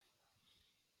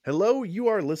Hello, you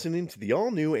are listening to the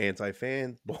all-new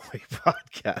Anti-Fanboy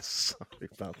podcast. Sorry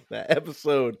about that.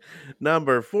 Episode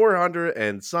number 400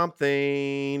 and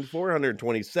something,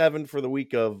 427 for the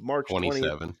week of March 20th,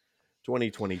 27.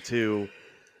 2022.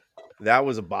 That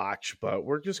was a botch, but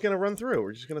we're just going to run through.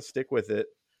 We're just going to stick with it.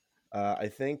 I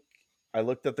think I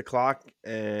looked at the clock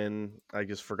and I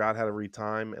just forgot how to read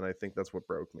time, and I think that's what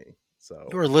broke me. So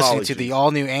You are listening to apologies. the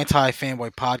all-new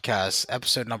Anti-Fanboy podcast,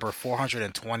 episode number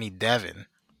 420, Devin.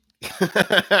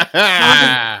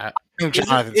 I'm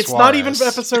Jonathan It's not even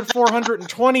Suarez. episode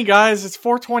 420, guys. It's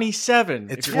 427.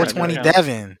 It's If you're 420 counting.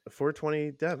 Devin.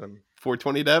 420 Devin.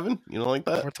 420 Devin? You don't like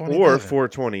that? 420 Or Devin.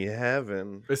 420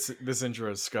 Heaven. This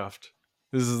intro is scuffed.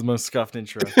 This is the most scuffed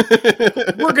intro.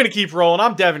 We're going to keep rolling.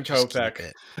 I'm Devin Just keep Kopeck.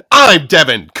 it. I'm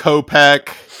Devin Kopeck.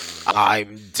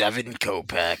 I'm Devin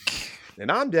Kopeck.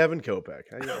 And I'm Devin Kopeck.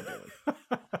 How y'all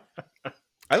doing?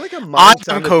 I like a I'm mom Devin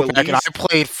sounded Kopeck, the and I least.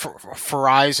 played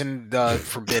Horizon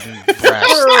Forbidden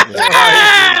West.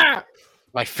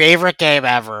 My favorite game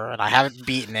ever, and I haven't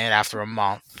beaten it after a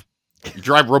month. You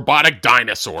drive robotic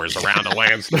dinosaurs around a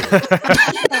landscape.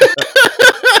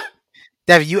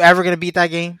 Devin, you ever gonna beat that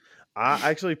game? I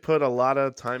actually put a lot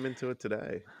of time into it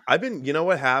today. I've been, you know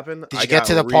what happened? Did I you get got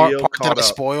to the part real that caught was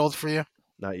up. spoiled for you?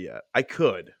 Not yet. I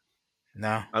could.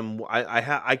 No.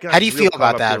 I got. How do you real feel caught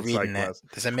about up that doing side reading it? quests.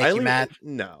 Does that I make you only- mad?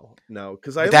 No,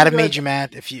 because I Would that have only made read- you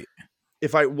mad if you?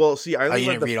 If I see, I only you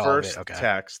read didn't the read all of it, first okay.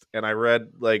 text, and I read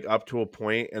like up to a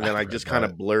point, and then I read just kind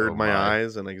that. of blurred Oh, my my.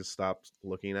 eyes, and I just stopped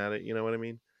looking at it. You know what I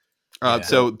mean? Yeah.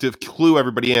 So to clue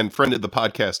everybody in, friend of the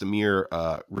podcast, Amir,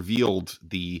 revealed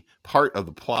the part of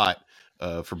the plot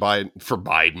for Biden. For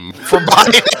Biden.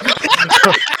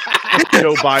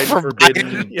 Joe Biden For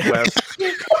forbidden Biden. West.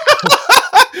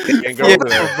 Can't go Yeah, over for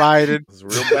there. Biden. It's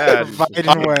real bad. For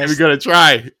Biden We're West. gonna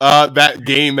try that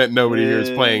game that nobody here is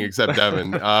playing except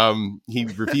Devin. He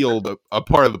revealed a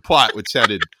part of the plot which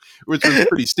was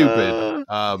pretty stupid,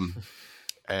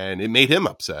 and it made him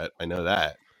upset. I know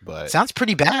that, but Sounds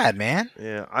pretty bad, man.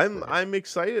 Yeah, I'm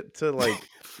excited to like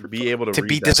be able to To read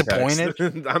be that disappointed?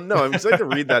 text. I'm excited to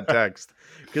read that text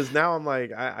because now I'm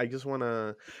like I just want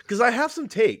to because I have some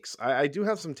takes. I do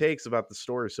have some takes about the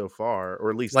story so far, or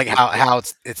at least Like how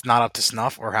it's not up to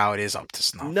snuff, or how it is up to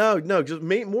snuff. No, just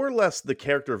more or less the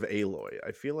character of Aloy.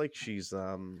 I feel like she's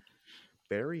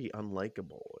very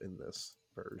unlikable in this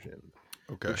version,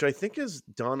 okay. which I think is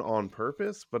done on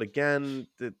purpose. But again,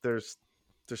 there's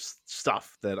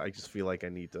stuff that I just feel like I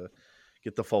need to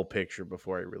get the full picture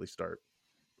before I really start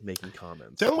making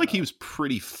comments. Sounded like about. he was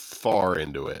pretty far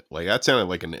into it. Like that sounded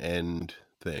like an end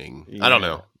thing. I don't Yeah.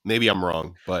 know. Maybe I'm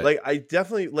wrong, but Like I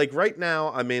definitely like right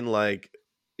now I'm in like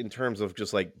in terms of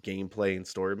just like gameplay and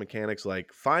story mechanics,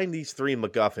 like find these 3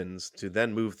 MacGuffins to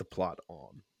then move the plot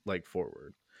on like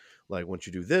forward. Like once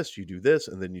you do this,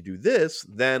 and then you do this,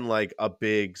 then like a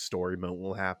big story moment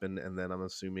will happen, and then I'm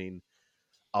assuming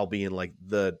I'll be in like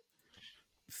the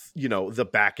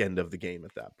back end of the game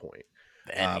at that point.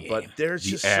 The end But game. there's The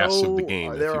just ass so of the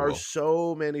game, if there you are will.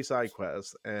 so many side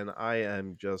quests, and I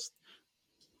am just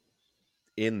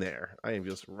in there. I am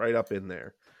just right up in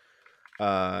there,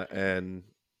 and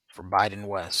For Biden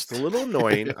West. it's a little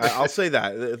annoying. I'll say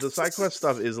that the side quest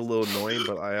stuff is a little annoying,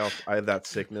 but I have that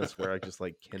sickness where I just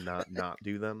like cannot not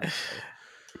do them. So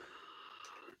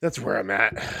that's where I'm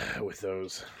at with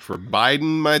those. for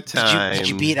Biden, my time. Did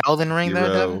you beat Elden Ring though,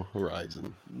 Devin? Zero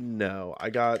Horizon. No,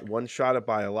 I got one shot at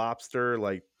by a lobster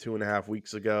like 2.5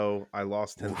 weeks ago. I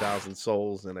lost 10,000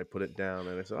 souls and I put it down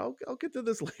and I said, I'll get to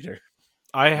this later.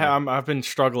 I've been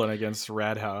struggling against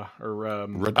Radha or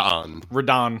Radon.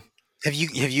 Radon. Have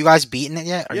you guys beaten it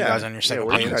yet? Are you Yeah. guys on your second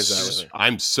where you I'm, guys playthrough? at with it?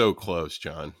 I'm so close,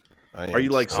 John. Are you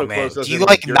like so Oh man, close? as do you in,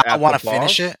 like you're not at want to the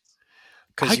finish boss? it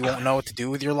because you I- won't know what to do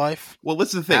with your life? Well, this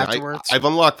is the thing. Afterwards? I've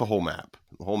unlocked the whole map.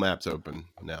 The whole map's open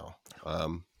now.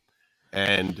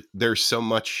 And there's so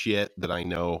much shit that I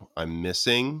know I'm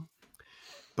missing,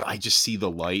 but I just see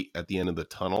the light at the end of the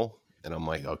tunnel, and I'm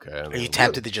like, okay. Are you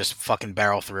tempted to just fucking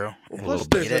barrel through? Well, and plus,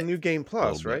 beat there's a it? new game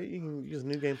plus, Little bit. right? You can use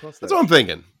new game plus. That's what I'm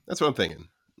thinking.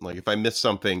 Like if I miss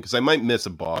something, because I might miss a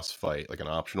boss fight, like an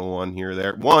optional one here or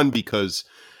there. One, because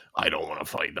I don't want to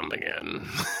fight them again.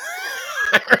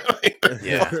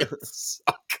 Yeah.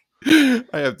 Suck. I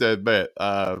have to admit,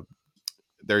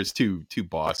 there's two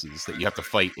bosses that you have to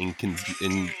fight in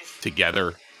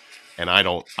together, and I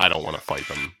don't want to fight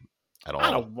them at all.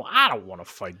 I don't want to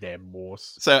fight that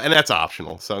boss. So, and that's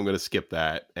optional. So I'm going to skip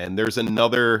that. And there's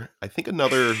another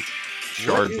What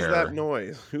shard is bearer. that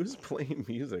noise? Who's playing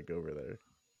music over there?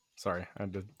 Sorry, I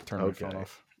had to turn my phone Okay.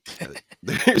 off.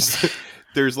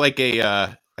 There's like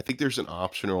I I think there's an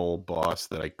optional boss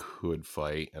that I could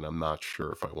fight, and I'm not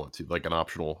sure if I want to. Like an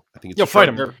optional, I think it's Yo, fight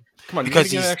him. Sharper. Come on,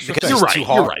 Because you're he's gonna get an extra because thing. he's You're too right,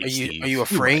 hard. you're right, Are you Steve. are you You're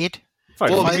afraid? Fight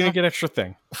him. Well, You're gonna get an extra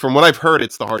thing. From what I've heard,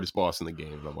 it's the hardest boss in the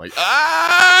game. And I'm like,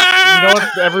 You know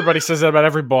what? Everybody says that about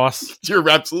every boss. You're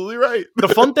absolutely right. The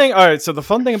fun thing, all right. So the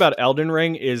fun thing about Elden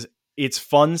Ring is it's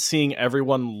fun seeing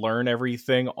everyone learn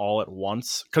everything all at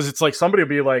once. Because it's like somebody will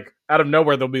be like, out of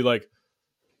nowhere, they'll be like,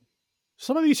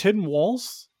 some of these hidden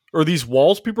walls or these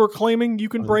walls people are claiming you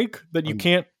can break that you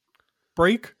can't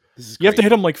break. You have to hit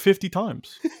them like 50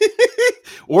 times.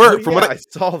 Or Oh, from yeah, what I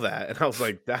saw that, and I was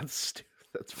like, "That's stupid."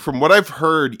 That's from what I've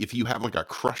heard, if you have like a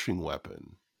crushing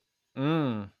weapon,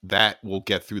 Mm. that will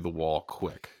get through the wall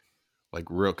quick, like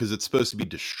real, because it's supposed to be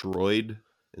destroyed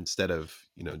instead of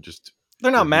just.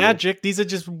 They're not revealed. magic. These are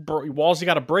just walls you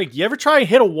got to break. You ever try and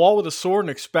hit a wall with a sword and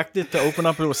expect it to open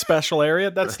up into a special area?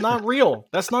 That's not real.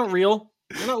 That's not real.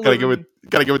 You're not Gotta living-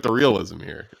 go with the realism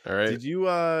here. All right. Did you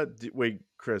wait,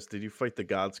 Chris? Did you fight the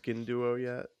Godskin duo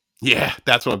yet? Yeah,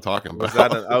 that's what I'm talking Was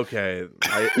about. that okay?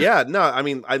 Yeah, no. I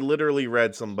mean, I literally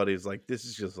read somebody's like, "This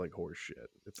is just like horse shit."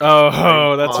 It's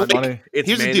Oh, that's fun, funny. It's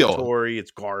Here's the deal. mandatory.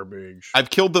 It's garbage. I've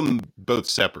killed them both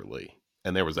separately,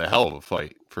 and there was a hell of a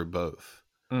fight for both.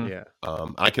 Yeah,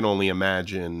 I can only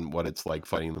imagine what it's like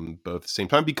fighting them both at the same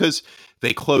time because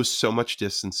they close so much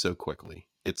distance so quickly.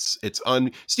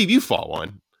 Steve, you fought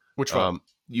one. Which one?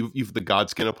 You've the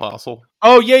Godskin Apostle.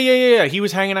 Oh, yeah. He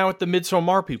was hanging out with the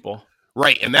Midsommar people.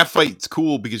 Right, and that fight's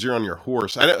cool because you're on your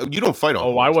horse. You don't fight on.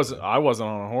 Oh, horse, I wasn't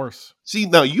on a horse. See,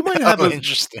 now you might have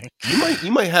Interesting.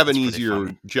 you might have an That's pretty easier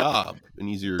funny. job, an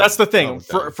easier. That's the thing. job with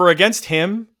that. For against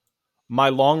him, my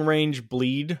long range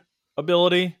bleed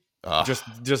ability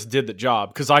just did the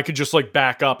job because I could just like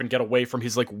back up and get away from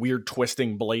his like weird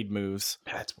twisting blade moves.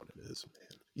 That's what it is, man.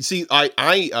 You see,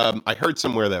 I heard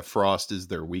somewhere that frost is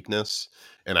their weakness,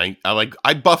 and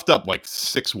I buffed up like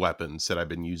 6 weapons that I've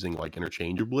been using like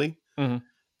interchangeably, Mhm.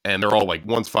 and they're all like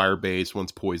one's fire based,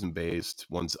 one's poison based,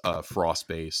 one's frost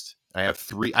based. I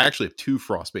actually have 2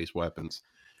 frost based weapons,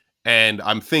 and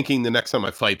I'm thinking the next time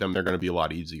I fight them, they're going to be a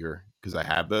lot easier because I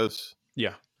have those.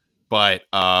 Yeah. But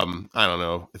I don't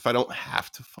know if I don't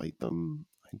have to fight them.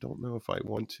 I don't know if I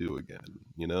want to again.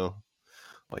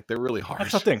 Like they're really hard.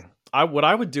 That's the thing. What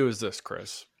I would do is this,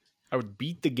 Chris. I would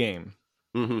beat the game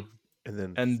Mm-hmm. and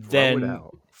then then it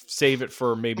out. save it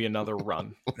for maybe another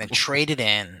run. Then trade it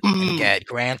in and get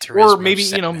Gran Turismo. Or maybe,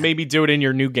 7. maybe do it in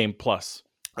your new game plus.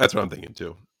 That's what I'm thinking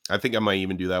too. I think I might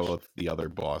even do that with the other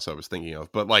boss I was thinking of.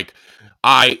 But like,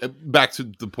 back to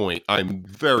the point, I'm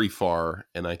very far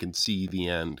and I can see the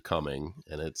end coming,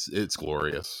 and it's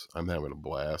glorious. I'm having a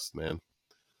blast, man.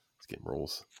 This game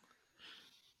rules.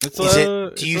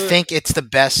 Do you think it's the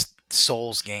best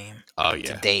Souls game Oh to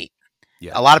yeah, date?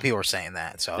 yeah. A lot of people are saying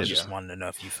that, so I was Yeah. just wanting to know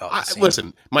if you felt the same.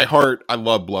 Listen, my heart, I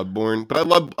love Bloodborne, but I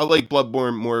like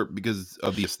Bloodborne more because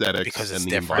of the aesthetics Because it's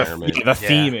and the different. environment. The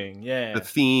theming, yeah. The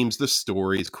themes, the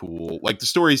story's cool. Like the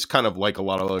story's kind of like a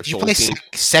lot of other Did you Souls play games.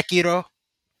 Sekiro,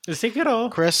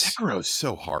 Sekiro. Chris? Sekiro is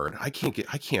so hard. I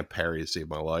can't parry to save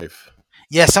my life.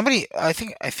 Yeah, somebody. I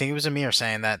think it was Amir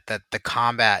saying that the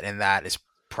combat in that is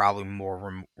probably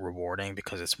more rewarding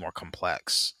because it's more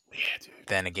complex Yeah, dude.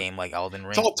 than a game like Elden Ring.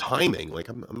 It's all timing. Like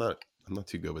I'm not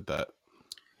too good with that.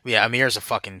 Yeah, Amir's a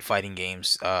fucking fighting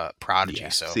games prodigy, Yeah,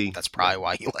 so see? that's probably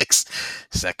why he likes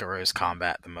Sekiro's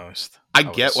combat the most. I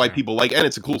would get why assume. people like, and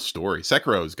it's a cool story.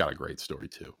 Sekiro's got a great story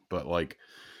too, but like,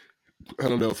 I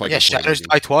don't know if I Yeah, can play Shatters that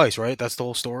die twice, right? That's the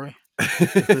whole story.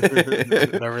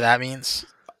 game. Whatever that means.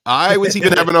 I was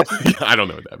even having a. I don't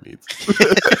know what that means.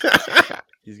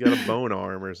 He's got a bone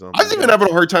arm or something. I was even having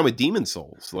a hard time with Demon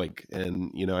Souls, like,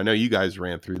 and I know you guys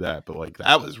ran through that, but like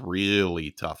that was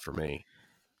really tough for me.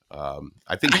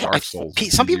 I think Dark Souls.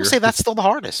 is Some people easier. say that's still the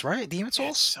hardest, right? Demon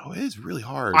Souls. So it is really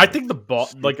hard. I think the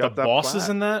Speak the up that bosses plat.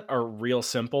 in that are real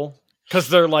simple because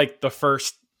they're like the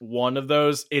first one of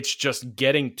those. It's just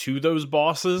getting to those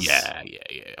bosses. Yeah.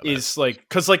 Is like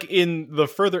because like in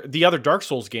the other Dark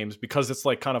Souls games, because it's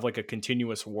like kind of like a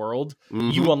continuous world,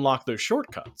 you unlock those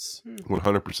shortcuts.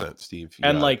 100%, Steve.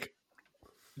 And Yeah. like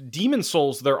Demon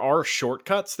Souls, there are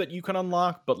shortcuts that you can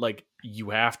unlock, but like you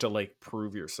have to like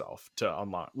prove yourself to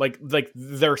unlock. Like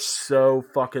they're so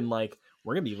fucking like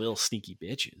we're gonna be little sneaky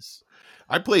bitches.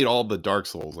 I played all the Dark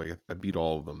Souls. Like I beat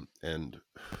all of them, and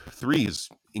 3 is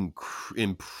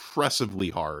impressively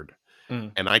hard.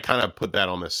 Mm. And I kind of put that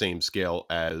on the same scale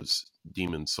as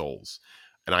Demon Souls.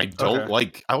 And I don't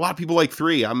like a lot of people like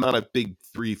 3. I'm not a big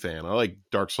 3 fan. I like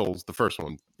Dark Souls, the first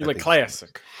one. You I like think-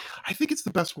 classic. I think it's the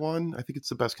best one. I think it's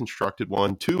the best constructed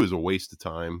one. 2 is a waste of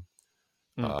time.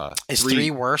 Is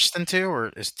 3 worse than 2, or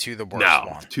is 2 the worst No,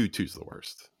 one? 2's the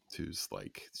worst. Two's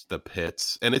like the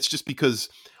pits, and it's just because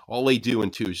all they do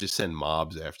in 2 is just send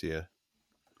mobs after you.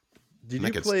 Did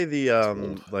Like you play the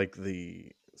like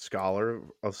the Scholar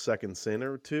of Second Sin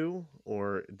or 2,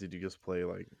 or did you just play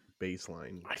like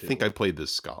baseline? I 2? think I played the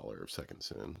Scholar of Second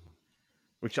Sin.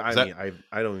 Which Is I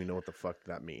don't even know what the fuck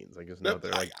that means. I just know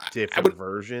they're like different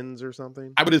versions or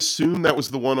something. I would assume that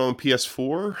was the one on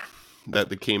PS4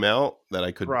 that came out that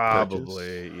I could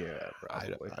Probably, purchase. yeah.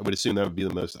 Probably. I would assume that would be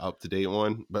the most up to date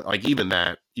one. But like even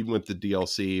with the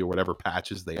DLC or whatever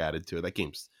patches they added to it, that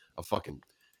game's a fucking.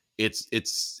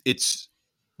 It's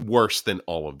worse than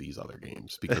all of these other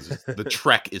games because the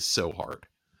trek is so hard.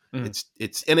 Mm.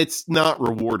 It's not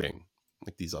rewarding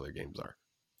like these other games are.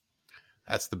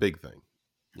 That's the big thing,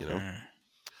 you know.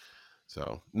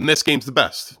 So and this game's the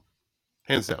best,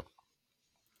 hands down.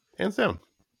 Hands down.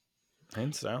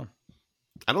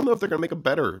 I don't know if they're gonna make a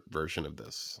better version of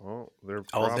this. Well, they're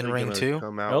Elden probably Ring gonna 2?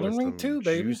 come out Elden with Ring some 2,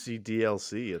 baby. juicy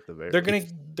DLC at the very.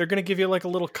 They're gonna give you like a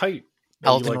little kite. that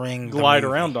Elden you, like, Ring, the glide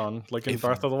movie. around on, like in If-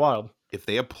 Breath of the Wild. If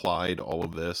they applied all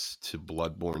of this to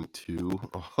Bloodborne 2,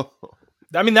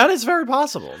 I mean, that is very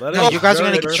possible. That No, is you guys are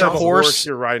very, gonna very get your possible. horse.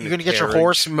 You're riding. You're gonna get your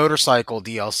horse motorcycle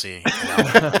DLC.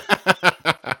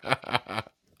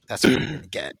 That's what you're gonna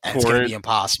get, and it's gonna Torrent. be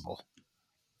impossible.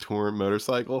 Torrent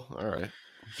motorcycle. All right,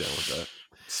 I'm down with that.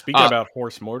 Speaking about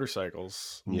horse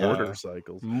motorcycles,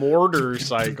 motorcycles.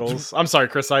 motorcycles. I'm sorry,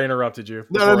 Chris, I interrupted you.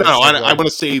 No. Before I said want to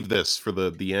save this for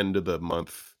the end of the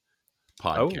month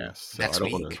podcast. So next I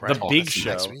don't week, wanna right? the talk big too show.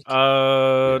 much. next week?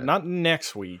 Not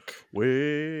next week.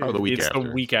 Wait. Oh, the week It's after.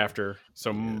 the week after. So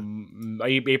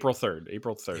April 3rd.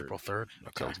 April 3rd. April 3rd.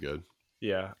 Okay. Sounds good.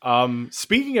 Yeah.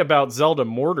 Speaking about Zelda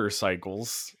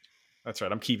motorcycles, that's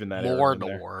right. I'm keeping that. arrow in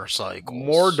there. Mordor cycles.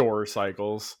 Mordor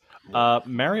cycles.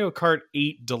 Mario Kart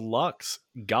 8 Deluxe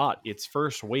got its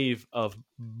first wave of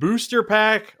booster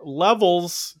pack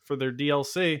levels for their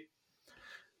DLC.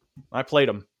 I played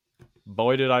them.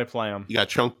 Boy, did I play them. You got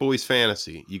Chunk Boys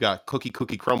Fantasy. You got Cookie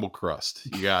Crumble Crust.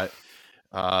 You got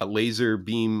Laser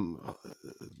Beam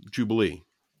Jubilee.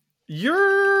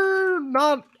 You're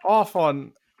not off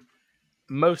on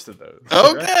most of those.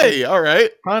 Okay, all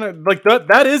right. Kind of like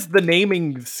that is the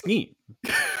naming scheme.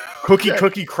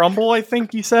 Cookie Crumble, I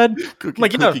think you said.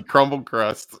 Cookie Crumble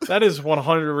Crust. That is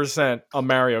 100% a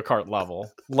Mario Kart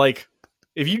level. Like,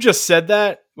 if you just said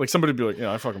that, like somebody would be like,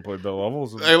 I fucking played that level.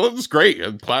 Hey, well, it was great. I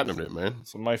platinumed it, man.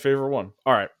 It's my favorite one.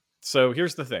 All right. So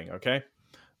here's the thing, okay?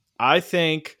 I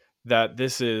think that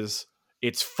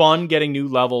it's fun getting new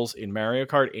levels in Mario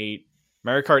Kart 8.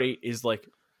 Mario Kart 8 is like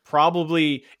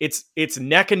probably it's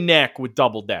neck and neck with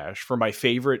Double Dash for my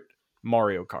favorite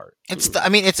Mario Kart. It's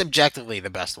objectively the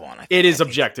best one. I think. It is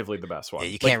objectively the best one. Yeah,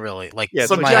 you Like, can't really like. Yeah,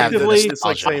 you might have the subjectively, it's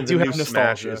like nostalgia. saying Do the have new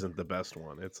Smash nostalgia. isn't the best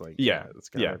one. It's like Yeah, it's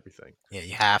kind yeah. of everything. Yeah,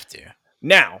 you have to.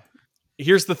 Now,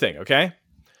 here's the thing, okay?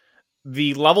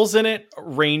 The levels in it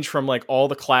range from like all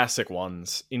the classic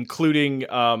ones, including the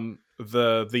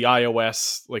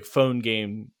iOS like phone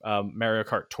game Mario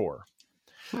Kart Tour.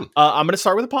 I'm going to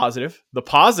start with a positive. The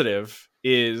positive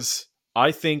is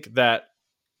I think that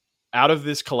out of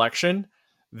this collection,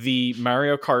 the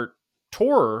Mario Kart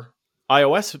Tour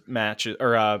iOS matches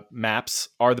or maps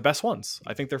are the best ones.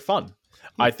 I think they're fun.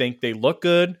 I think they look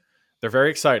good. They're very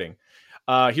exciting.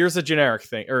 Here's a generic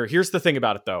thing, or here's the thing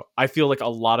about it though. I feel like a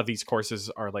lot of these courses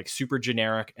are like super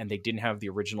generic and they didn't have the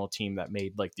original team that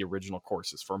made like the original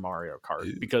courses for Mario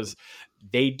Kart because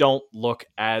they don't look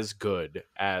as good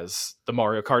as the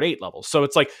Mario Kart 8 levels. So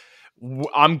it's like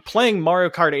I'm playing Mario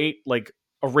Kart 8 like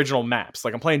original maps.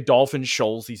 Like I'm playing Dolphin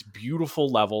Shoals, these beautiful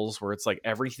levels where it's like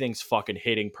everything's fucking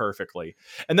hitting perfectly.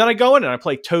 And then I go in and I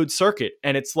play Toad Circuit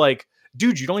and it's like,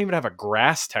 dude, you don't even have a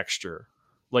grass texture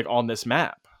like on this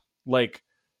map. Like,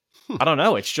 I don't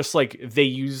know. It's just like they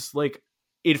use like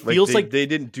it feels like they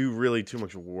didn't do really too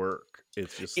much work.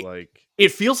 It's just like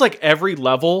it feels like every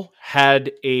level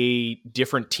had a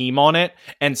different team on it,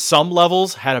 and some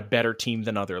levels had a better team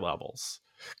than other levels.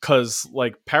 Because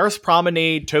like Paris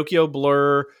Promenade, Tokyo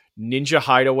Blur, Ninja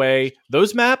Hideaway,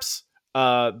 those maps,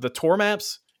 the tour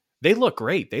maps, they look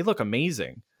great. They look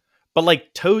amazing. But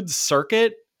like Toad's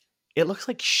Circuit, it looks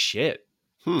like shit.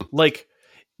 Like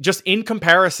just in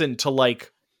comparison to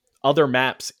like other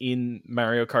maps in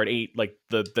Mario Kart 8, like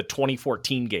the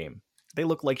 2014 game, they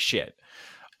look like shit.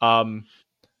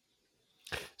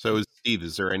 So, Steve,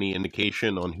 is there any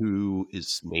indication on who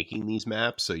is making these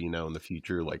maps? So, in the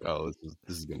future, like, oh,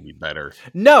 this is going to be better.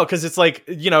 No, because it's like,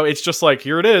 it's just like,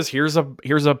 here it is. Here's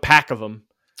a pack of them.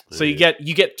 So you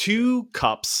get 2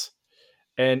 cups,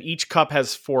 and each cup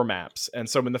has 4 maps. And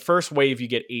so in the first wave, you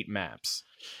get 8 maps.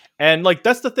 And like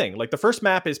that's the thing. Like the first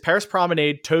map is Paris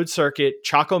Promenade, Toad Circuit,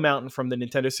 Choco Mountain from the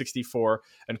Nintendo 64,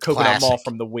 and Coconut Mall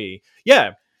from the Wii.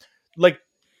 Yeah, like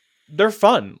they're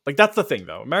fun. Like that's the thing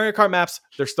though. Mario Kart maps,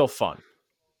 they're still fun.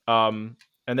 And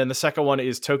then the second one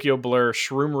is Tokyo Blur,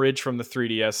 Shroom Ridge from the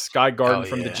 3DS, Sky Garden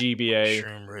from the GBA,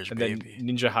 Shroom Ridge, and baby.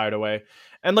 then Ninja Hideaway.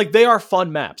 And like they are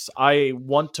fun maps. I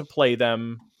want to play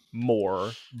them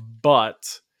more,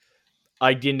 but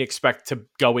I didn't expect to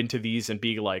go into these and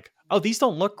be like, oh, these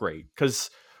don't look great. Because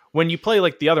when you play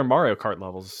like the other Mario Kart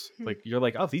levels, like you're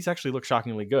like, oh, these actually look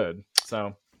shockingly good.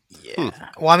 So yeah.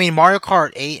 Well, I mean, Mario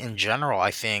Kart 8 in general,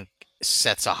 I think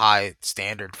sets a high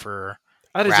standard for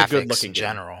that is graphics a good looking in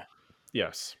general. Game.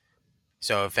 Yes.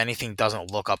 So if anything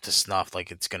doesn't look up to snuff,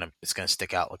 like it's gonna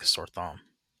stick out like a sore thumb.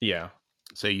 Yeah.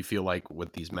 So you feel like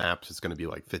with these maps, it's going to be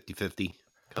like 50-50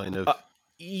 kind of?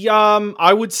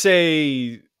 I would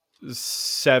say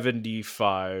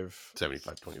 75.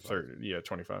 75-25. 30, yeah,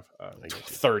 25. I get you.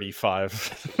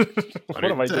 35. What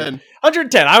am I doing? 110.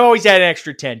 110. I always add an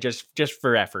extra 10 just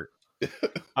for effort.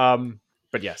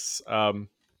 But yes. Okay.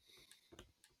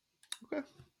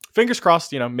 Fingers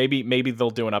crossed, maybe they'll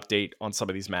do an update on some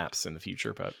of these maps in the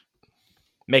future, but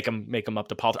make them up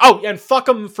to politics. Oh, and fuck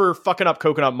them for fucking up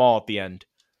Coconut Mall at the end.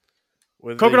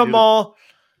 Coconut Mall,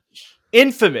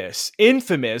 infamous,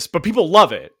 but people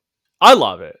love it. I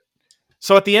love it.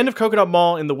 So at the end of Coconut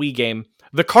Mall in the Wii game,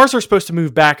 the cars are supposed to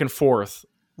move back and forth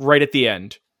right at the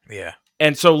end. Yeah.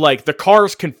 And so like the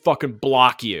cars can fucking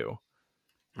block you.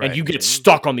 Right. And you get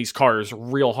stuck on these cars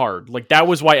real hard. Like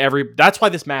that's why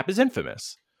this map is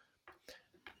infamous.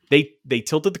 They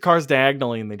tilted the cars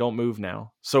diagonally and they don't move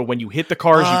now. So when you hit the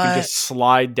cars, you can just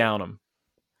slide down them.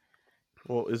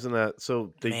 Well, isn't that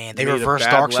so? They they made a reversed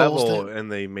bad Dark Souls level then?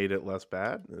 and they made it less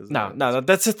bad. No,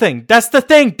 that's the thing. That's the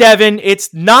thing, Devin.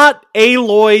 It's not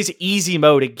Aloy's easy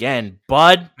mode again,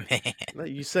 bud. No,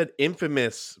 you said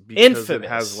infamous because it Infamous.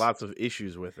 has lots of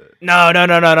issues with it. No.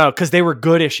 Because they were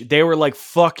goodish. They were like,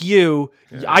 "Fuck you."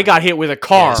 Yeah. I got hit with a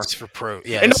car. Yeah, this is for pro.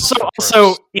 Yeah, And this is for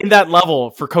also pros. in that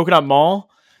level for Coconut Mall,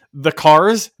 the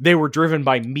cars they were driven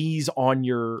by Mii's on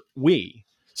your Wii,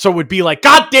 so it would be like,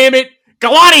 "God damn it,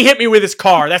 Galani hit me with his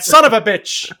car, that son of a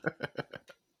bitch."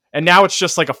 And now it's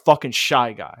just like a fucking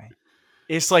Shy Guy.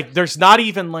 It's like there's not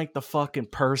even like the fucking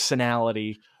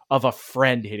personality of a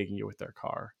friend hitting you with their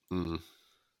car. Mm.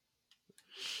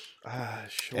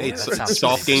 Sure. Hey, it's that a sounds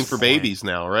soft game for disappointing. babies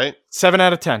now, right? 7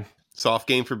 out of 10. Soft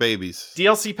game for babies.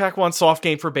 DLC Pack 1 soft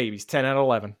game for babies. 10 out of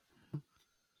 11.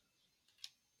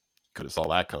 Could have saw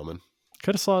that coming.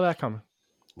 Could have saw that coming.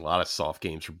 A lot of soft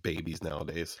games for babies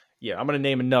nowadays. Yeah, I'm gonna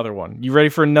name another one. You ready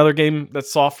for another game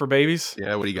that's soft for babies?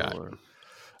 Yeah, what do you got?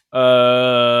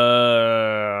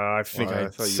 I think Well, I I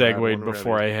thought you had segued one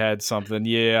before ready. I had something.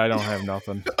 Yeah, I don't have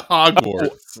nothing.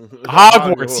 Hogwarts.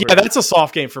 Hogwarts. Yeah, that's a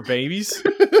soft game for babies.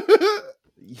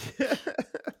 Yeah.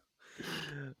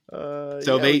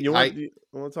 So you want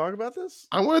to talk about this?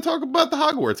 I want to talk about the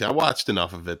Hogwarts. I watched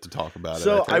enough of it to talk about it.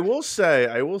 So I think. I will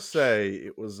say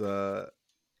it was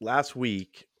last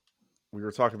week we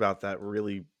were talking about that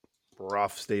really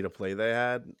rough state of play they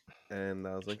had, and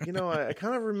I was like, I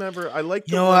kind of remember I like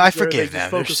the ones I where forgive they just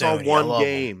them. They're focus on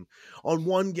Sony. I love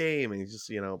one game, and you just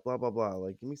blah blah blah,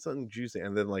 like give me something juicy,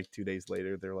 and then like 2 days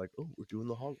later they're like, oh, we're doing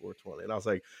the Hogwarts one, and I was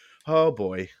like, oh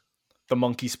boy. The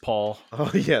monkey's paw.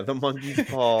 Oh yeah, the monkey's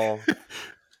paw.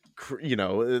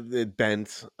 It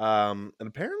bent. And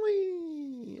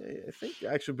apparently, I think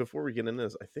actually before we get into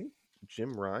this, I think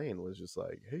Jim Ryan was just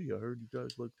like, "Hey, I heard you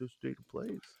guys like this state of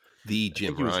play." The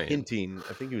Jim Ryan.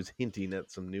 I think he was hinting at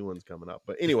some new ones coming up.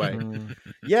 But anyway,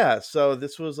 yeah. So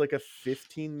this was like a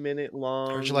 15-minute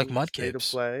long Heard you like state of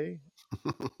Mudkips. play.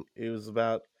 It was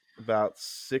about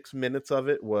 6 minutes of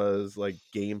it was like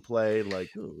gameplay, like,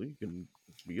 oh, you can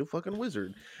be a fucking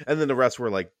wizard, and then the rest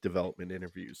were like development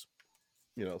interviews.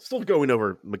 Still going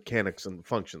over mechanics and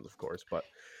functions, of course, but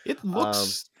It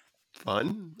looks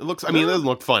fun. It looks. I mean, it doesn't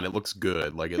look fun. It looks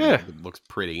good. Like it looks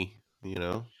pretty.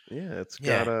 yeah, it's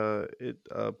Yeah. got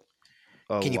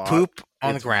Can you lot. poop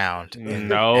on the It's- ground?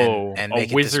 No, and a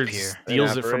make it wizard disappear.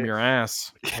 steals it from Evaporate. your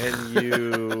ass. Can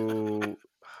you? Man,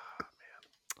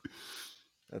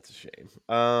 that's a shame.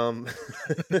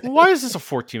 Why is this a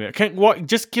 14-minute?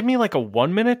 Just give me like a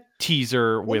 1-minute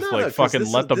teaser with Well, no, 'cause fucking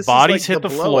this let is- the this is bodies like hit the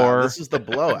blowout. floor. This is the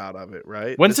blowout of it,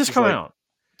 right? When's this is come like- out?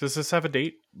 Does this have a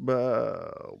date?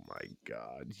 Oh my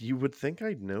god, you would think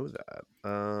I'd know that.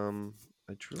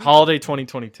 I truly Holiday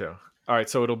 2022. All right,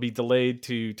 so it'll be delayed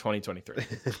to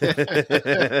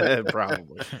 2023.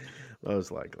 probably,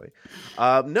 most likely.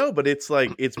 No, but it's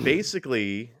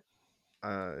basically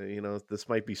this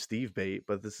might be Steve bait,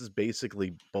 but this is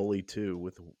basically Bully 2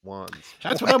 with wands.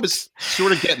 That's what I was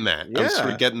sort of getting at. I was sort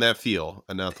Yeah. of getting that feel.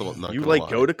 And not You gonna like lie.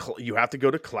 go to you have to go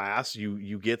to class.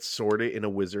 You get sorted in a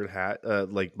wizard hat,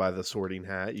 like by the sorting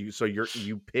hat.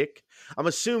 You pick. I'm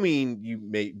assuming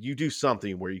you do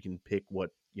something where you can pick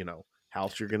what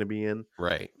house you're going to be in.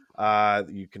 Right.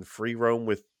 You can free roam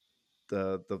with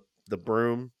the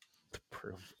broom. The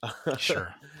broom.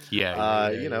 Sure. Yeah.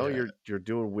 You're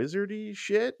doing wizardy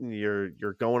shit, and you're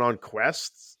going on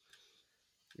quests.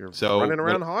 You're So running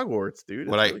around Hogwarts, dude.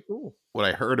 It's really cool. What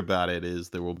I heard about it is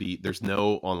there's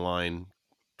no online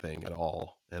thing at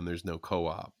all, and there's no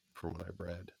co-op from what I've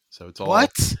read. So it's all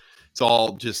What? It's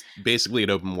all just basically an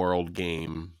open world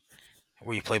game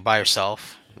Where you play by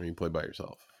yourself? where you play by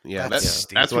yourself. Yeah, That's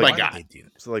that's what stupid. I Why got. did they do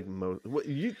that? It's like were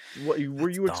you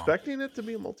That's dumb. expecting it to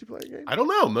be a multiplayer game? I don't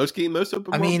know. Most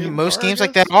open I world mean, games most are, I games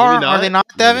like guess. that are. Maybe Are they not,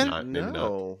 Maybe Devin? not, maybe not.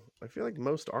 No, I feel like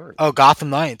most aren't. Oh, Gotham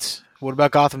Knights. What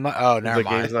about Gotham Knights? Oh, never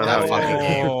mind. game's not That out fucking yet.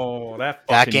 game. Oh, that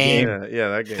That fucking game. Yeah,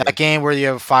 that game. That game where you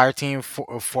have a fire team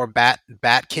for bat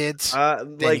kids.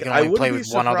 Then you Like can I only wouldn't play be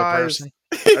with one other surprised. person.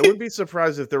 I wouldn't be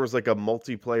surprised if there was like a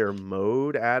multiplayer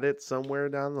mode added somewhere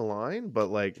down the line, but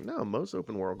like no, most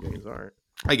open world games aren't.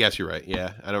 I guess you're right.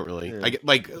 Yeah, I don't really. Yeah. I get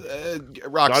like Not everything's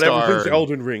Rockstar.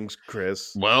 Elden Rings,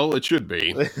 Chris. Well, it should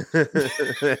be.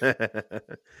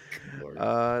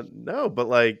 No, but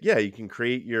like yeah, you can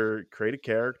create a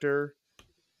character.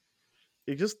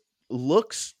 It just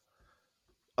looks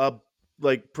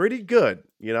like pretty good,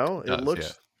 It does,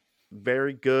 looks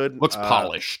very good. Looks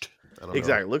polished. I don't know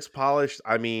Exactly, looks polished.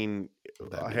 I mean,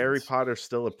 what that Harry means. Potter's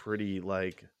still a pretty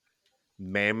like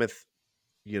mammoth,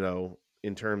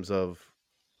 in terms of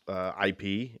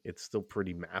IP. It's still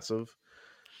pretty massive,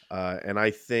 and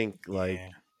I think like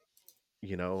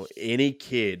Yeah.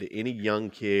 any young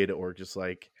kid, or just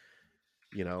like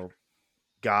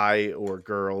guy or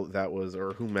girl that was,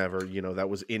 or whomever that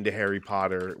was into Harry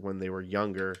Potter when they were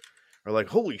younger, are like,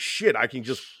 holy shit, I can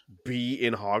just be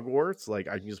in Hogwarts. Like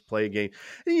I can just play a game,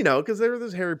 and, because there were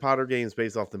those Harry Potter games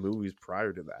based off the movies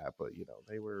prior to that, but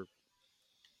they were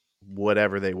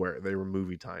whatever they were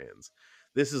movie tie-ins.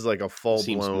 This is like a full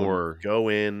Seems blown more go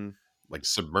in, like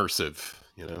submersive,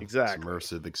 Exactly.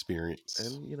 submersive experience.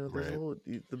 and there's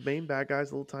Right. the main bad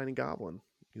guy's a little tiny goblin.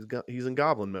 He's in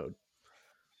goblin mode,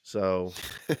 so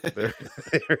there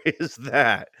is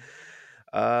that.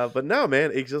 But no,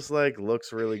 man, it just like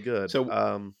looks really good. So,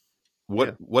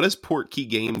 What has Portkey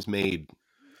Games made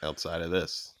outside of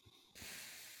this?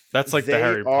 That's like the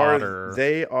Harry Potter.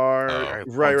 They are Oh.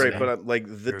 right, Potter. but like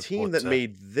the Harry team that Potter.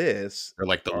 made this, Or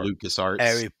like the LucasArts?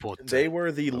 Harry Potter. they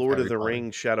were the Of Lord of Harry the Potter.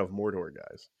 Rings, Shadow of Mordor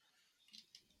guys.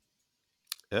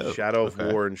 Oh, Shadow of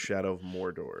okay. War and Shadow of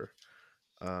Mordor.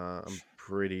 I'm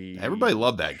pretty. Everybody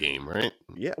loved that game, right?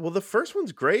 Yeah, well, the first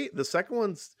one's great. The second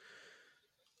one's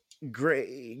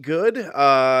good.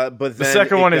 But then The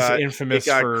second it one got- is infamous it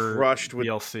got for crushed with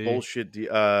DLC. bullshit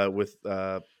with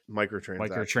microtransactions,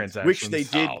 Microtransactions. which they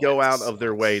did Oh, go that out of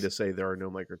their way sucks. to say there are no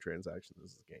microtransactions in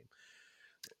this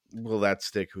game. Will that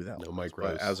stick? Who that No knows? micros.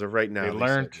 But as of right now, They said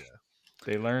learned. yeah.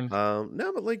 They learned.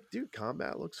 No, but like, dude,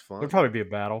 combat looks fun. There'll probably be a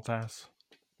battle pass.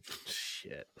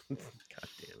 Shit. God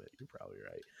damn it. You're probably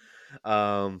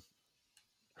right.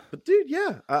 But dude,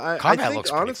 yeah. I Combat think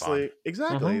looks pretty honestly, fun.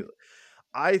 exactly.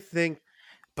 I think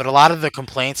But a lot of the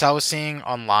complaints I was seeing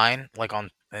online, like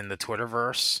in the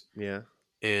Twitterverse, yeah.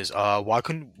 is why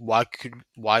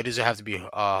does it have to be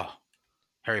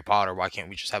Harry Potter? Why can't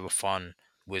we just have a fun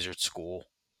wizard school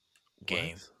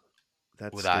game What?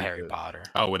 That's without Harry stupid. Potter?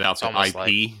 Oh, without It's the almost IP?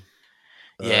 like-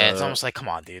 Yeah, it's Uh, almost like, come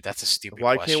on, dude, that's a stupid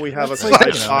Why question. can't we have a It's like,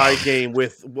 sci-fi game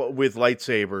with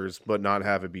lightsabers but not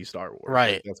have it be Star Wars?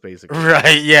 Right. Like, that's basically.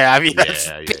 Right, yeah, I mean, Yeah, that's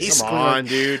yeah, yeah. basically Come on,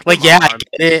 dude. like, come yeah, on.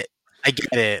 I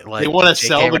get it. Like, They want to J.K.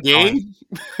 sell the Rowling- game?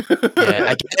 Yeah,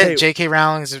 I get Hey. it. J.K.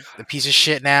 Rowling's a piece of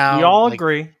shit now. we all like,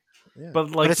 agree, Yeah. but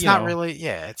like, but it's you not know, really.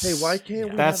 Yeah, it's. Hey, why can't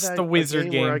we That's have the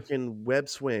wizard game where I game. can web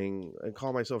swing and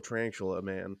call myself Tarantula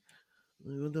Man?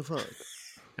 What the fuck?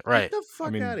 Right. Get the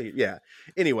fuck mean, out of here. Yeah.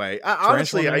 Anyway,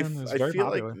 honestly, I Man is I very feel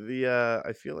popular. like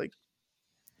I feel like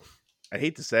I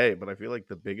hate to say it, but I feel like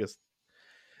the biggest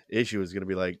issue is going to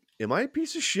be like, am I a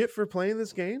piece of shit for playing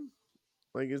this game?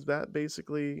 Like, is that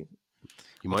basically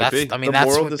You might That's. be. I mean, the that's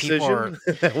moral what people are.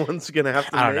 decision that one's going to have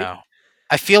to I don't make? know.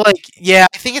 I feel like, yeah,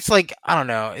 I think it's like, I don't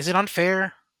know. Is it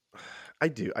unfair I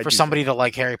do. for somebody to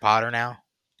like Harry Potter now?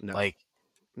 No, Like,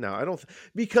 no, I don't.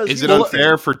 Because Is you it know-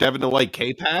 unfair for Devin to like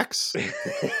K-Pax?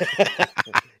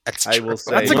 that's I true. will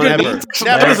say That's a never. good.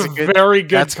 Never. That is That's a a good- very good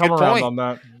that's a good come around point. on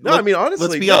that. No, I mean honestly,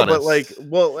 let's be no, honest. but like,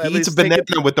 well, at He eats a least take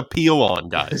banana with the peel on,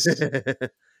 guys.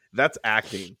 That's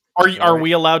acting. Are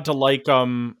we allowed to like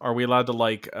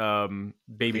Baby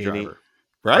Any- Driver?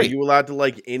 Are Right. you allowed to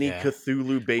like any Yeah.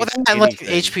 Cthulhu based? Well, then, like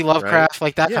H.P. Lovecraft,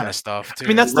 like that Yeah. kind of stuff. Too. I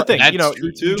mean, that's the thing. That's You know,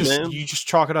 true too, man. you just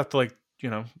chalk it up to like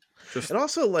just And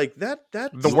also like that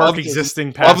the Love work the- existing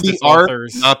Love past the its art,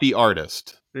 authors. not the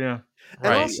artist. Yeah. And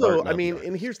Right. also, Art, I not mean, the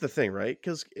and here's the thing, right?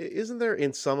 Because isn't there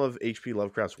in some of H.P.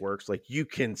 Lovecraft's works, like you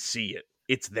can see it,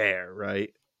 it's there,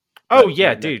 right? Oh Like, yeah,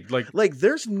 right now. dude. Like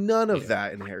There's none of Yeah.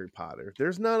 that in Harry Potter.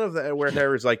 There's none of that where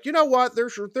Harry's like, you know what?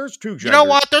 There's two genders. You know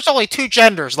what? There's only 2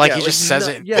 genders. Like Yeah, he like, just says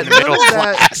no- it yeah, in the none middle of of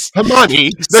that- class.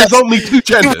 Hermione, there's only 2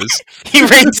 genders. He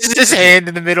raises his hand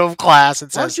in the middle of class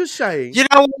and I'm says, just saying. "You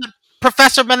know what,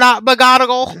 Professor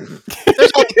McGonagall?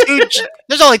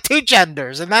 There's only two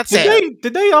genders, and that's it."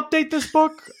 did they update this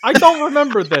book? I don't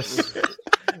remember this.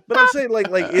 But I'm saying like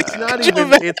it's not Could you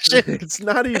even it's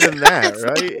not even that,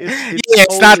 right?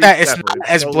 It's not totally that. It's separate. not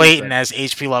as Totally blatant separate. as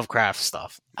H.P. Lovecraft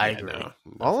stuff. I Yeah, agree. no,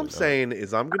 All I'm definitely saying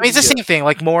is I'm I gonna mean, it's the be same thing.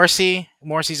 Like Morrissey.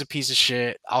 Morrissey's a piece of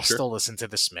shit. I'll Sure. still listen to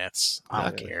the Smiths. I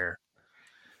don't Yeah. care.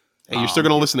 not. Hey, you're still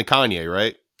gonna listen to Kanye,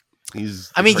 right?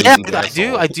 He's. I mean, the yeah, crazy I do.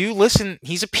 asshole. I do listen.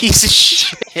 He's a piece of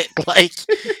shit. Like,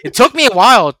 it took me a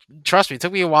while. Trust me, it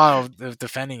took me a while of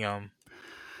defending him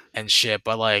and shit.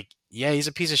 But like, yeah, he's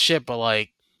a piece of shit. But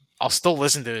like, I'll still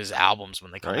listen to his albums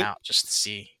when they come Right. out just to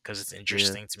see because it's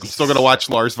interesting to me. I'm still gonna watch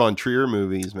Lars von Trier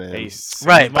movies, man. Hey,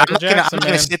 Right, but Michael I'm Jackson, not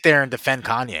gonna man. sit there and defend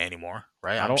Kanye anymore.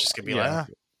 Right, I I'm don't- just gonna be yeah. like,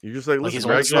 You're just like, Like, listen, his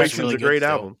old stuff's Graduation's really a good great still.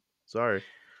 album. Sorry,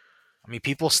 I mean,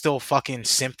 people still fucking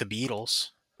simp the Beatles.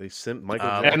 they sent Michael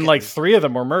And, Jackson. And like 3 of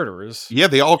them were murderers. Yeah,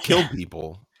 they all killed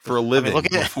people for a living look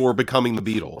at it. before becoming the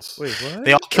Beatles. Wait, what?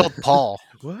 They all killed Paul.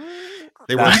 What?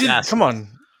 They were Nah. assassins. Come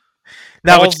on.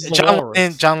 No, but Paul's the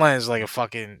walrus. John Lennon is like a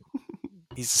fucking.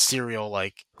 He's a serial,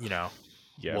 like, Yeah,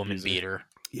 woman he's a- beater,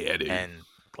 Yeah, dude. and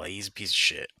like he's a piece of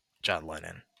shit. John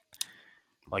Lennon,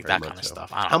 like Very that much kind of so.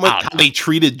 stuff. I How don't much how know. they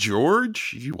treated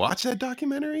George? Did you watch that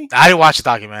documentary? I didn't watch the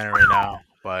documentary now,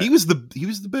 but He was the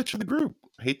bitch of the group.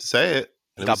 I hate to say it.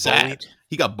 he It got was sad. bullied,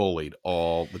 He got bullied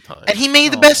all the time. and he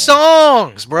made the best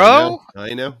songs, bro.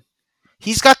 I know.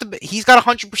 He's got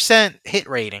 100% hit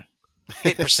rating,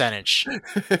 hit percentage.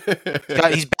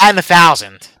 He's batting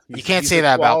 1,000. You can't He's say a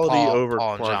that about quality Paul, over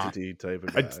Paul and John. quantity type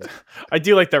of I, guy. I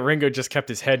do like that Ringo just kept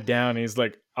his head down. He's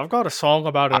like, I've got a song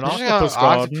about an octopus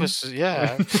garden.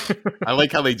 Yeah. I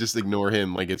like how they just ignore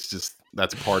him. Like it's just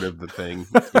that's part of the thing.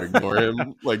 To ignore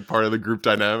him, like part of the group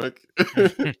dynamic.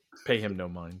 Pay him no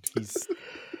mind.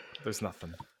 There's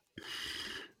nothing.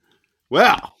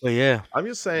 Wow. Well, yeah. I'm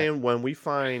just saying, when we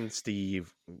find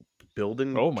Steve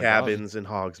building Oh my cabins in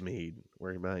Hogsmeade,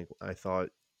 where I thought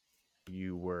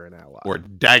you were an ally, Or I guess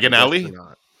Dagon Alley. you're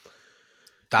not.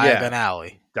 Diagon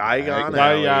Alley. Diagon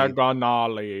Alley.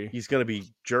 Diagonally. He's gonna be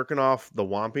jerking off the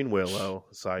Whomping Willow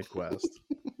side quest.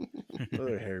 What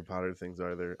other Harry Potter things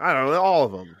are there? I don't know, all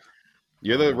of them.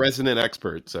 You're the resident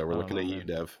expert, so we're Oh, looking at you, man.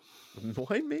 Dev.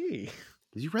 Why me?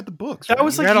 Because you read the books. That right?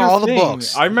 was You like read your all the thing.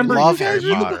 books. I remember You love you Harry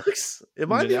guys- Potter. Books?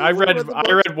 Am I? the I only one read who the I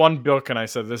books? read one book and I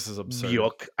said this is absurd.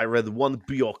 Bjork. I read one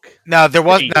Bjork. No, there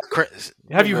was Hey. no. Chris,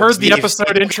 Have you heard the Steve-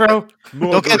 episode intro?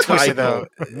 Don't get twisted though.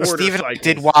 Steve and I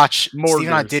did watch. Steve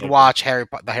and I did Motorcycle. watch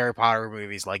the Harry Potter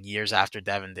movies like years after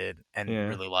Devin did, and Yeah.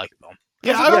 really liked them.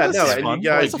 Yeah, I Yeah, don't no, know. and you fun.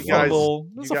 guys- It's a you fun guys- little.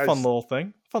 you It's a guys fun little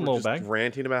thing. Fun We're little just bag.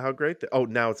 ranting about how great. Oh,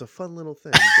 now it's a fun little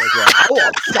thing. You guys are like,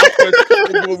 oh, stop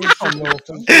it. What we Fun should little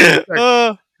do.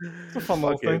 thing. It's a fun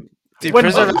little Fucking- thing. Dude, When-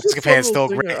 Prisoner of This is a fun Azkaban is still little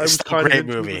thing great. I It's was still a kind of great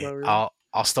into movie. when I read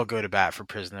I'll still go to bat for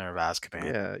Prisoner of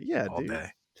Azkaban Yeah, all dude.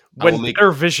 day. I will When make-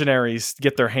 their visionaries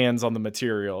get their hands on the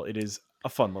material, it is a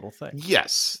fun little thing.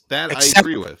 Yes, that I Except-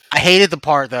 agree with. I hated the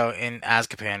part though in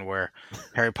Azkaban where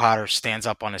Harry Potter stands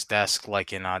up on his desk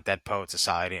like in Dead Poet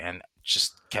Society and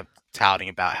just kept touting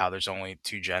about how there's only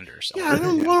 2 genders. Yeah, I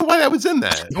don't know why that was in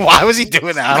that. Why was he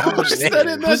doing that? I don't Why is that understand.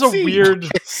 in It was that a scene? weird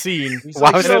scene. He's Why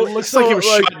like, was so- it looks so, like it was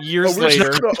like, shot years Are we later.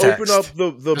 just gonna open up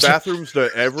the bathrooms to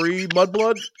every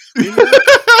mudblood?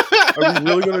 Are we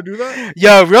really gonna do that?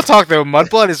 Yo, real talk though,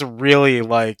 mudblood is really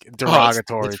like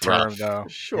derogatory it's term rough. though.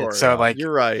 Sure. So like,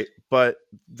 You're right, but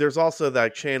there's also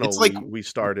that channel It's like- we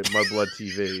started, Mudblood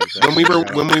TV.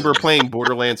 when we were playing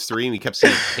Borderlands 3 and we kept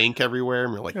saying Tink everywhere,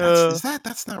 and we're like,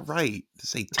 that's not right to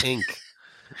say Tink.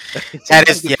 that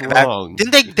It's is yeah. That, wrong.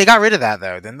 didn't they got rid of that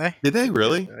though? Didn't they? Did they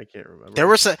really? I can't remember.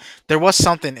 There was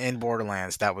something in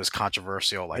Borderlands that was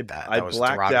controversial like that. I That was a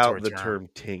blacked out derogatory the term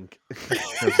 "tink"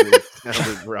 because it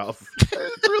sounded rough.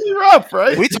 It's really rough,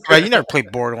 right? We talk about, you never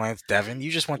played Borderlands, Devin. You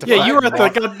just went to Yeah, you were at the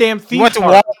fucking goddamn theme you went to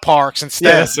park. Wall Parks Yeah,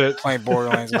 instead that's of it. playing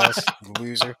Borderlands with us, you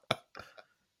loser.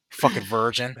 fucking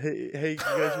virgin. Hey, you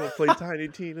guys want to play Tiny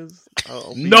Tina's?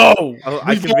 No, I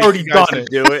we've can make already you guys done to it.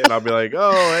 do it, and I'll be like,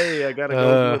 oh, hey, I gotta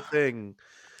go do a thing.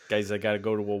 Guys, I gotta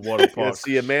go to a water Gotta park.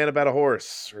 see a man about a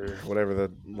horse, or whatever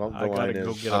the I gotta line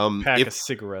go is. get a pack if- of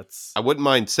cigarettes. I wouldn't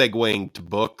mind segueing to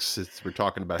books since we're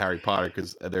talking about Harry Potter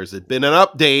because there's been an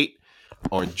update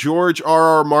on George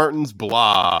R.R. Martin's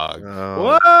blog.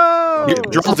 Oh, Whoa! Here,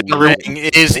 Elden Ring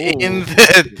is in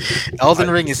the Elden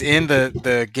Ring is in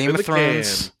the Game In of the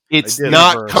Thrones. can. It's I did.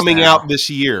 not Universe coming now. out this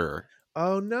year.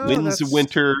 Oh no, Winds that's of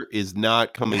Winter is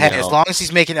not coming Hey, out. as long as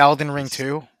he's making Elden Ring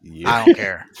too, Yeah. I don't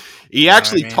care. He know what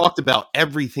actually I mean? talked about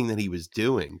everything that he was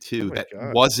doing too. Oh my that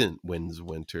God. wasn't Winds of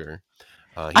Winter.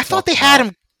 He I thought talked they had about-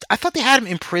 him. I thought they had him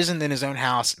imprisoned in his own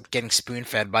house, getting spoon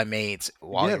fed by maids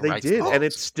while yeah, he they writes did, books. and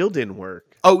it still didn't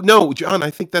work. Oh no, John!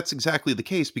 I think that's exactly the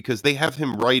case because they have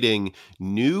him writing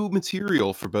new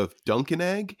material for both Dunk and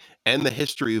Egg and the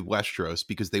history of Westeros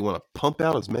because they want to pump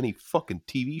out as many fucking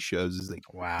TV shows as they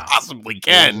Wow. possibly He's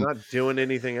can. not doing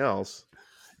anything else.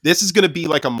 This is going to be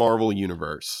like a Marvel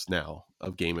universe now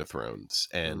of Game of Thrones,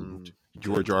 and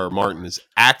George R. R. Martin is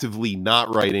actively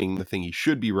not writing the thing he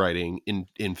should be writing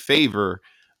in favor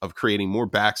of creating more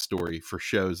backstory for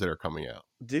shows that are coming out.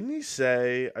 Didn't he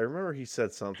say? I remember he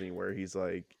said something where he's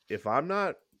like, "If I'm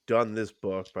not done this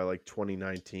book by like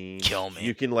 2019, Kill me."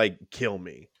 You can like kill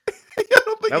me." I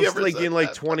don't think That he was ever like said in like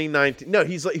that. 2019. No,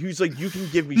 he's like, you can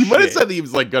give me. He might have shit." said he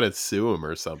was like going to sue him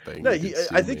or something. No, You can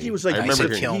sue I think he me. was like, I he remember said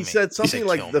hearing kill he me. said He something said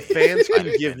like, kill "The me." fans I can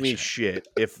didn't give me finish it. shit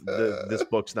if this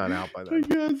book's not out by I then."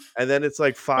 guess. And then it's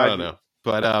like 5. I don't know,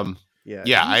 but Yeah,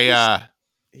 yeah,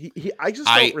 I just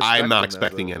don't respect I'm him not as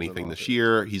expecting as an anything this author.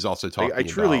 year. He's also talking I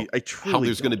truly about how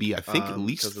there's going to be, I think, at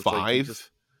least 'cause it's like he 5 just-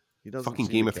 he doesn't fucking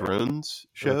seem Game to of care. Thrones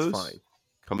No, it's shows fine.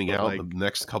 coming But, out in like- the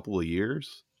next couple of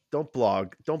years. Don't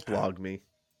blog me,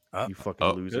 you fucking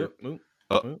oh, loser.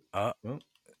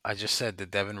 I just said the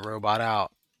Devin robot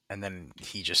out, and then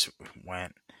he just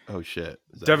went. Oh shit!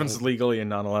 Is that Devin's right? legally and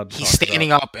not allowed to He's talk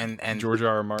standing about up and George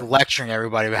R. R. Martin. lecturing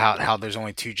everybody about how there's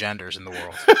only 2 genders in the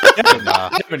world. Devin,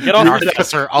 And, Devin, get off our your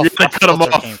desk. filter, our You're gonna cut him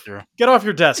filter off. came through. Get off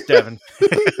your desk, Devin.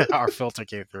 Our filter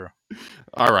came through.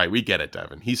 All right, we get it,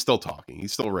 Devin. He's still talking.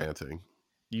 He's still ranting.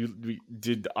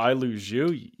 Did I lose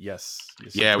you? Yes.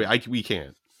 Yeah, we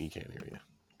can't. We can't hear you.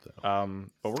 But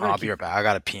we're gonna I'll be right back. I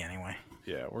gotta pee anyway.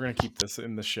 yeah, we're gonna keep this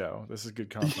in the show. This is good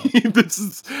content. This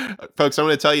is, folks. I'm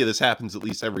going to tell you this happens at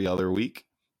least every other week.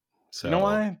 So You know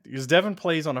why? Because Devin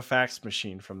plays on a fax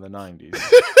machine from the 90s.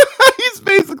 He's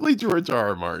basically George R.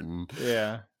 R. Martin.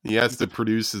 Yeah. He has to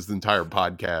produce his entire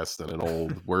podcast on an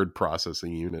old word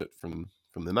processing unit from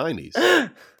the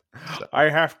 90s. I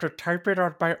have to type it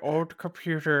on my old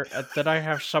computer, and then I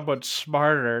have someone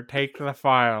smarter take the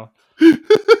file.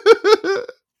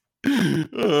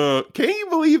 Can you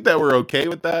believe that we're okay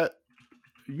with that?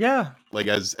 Yeah. Like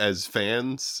as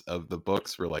fans of the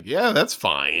books, we're like, yeah, that's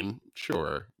fine.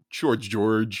 Sure.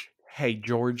 George. Hey,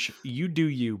 George, you do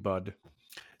you, bud.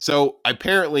 So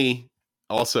apparently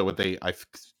also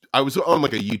I was on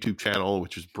like a YouTube channel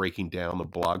which was breaking down the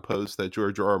blog post that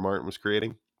George R. R. Martin was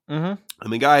creating. Mm-hmm.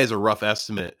 And the guy has a rough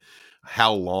estimate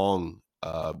how long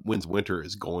Winds of Winter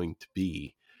is going to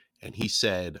be. And he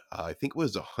said, I think it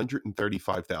was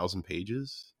 135,000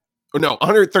 pages. Or no,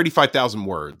 135,000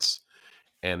 words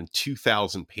and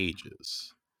 2,000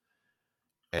 pages.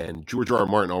 And George R. R.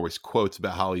 Martin always quotes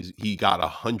about how he got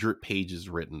 100 pages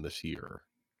written this year.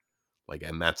 Like,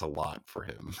 and that's a lot for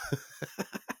him.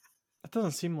 That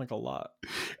doesn't seem like a lot.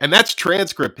 And that's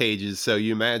transcript pages. So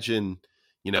you imagine,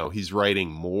 he's writing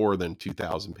more than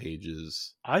 2,000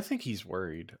 pages. I think he's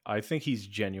worried. I think he's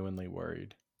genuinely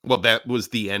worried. Well, that was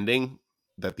the ending.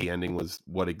 That the ending was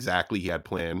what exactly he had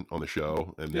planned on the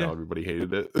show, and now Yeah. everybody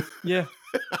hated it. Yeah.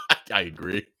 I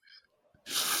agree.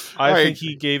 I All think right.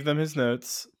 he gave them his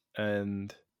notes,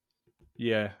 and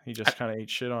yeah, he just kind of ate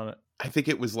shit on it. I think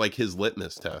it was like his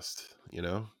litmus test,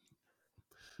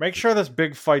 Make sure this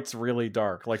big fight's really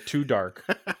dark, like too dark.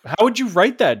 How would you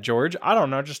write that, George? I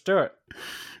don't know. Just do it.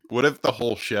 What if the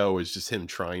whole show is just him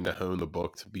trying to hone the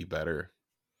book to be better?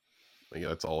 Like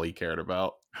that's all he cared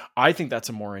about. I think that's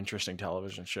a more interesting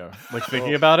television show. Like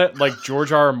thinking about it, like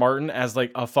George R. R. Martin as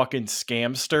like a fucking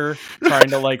scamster trying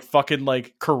to like fucking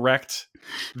like correct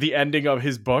the ending of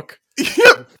his book.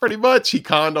 Yeah, pretty much. He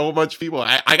conned a whole bunch of people.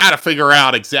 I got to figure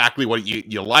out exactly what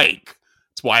you like.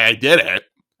 That's why I did it.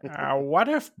 What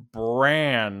if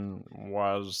Bran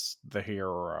was the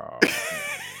hero?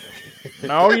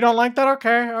 No, you don't like that?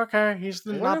 Okay. He's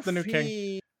What not if the new king.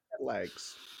 he had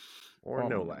legs or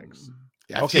no legs?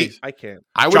 I Okay. think I can't.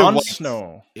 I would have Jon liked.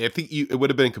 Snow. I think it would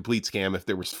have been a complete scam if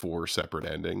there was 4 separate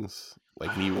endings.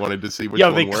 Like you wanted to see which Yo,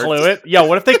 one they worked. clue it. Yo,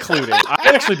 what if they clued it?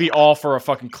 I'd actually be all for a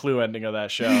fucking clue ending of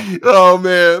that show. Oh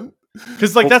man.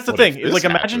 Because like that's the What thing. if this Like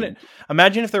imagine happened?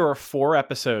 imagine if there were 4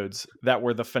 episodes that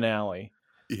were the finale.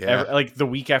 Yeah. Like the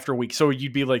week after week. So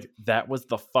you'd be like, that was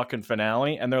the fucking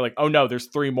finale, and they're like, oh no, there's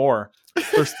 3 more.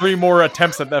 There's 3 more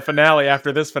attempts at the finale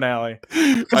after this finale.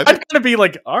 I I'd kind of be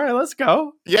like, all right, let's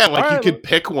go. Yeah, like All you right, could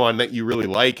pick one that you really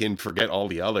like and forget all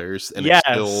the others, and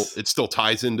Yes. it still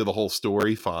ties into the whole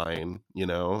story fine, you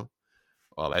know?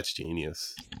 Oh, that's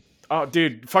genius. Oh,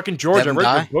 dude, fucking George, Devin I read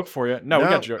die? the book for you. No, we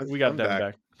got I'm Devin back.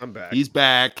 back. I'm back. He's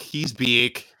back. He's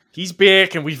big. He's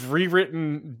big, and we've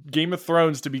rewritten Game of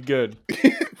Thrones to be good.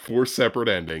 4 separate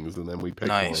endings, and then we pick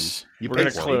Nice. one. You We're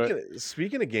pick gonna one. clue it.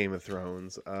 Speaking of Game of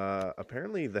Thrones,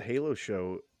 apparently the Halo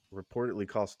show reportedly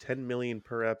costs $10 million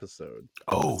per episode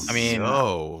Oh, I mean-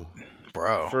 no.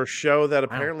 Bro. for a show that Wow.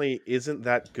 apparently isn't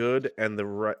that good. And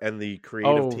the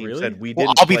creative Oh, team really? said we Well,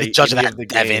 didn't. I'll be the play judge of any that, the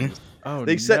Devin. games. Oh,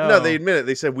 They said no. They admit it.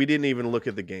 They said we didn't even look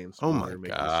at the games. Oh when my we were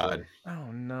making the God. show."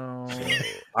 Oh no.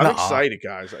 I'm Nuh-uh. excited,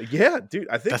 guys. Yeah, dude.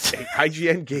 I think That's-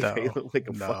 IGN gave No, Halo like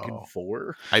a no. fucking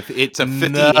 4. It's a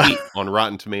No. 58 on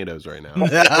Rotten Tomatoes right now.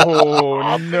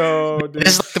 Oh no, dude.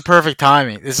 This is like the perfect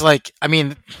timing. This is like, I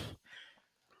mean,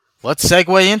 let's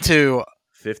segue into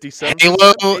 57.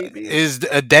 Halo is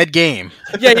a dead game.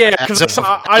 Yeah, because As of-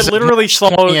 I as of literally March saw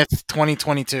 20th,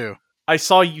 2022. I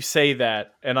saw you say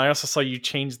that, and I also saw you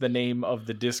change the name of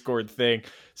the Discord thing.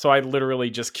 So I literally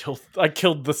just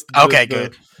killed this. Okay,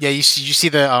 good. Yeah, you see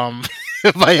the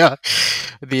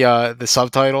the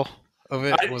subtitle of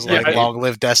it was like "Long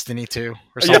Live Destiny 2" or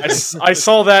Yeah, something. I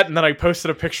saw that, and then I posted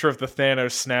a picture of the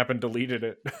Thanos snap and deleted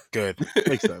it. Good.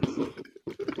 Makes sense.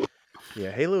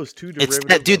 Yeah, Halo's too It's derivative.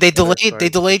 that, dude. of They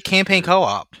that delayed science campaign fiction.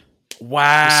 co-op. It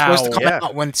Wow. was supposed to come yeah.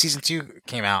 out when season 2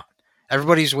 came out.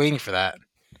 Everybody's waiting for that.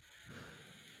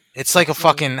 It's like a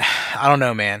fucking, I don't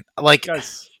know, man. Like,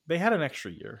 Guys, they had an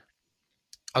extra year.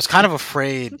 I was kind of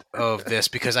afraid of this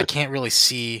because I can't really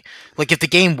see, like, if the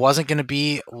game wasn't going to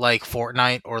be like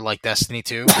Fortnite or like Destiny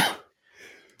 2,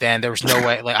 then there was no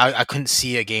way, like, I couldn't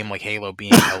see a game like Halo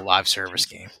being a live service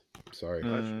game. Sorry.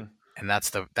 Mm. And that's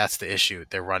the issue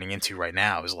they're running into right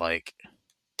now is like,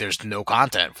 there's no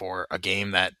content for a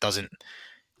game that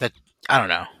I don't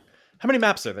know. How many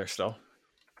maps are there still?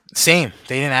 Same.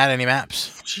 They didn't add any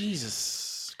maps.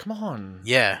 Jesus, come on.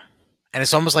 Yeah. And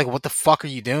it's almost like, what the fuck are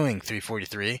you doing,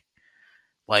 343?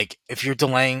 Like, if you're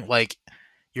delaying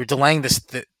this,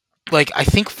 like, I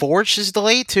think Forge is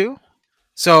delayed too.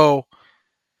 So,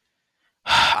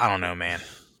 I don't know, man.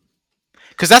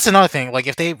 Because that's another thing. Like,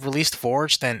 if they released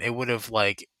Forge, then it would have,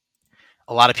 like,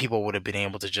 a lot of people would have been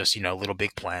able to just, Little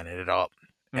Big Planet it up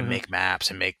and Mhm. make maps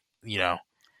and make,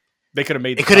 They could have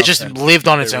made. it the could have just content lived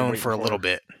on they its were own waiting for a little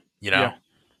bit, Yeah.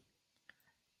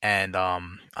 And,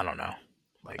 I don't know.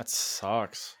 Like, That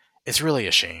sucks, it's really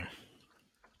a shame.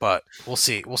 But we'll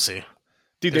see. We'll see.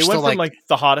 dude. They're They went still, from like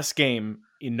the hottest game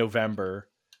in November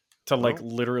to like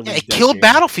literally. Yeah, it dead killed game.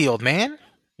 Battlefield, man.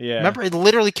 Yeah, Remember, it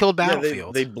literally killed Yeah,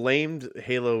 Battlefield. they blamed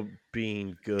Halo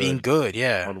being good, Being good,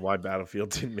 yeah. on why Battlefield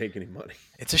didn't make any money.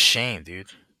 It's a shame, dude.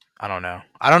 I don't know.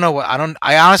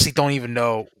 I honestly don't even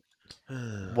know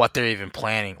what they're even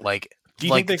planning. Like, do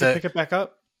you like think they could pick it back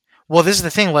up? well, this is the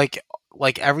thing. Like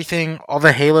everything, all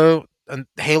the Halo in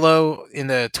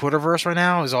the Twitterverse right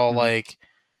now is all Mhm. like,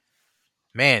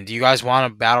 man, do you guys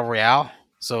want a battle royale?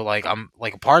 So like, I'm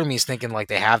like, a part of me is thinking like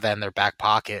they have that in their back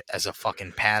pocket as a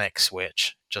fucking panic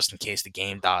switch, just in case the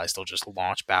game dies. They'll just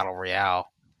launch battle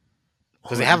royale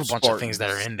because they have a bunch of things that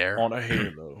are in there. On a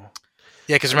Halo.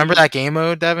 Yeah, because remember that game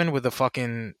mode, Devin, with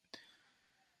the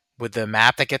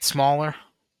map that gets smaller.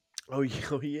 Oh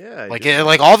yeah,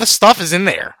 Like all the stuff is in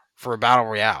there for a battle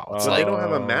royale. It's but like, they don't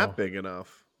have a Oh. map big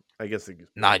enough. I guess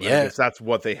Not I yet. guess that's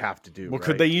what they have to do. Well, right?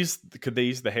 could they use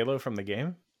the Halo from the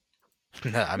game? I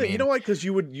No, mean, you know why? Because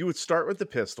you would start with the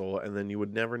pistol, and then you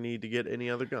would never need to get any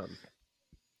other gun.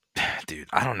 dude,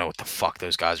 I don't know what the fuck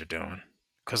those guys are doing.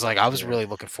 Because like, I was Yeah. really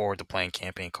looking forward to playing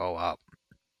campaign co-op.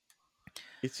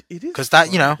 It is 'Cause that,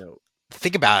 fun, you know, though.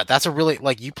 Think about it. That's a really,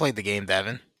 like, you played the game,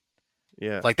 Devin.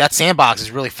 Yeah, Like, that sandbox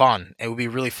is really fun. It would be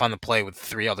really fun to play with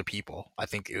 3 other people. I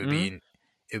think it would be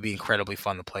incredibly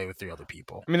fun to play with 3 other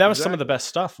people. I mean, that was some of the Exactly. best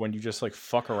stuff when you just like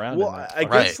fuck around. well, in that I fucking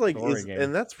Right. guess like, story game.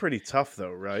 and that's pretty tough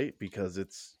though, right? Because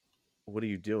it's what are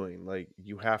you doing? Like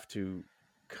you have to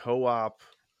co-op.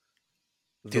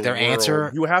 Dude, the their answer-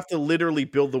 world. You have to literally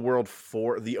build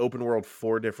the open world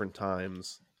 4 different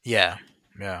times Yeah.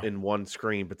 Yeah. in one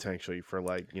screen potentially for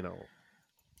like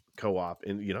co-op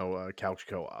and couch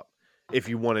co-op if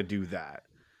you want to do that.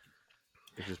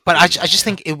 But I just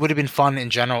think it would have been fun in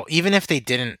general, even if they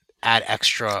didn't add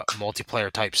extra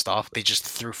multiplayer type stuff. They just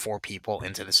threw 4 people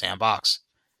into the sandbox.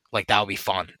 Like, that would be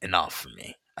fun enough for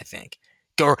me, I think.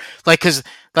 Or like, because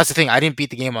that's the thing, I didn't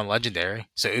beat the game on Legendary,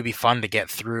 so it would be fun to get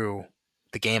through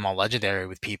the game on Legendary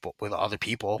with other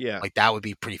people. Yeah. Like, that would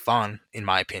be pretty fun, in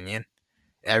my opinion.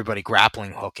 Everybody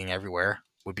grappling, hooking everywhere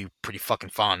would be pretty fucking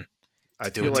fun. I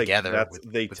do feel it like together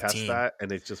they with test team. that,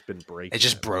 and it's just been breaking. It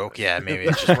just everywhere. broke, yeah. Maybe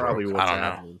it just probably broke. what's I don't know.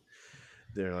 happening.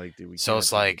 They're like, dude, we So can't it's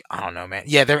do like, I don't know, man.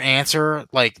 Yeah, their answer,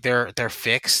 like their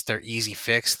fix, their easy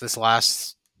fix this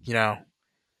last,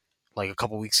 like a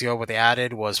couple weeks ago, what they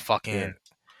added was fucking. Yeah.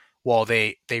 Well,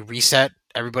 they reset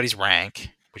everybody's rank,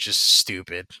 which is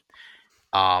stupid.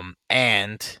 And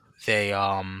they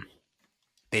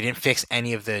didn't fix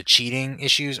any of the cheating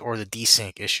issues or the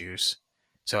desync issues.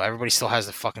 So everybody still has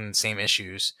the fucking same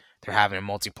issues they're having in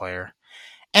multiplayer.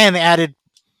 And they added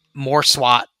more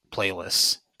SWAT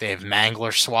playlists. They have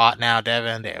Mangler SWAT now,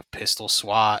 Devin. They have Pistol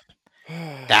SWAT.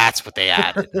 That's what they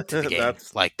added to the game.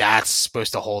 That's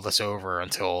supposed to hold us over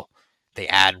until they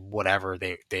add whatever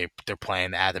they're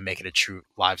planning to add to make it a true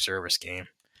live service game.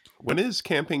 When is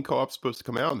campaign co-op supposed to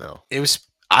come out now?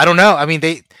 I don't know. I mean,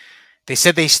 they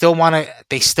said they still want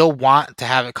to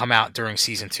have it come out during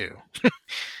season 2.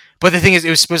 But the thing is, it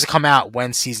was supposed to come out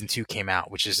when season 2 came out,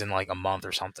 which is in like a month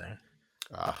or something.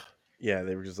 Yeah,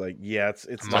 they were just like, it's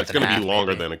going to be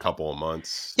longer than a couple of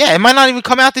months. Yeah, it might not even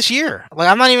come out this year. Like,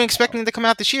 I'm not even expecting it to come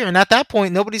out this year. And at that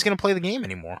point, nobody's going to play the game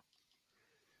anymore.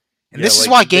 And this is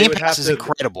why Game Pass is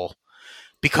incredible.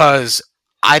 Because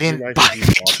I didn't buy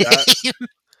the game.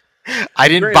 I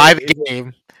didn't buy the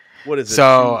game. What is it?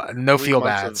 So, no feel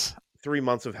bads. 3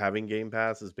 months of having Game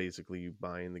Pass is basically you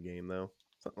buying the game, though.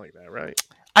 Something like that, right?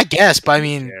 I guess, but I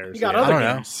mean, he got other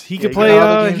games. He could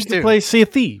play. He could play Sea of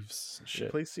Thieves.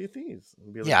 Shit. Play Sea of Thieves.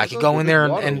 Like, I could go in there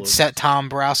and set Tom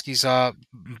Borowski's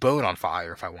boat on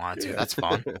fire if I wanted to. That's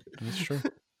fun. That's true.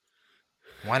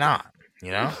 Why not?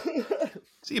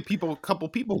 See a couple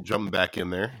people jumping back in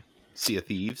there. Sea of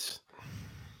Thieves.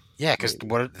 Yeah, because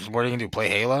what are you gonna do? Play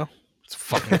Halo? It's a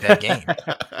fucking dead game.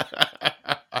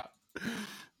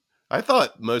 I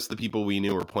thought most of the people we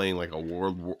knew were playing like a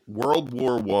World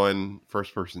War I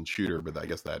first-person shooter, but I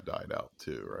guess that died out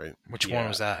too, right? Which one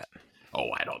was that? Oh,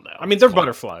 I don't know. I mean, they're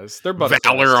butterflies. They're butterflies.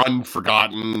 Valor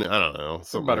Unforgotten. I don't know.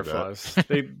 They're butterflies.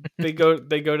 Like they go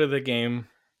to the game.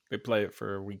 They play it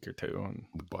for a week or two, and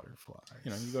the butterflies.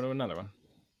 You go to another one.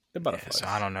 They're butterflies. Yeah,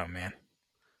 so I don't know, man.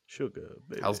 Sugar,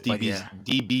 baby. How's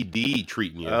DBD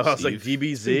treating you? I was like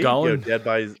DBZ. Dead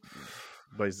by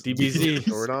DBZ.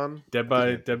 Zordon. Dead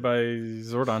by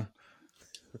Zordon.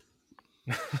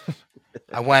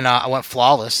 I went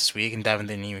flawless this week, and Devin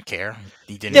didn't even care.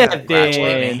 He didn't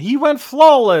congratulate me. He went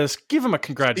flawless. Give him a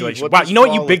congratulations. Wow, you know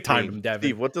what? You big timed him, Devin.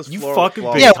 Steve, what does you fucking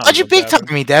flawless? big Yeah, why'd you big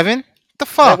time me, Devin? The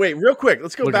fuck? Wait, real quick.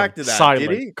 Let's go back to that. Silent.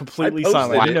 Did he? Completely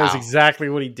silent. He knows exactly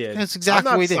what he did. That's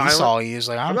exactly what he did. He saw. He was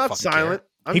like, I'm not silent.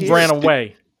 He ran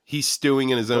away. He's stewing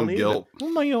in his own guilt.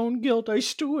 My own guilt. I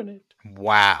stew in it.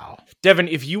 Wow. Devin,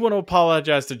 if you want to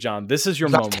apologize to John, this is your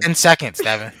moment. 10 seconds,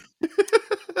 Devin.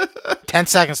 10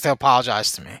 seconds to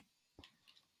apologize to me.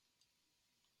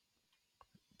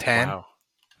 10. Wow.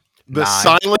 The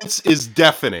silence is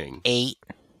deafening. 8,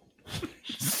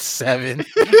 7,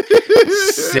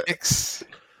 6,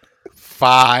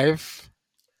 5,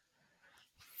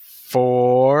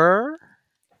 4,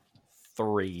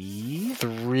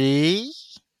 3,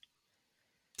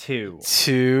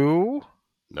 2.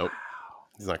 Nope.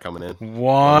 He's not coming in.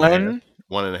 1.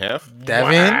 1.5.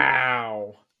 Devin.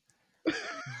 Wow.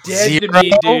 Dead to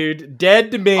me, dude. Dead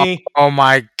to me. Oh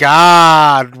my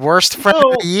god. Worst friend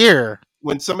of the year.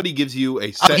 When somebody gives you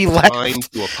a set time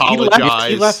to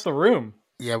apologize. He left the room.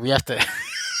 Yeah, we have to.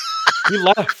 He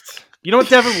left. You know what,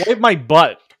 Devin? Wipe my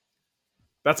butt.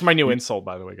 That's my new insult,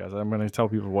 by the way, guys. I'm going to tell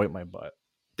people to wipe my butt.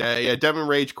 Yeah, Devin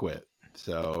rage quit.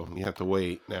 So you have to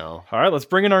wait now. All right, let's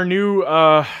bring in our new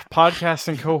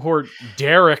podcasting cohort,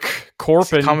 Derek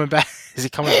Corpin. Is he coming back? Is he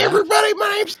coming back? Everybody, my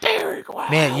name's Derek. Wow.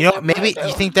 Man, you know, maybe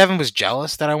you think Devin was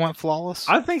jealous that I went flawless?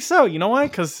 I think so. You know why?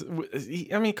 Because,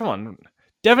 I mean, come on.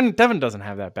 Devin doesn't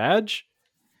have that badge.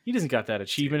 He doesn't got that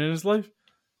achievement in his life.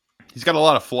 He's got a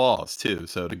lot of flaws, too.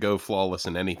 So to go flawless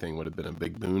in anything would have been a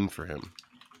big boon for him.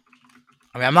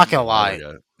 I mean, I'm not going to lie.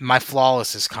 My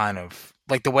flawless is kind of...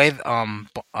 like the way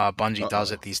Bungie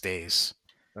does it these days.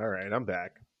 All right, I'm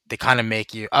back. They kind of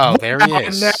make you... Oh, there he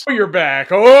is. Now you're back.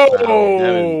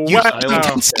 Oh! You had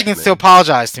 10 seconds to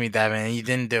apologize to me, Devin, and you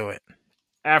didn't do it.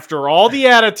 After all the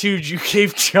attitude you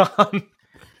gave John.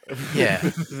 Yeah.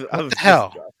 What the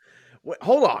hell? Wait,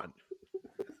 hold on.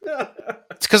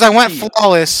 It's because I went Steve.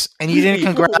 flawless, and you didn't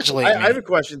Steve, congratulate I have me. a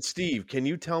question, Steve. Can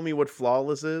you tell me what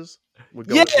flawless is? What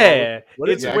going flawless? Yeah, What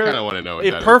is it's Yeah, I where kind of want to know what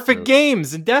that is, perfect too.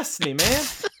 games in Destiny, man.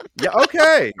 Yeah.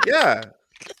 Okay. Yeah.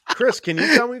 Chris, can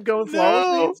you tell me what going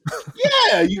flawless No. means?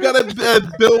 Yeah, you got to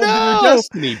build No. your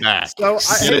destiny back. So,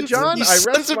 Get hey, it? John, You I sons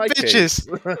rest of my case.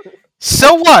 bitches.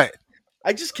 So what?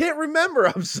 I just can't remember.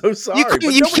 I'm so sorry. You but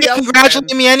can't nobody else congratulate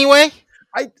can. me anyway.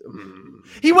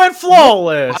 He went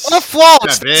flawless. I'm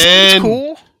flawless. Devin. It's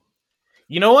cool.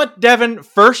 You know what, Devin?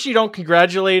 First, you don't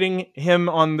congratulating him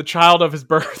on the child of his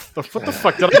birth. What the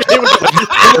fuck? Did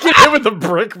I get hit with a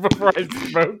brick before I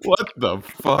spoke? What the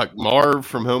fuck? Marv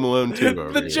from Home Alone 2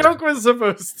 over The here. joke was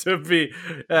supposed to be,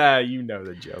 you know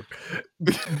the joke.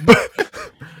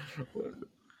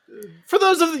 For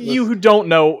those of you who don't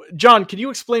know, John, can you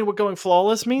explain what going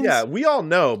flawless means? Yeah, we all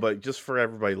know, but just for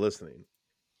everybody listening.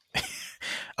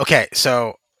 Okay,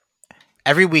 so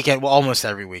every weekend, well, almost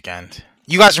every weekend.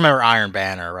 You guys remember Iron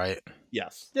Banner, right?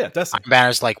 Yes. Yeah, that's Iron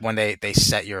Banner's like when they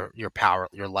set your power,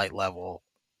 your light level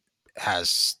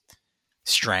has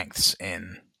strengths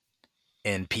in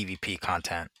PvP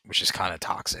content, which is kind of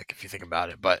toxic if you think about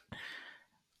it. But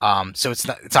so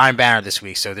it's Iron Banner this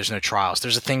week, so there's no trials.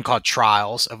 There's a thing called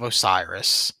Trials of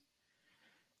Osiris.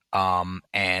 And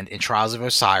in Trials of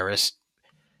Osiris,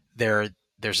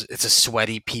 it's a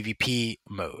sweaty PvP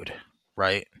mode,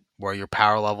 right? Where your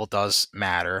power level does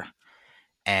matter,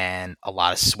 and a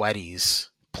lot of sweaties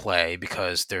play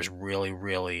because there's really,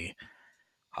 really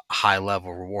high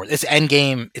level rewards. It's end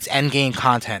game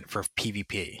content for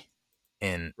PvP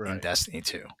in Destiny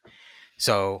 2.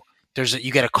 So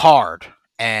you get a card,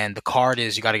 and the card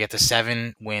is you got to get to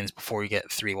 7 wins before you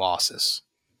get 3 losses.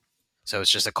 So it's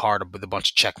just a card with a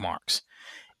bunch of check marks.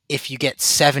 If you get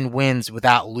 7 wins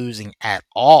without losing at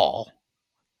all,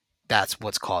 that's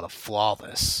what's called a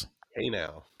flawless. Hey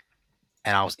now.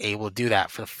 And I was able to do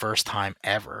that for the first time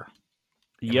ever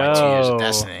in my 2 years of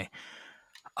Destiny.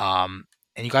 And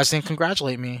you guys didn't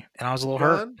congratulate me, and I was a little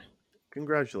hurt.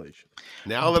 Congratulations.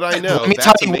 Now that I know, Let me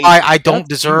tell you why I don't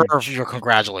deserve your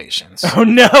congratulations. Oh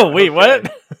no! Wait,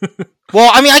 what?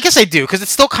 Well, I mean, I guess I do, because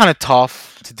it's still kind of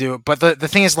tough to do it. But the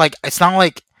thing is, like, it's not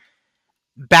like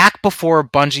back before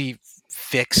Bungie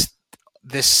fixed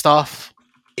this stuff,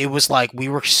 it was like we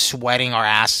were sweating our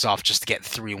asses off just to get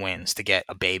 3 wins to get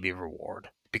a baby reward,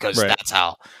 because that's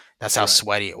how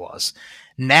sweaty it was.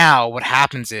 Now what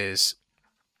happens is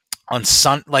on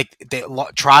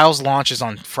Trials launches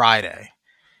on Friday,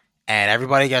 and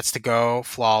everybody gets to go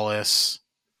flawless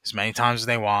as many times as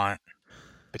they want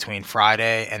between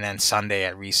Friday and then Sunday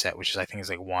at reset, which is I think is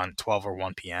like 12 or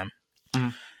 1 p.m.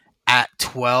 Mm. At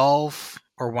 12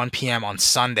 or 1 p.m. on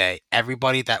Sunday,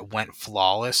 everybody that went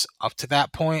flawless up to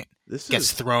that point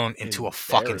gets thrown into a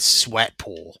fucking sweat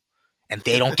pool, and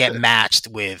they don't get matched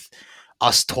with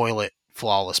us toilet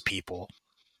flawless people.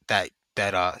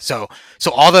 So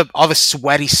all the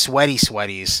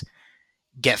sweaties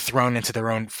get thrown into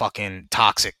their own fucking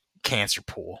toxic cancer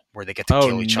pool where they get to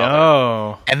kill each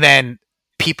other. And then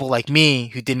people like me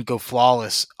who didn't go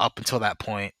flawless up until that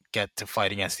point get to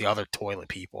fight against the other toilet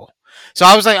people. So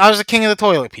I was the king of the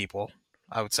toilet people,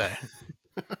 I would say.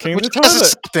 King Which of the toilet.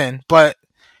 is something, but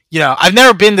I've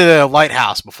never been to the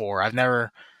lighthouse before. I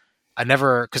never,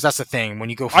 because that's the thing. When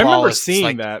you go flawless, I remember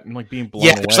seeing that and like being blown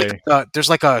away. There's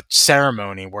like a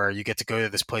ceremony where you get to go to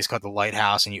this place called the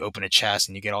lighthouse, and you open a chest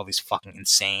and you get all these fucking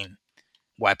insane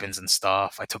weapons and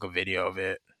stuff. I took a video of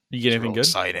it. You get anything good?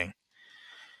 Exciting.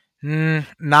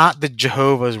 Not the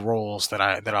Jehovah's rolls that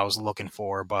I was looking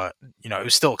for, but it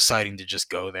was still exciting to just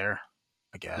go there,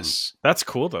 I guess. That's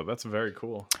cool though. That's very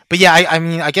cool. But yeah, I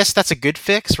mean, I guess that's a good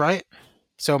fix, right?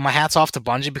 So my hat's off to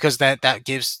Bungie, because that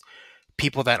gives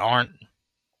people that aren't,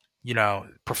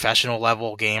 professional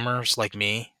level gamers like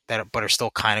me but are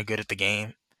still kind of good at the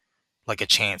game, like a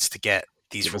chance to get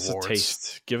these rewards. Give us a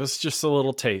taste. Give us just a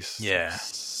little taste. Yeah.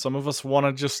 Some of us want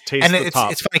to just taste and the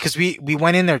top. it's funny because we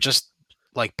went in there just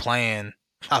like playing.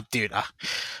 Oh, dude,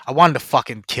 I wanted to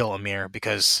fucking kill Amir,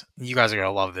 because you guys are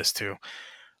gonna love this too.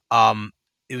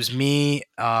 It was me,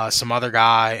 some other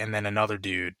guy, and then another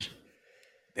dude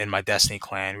in my Destiny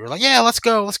clan. We were like, yeah, let's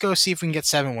go see if we can get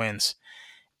 7 wins.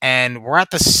 And we're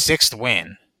at the 6th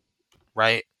win,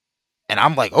 right? And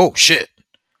I'm like, oh shit.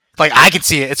 Like, I can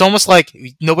see it. It's almost like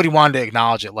nobody wanted to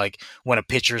acknowledge it. Like when a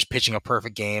pitcher is pitching a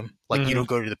perfect game, like you don't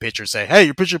go to the pitcher and say, hey,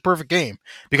 you're pitching a perfect game,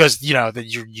 because that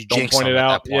you don't jinx point him it at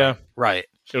out. that point. Yeah, right.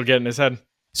 It'll get in his head.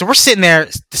 So we're sitting there.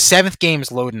 The 7th game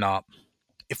is loading up.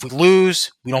 If we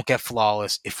lose, we don't get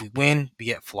flawless. If we win, we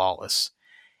get flawless.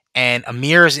 And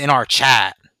Amir is in our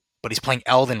chat, but he's playing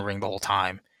Elden Ring the whole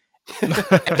time. And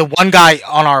the one guy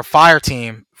on our fire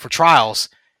team for Trials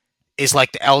is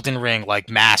like the Elden Ring like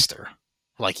master.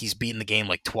 Like he's beaten the game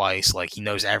like twice. Like he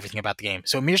knows everything about the game.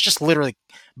 So Amir's just literally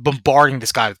bombarding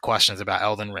this guy with questions about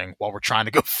Elden Ring while we're trying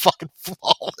to go fucking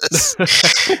flawless.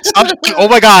 So I'm just like, oh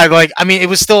my god! Like I mean, it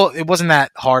wasn't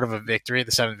that hard of a victory,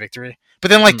 the 7th victory. But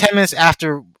then like 10 minutes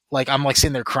after, like I'm like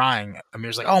sitting there crying.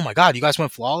 Amir's like, oh my god, you guys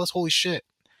went flawless! Holy shit!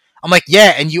 I'm like,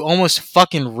 yeah, and you almost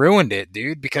fucking ruined it,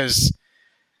 dude, because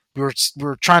we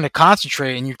were trying to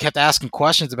concentrate and you kept asking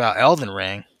questions about Elden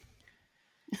Ring.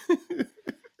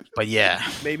 But yeah,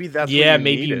 maybe that's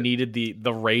maybe you needed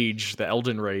the rage, the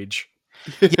Elden rage.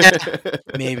 Yeah,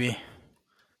 maybe.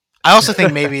 I also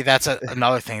think maybe that's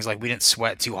another thing. Is like we didn't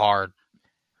sweat too hard.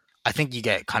 I think you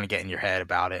get in your head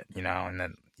about it, you know, and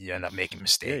then you end up making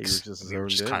mistakes. Yeah, we were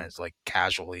just kind of like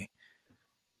casually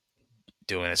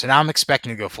doing it. So now I'm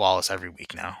expecting to go flawless every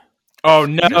week now. Oh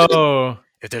no!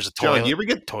 If there's a toilet, John, do you ever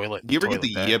get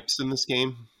the bed. yips in this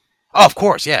game? Oh, of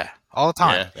course, yeah. All the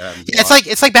time. Yeah,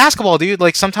 it's like basketball, dude.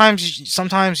 Like sometimes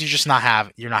you're just not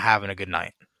having a good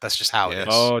night. That's just how it is.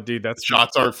 Oh, dude, that's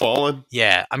shots aren't falling.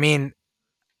 Yeah, I mean,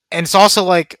 and it's also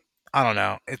like I don't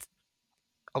know. It's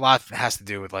a lot has to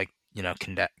do with like you know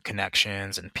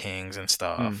connections and pings and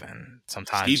stuff. And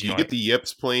sometimes Steve, you get the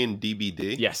yips playing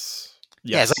DBD. Yes.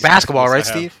 Yeah, it's like basketball, right,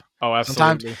 Steve? Oh,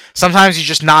 absolutely. Sometimes you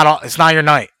just not. It's not your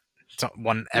night.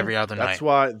 Every other night. That's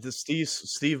why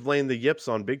Steve blamed the yips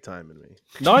on Big Time and me.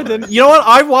 No, I didn't. You know what?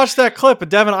 I watched that clip, but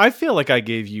Devin, I feel like I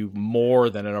gave you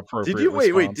more than an appropriate. Did you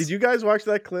wait? response. Did you guys watch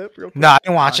that clip? Real quick? No, I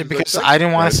didn't watch it because I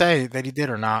didn't want to say that he did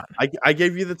or not. I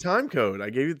gave you the time code. I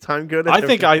gave you the time code. I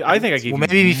think I gave you. Well,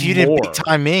 maybe if you didn't big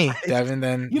time me, Devin,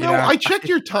 then you know I checked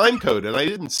your time code and I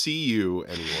didn't see you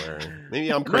anywhere.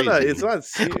 Maybe I'm crazy. No, it's not.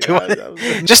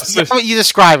 Just you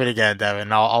describe it again,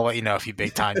 Devin. I'll let you know if he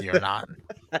big timed you or not.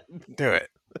 Do it.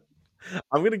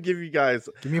 I'm gonna give you guys.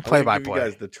 Give me a play-by-play. You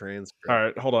guys the transcript. All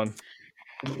right, hold on.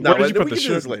 No, where did you put this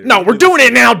shit? No, we're doing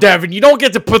it now, Devin. You don't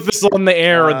get to put this on the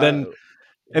air and then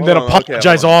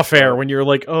apologize off air when you're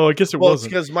like, oh, I guess it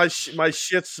wasn't. Because my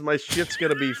shit's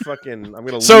gonna be fucking. I'm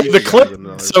gonna. So the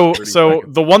clip. So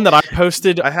the one that I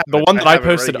posted. The one that I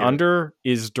posted under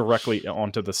is directly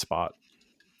onto the spot,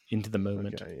 into the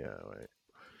moment. Okay, yeah. Wait.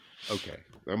 Okay,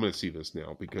 I'm gonna see this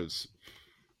now because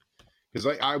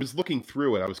I was looking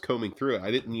through it. I was combing through it.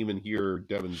 I didn't even hear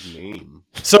Devin's name.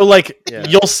 So,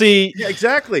 you'll see... Yeah,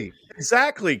 exactly,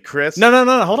 Chris. No.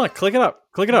 Hold on. Click it up.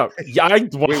 Yeah, I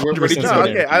 100%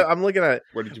 okay, I'm looking at it.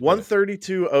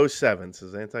 13207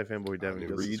 says anti-fanboy Devin.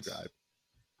 Go subscribe.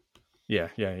 Yeah.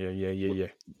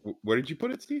 Where did you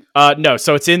put it, Steve? No,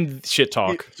 so it's in Shit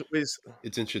Talk.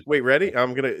 It's in Shit. Wait, ready?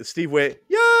 I'm gonna... Steve, wait.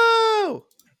 Yo!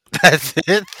 That's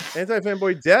it?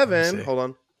 Anti-fanboy Devin. Hold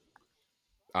on.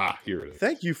 Here it is.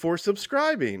 Thank you for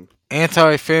subscribing.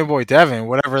 Anti-fanboy Devin,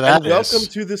 whatever that is. Welcome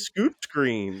to the scoop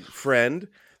screen, friend.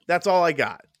 That's all I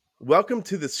got. Welcome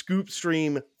to the scoop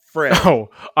stream, friend. Oh,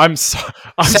 I'm sorry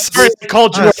I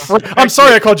called you a friend. I'm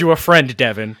sorry I called you a friend,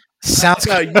 Devin. Sounds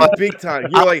you big time.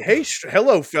 You're like, hey,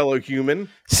 hello, fellow human.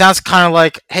 Sounds kind of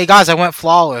like, hey guys, I went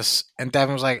flawless, and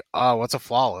Devin was like, oh, what's a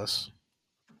flawless?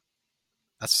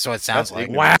 That's what it sounds like.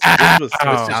 Wow. This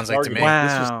sounds like to me. Wow.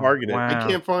 This was targeted. Wow. I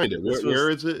can't find it. Where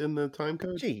is it in the time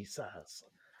code? Jesus.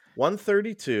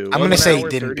 132. I'm going to say he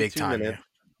didn't big time you.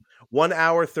 1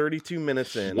 hour, 32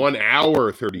 minutes in. 1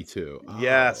 hour, 32.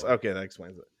 Yes. Okay, that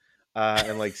explains it.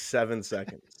 And like 7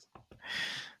 seconds.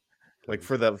 Like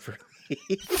we're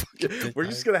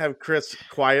just going to have Chris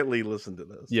quietly listen to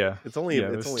this. Yeah. It's only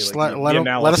just like let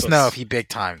us know if he big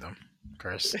timed him,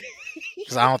 Chris.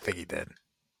 Because I don't think he did.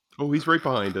 Oh, he's right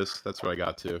behind us. That's what I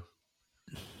got to.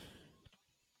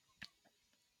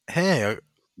 Hey,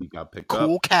 we got picked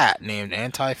cool up. Cat named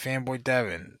Anti-Fanboy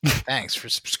Devin. Thanks for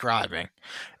subscribing.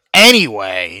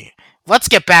 Anyway, let's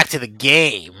get back to the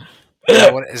game.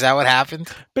 Is that what happened?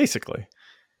 Basically.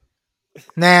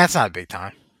 Nah, it's not big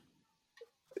time.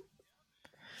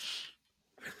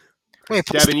 Wait,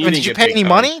 Devin, did you pay any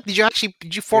money? Did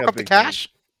you fork up the cash?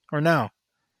 Or no?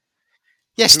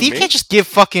 Yeah, Steve can't just give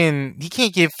fucking... He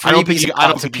can't give freebies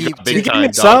to people. He gave me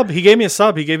a sub. He gave me a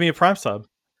sub. He gave me a Prime sub.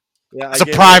 Yeah, it's a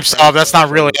Prime sub. That's not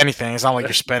really anything. It's not like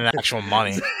you're spending actual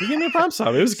money. He gave me a Prime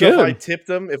sub. It was so good.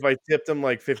 If I tipped him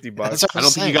like $50, I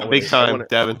don't think you got big time,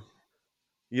 Devin.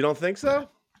 You don't think so?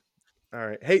 All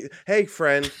right. Hey,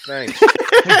 friend. Thanks.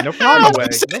 No problem.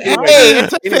 Hey,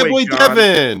 it's Fanboy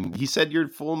Devin. He said your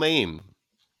full name.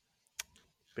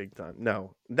 Big time.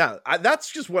 No.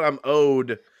 That's just what I'm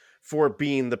owed for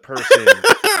being the person.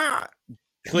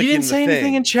 You didn't say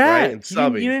anything in chat.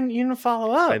 Right, you didn't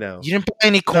follow up. I know. You didn't buy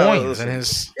any coins in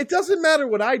his. It doesn't matter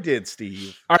what I did,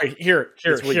 Steve. All right, here.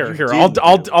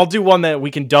 I'll do one that we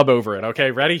can dub over it.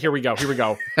 Okay, ready? Here we go.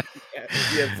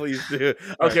 Yeah, please do.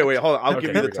 Okay, wait, hold on. I'll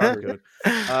give you the time code.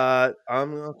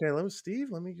 Okay.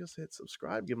 Let me just hit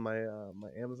subscribe. Give my my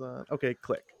Amazon. Okay,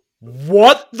 click.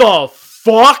 What the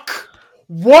fuck?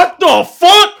 What the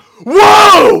fuck?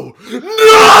 Whoa!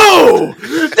 No!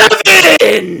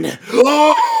 Devin!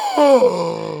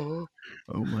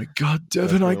 Oh my God,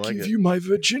 Devin! I Definitely like give it. you my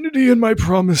virginity and my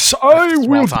promise. I It's will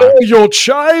well bear timed. your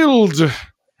child.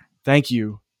 Thank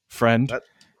you, friend. That-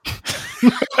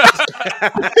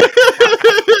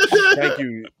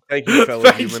 Thank you,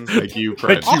 fellow human. Thank you,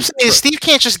 friend. All I'm saying is Steve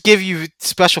can't just give you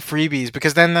special freebies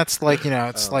because then that's like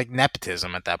it's Oh. like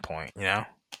nepotism at that point. Yeah,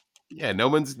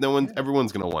 everyone's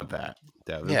gonna want that.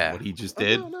 Devin, Yeah. what he just Oh,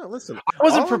 did. no, listen. I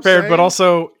wasn't all I'm prepared, but saying-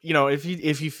 also,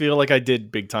 if you feel like I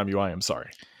did big time UI, I'm sorry.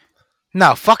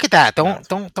 No, fuck it. That No.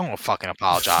 don't fucking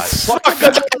apologize. Fuck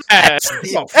that!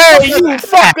 No, Hey, you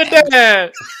fuck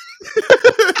that!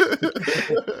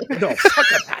 no, fuck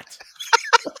that.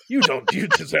 You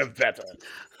deserve better.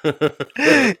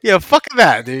 Yeah, fuck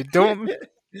that, dude. Don't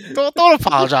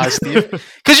apologize, Steve.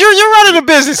 Because you're running a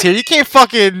business here. You can't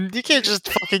just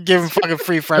fucking give him fucking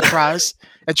free French fries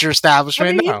at your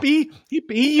establishment. No. He Oh,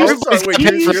 used sorry, wait,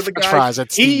 Everybody's you're getting the French guy- fries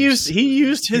at Steve's. he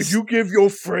used If his you give your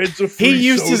friends a free he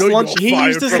used his soda, lunch you're he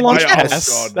used fired his from lunch my pass. house,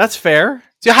 God. That's fair.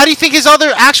 So how do you think his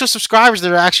other actual subscribers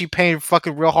that are actually paying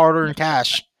fucking real hard earned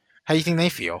cash? How do you think they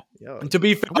feel? Yo, To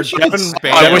be fair, We should Devin, expand.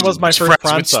 Devin was my He's first friends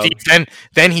prime with sub. Steve.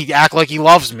 Then he act like he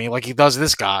loves me, like he does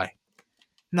this guy.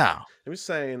 No. I was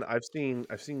saying, I've seen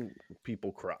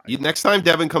people cry. Next time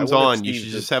Devin comes I wanted on, you Steve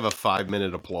should to- just have a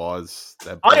 5-minute applause.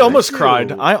 I almost you.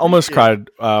 cried. I almost Appreciate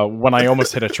cried when I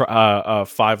almost hit a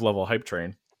 5-level hype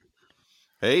train.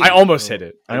 Hey, I almost hit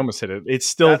it. It's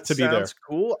still That to be there. sounds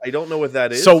cool. I don't know what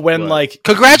that is. So when but- like,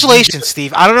 Congratulations,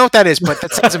 Steve. I don't know what that is, but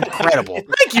that sounds incredible.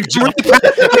 thank you, I'm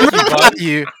really proud of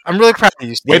you. I'm really proud of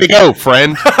you, Steve. way to go,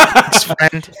 friend. Thanks,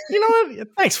 friend. You know what?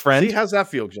 Thanks, see, friend. how's that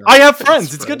feel, John? I have Thanks,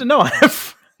 friends. It's good to know I have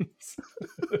friends.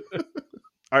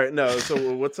 All right, no.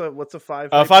 So what's a 5?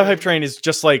 5 hype train is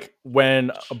just like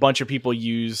when a bunch of people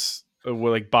use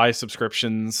will like buy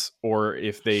subscriptions or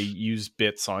if they use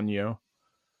bits on you.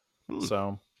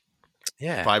 So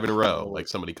Yeah. 5 in a row. Like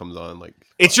somebody comes on, like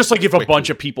it's just like if a quickly. bunch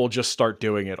of people just start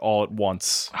doing it all at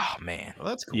once. Oh man. Oh,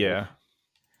 that's cool. Yeah.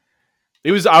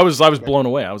 It was I was blown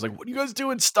away. I was like, "What are you guys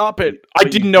doing? Stop it!" I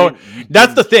But you didn't know. you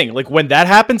That's the didn't- thing. Like when that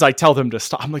happens, I tell them to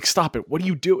stop. I'm like, "Stop it! What are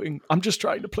you doing? I'm just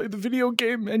trying to play the video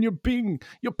game, and you're paying."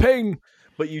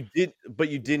 But you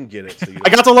didn't get it. So you I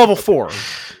got to level 4,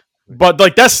 but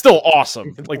like that's still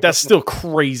awesome. Like that's still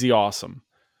crazy awesome.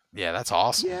 Yeah, that's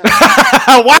awesome. Yeah,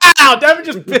 Wow, Devin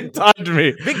just big timed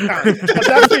me. big time. How's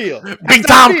that feel? Big How's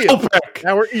time that feel? Kopech.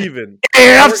 Now we're even.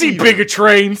 Yeah, I've We're seen even. bigger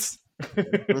trains.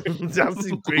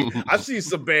 I've seen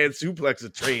some bad suplex a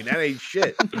train. That ain't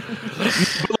shit.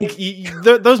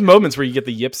 Like, those moments where you get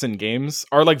the yips in games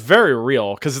are like very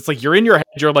real because it's like you're in your head.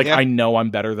 You're like, Yeah. I know I'm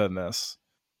better than this.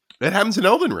 It happens in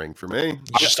Elden Ring for me. You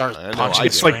just start I know punching I the do.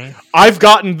 It's like- screen. I've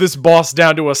gotten this boss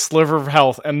down to a sliver of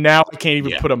health, and now I can't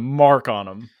even Yeah. put a mark on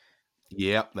him.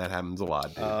 Yep, that happens a lot.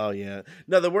 Dude. Oh yeah.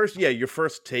 No, the worst. Yeah, your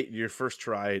first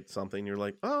try at something, you're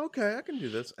like, oh okay, I can do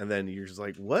this, and then you're just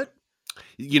like, what?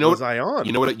 you know was what? I on?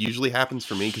 You know what? It usually happens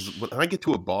for me because when I get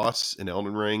to a boss in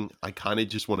Elden Ring, I kind of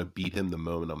just want to beat him the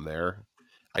moment I'm there.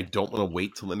 I don't want to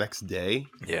wait till the next day.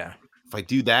 Yeah. If I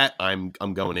do that, I'm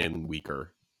going in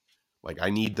weaker. Like I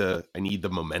need the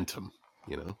momentum,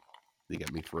 to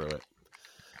get me through it.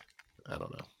 I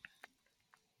don't know.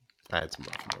 I had some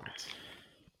rough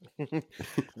moments.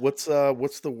 What's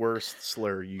the worst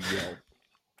slur you yell,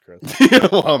 Chris?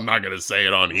 Well, I'm not gonna say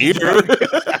it on here.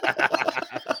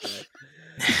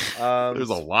 There's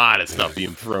a lot of stuff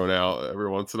being thrown out every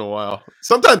once in a while.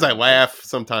 Sometimes I laugh.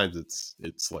 Sometimes it's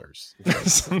slurs.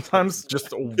 Sometimes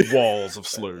just walls of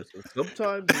slurs.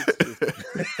 Sometimes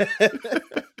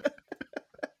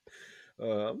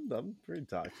I'm pretty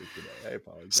toxic today. I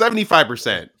apologize.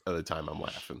 75% of the time, I'm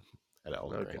laughing at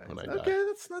Elden Okay. Ring when I die. Okay,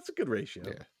 that's a good ratio.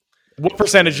 Yeah. What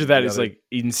percentage of that is gotta- like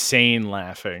insane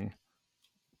laughing?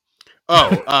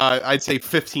 Oh, I'd say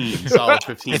 15, solid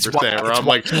 15%. Where I'm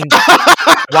like,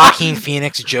 Joaquin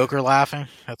Phoenix Joker laughing.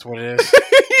 That's what it is.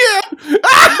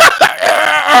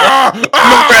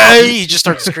 Murray! He just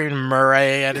starts screaming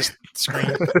Murray at his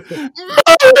screen.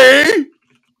 Murray!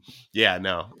 Yeah,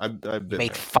 no, I've been Made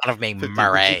there. fun of me, 50.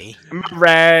 Murray.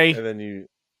 Ray. And then you.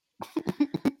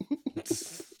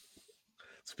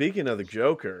 Speaking of the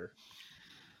Joker,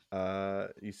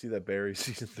 you see that Barry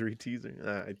season 3 teaser?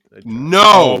 I tried. No,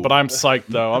 Oh, but I'm psyched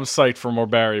though. I'm psyched for more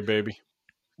Barry, baby.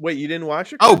 Wait, you didn't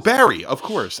watch it? Oh, Chris? Barry, of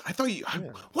course. I thought you.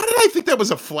 Yeah. Why did I think that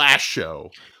was a Flash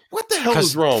show? What the hell Because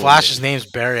is wrong? Flash's with me? name's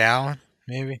Barry Allen.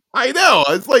 maybe. I know.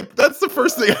 It's like that's the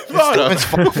first thing I thought Steven's of.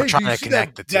 fault for Hey, trying did you to see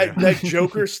connect the two. that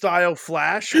Joker style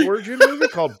Flash origin movie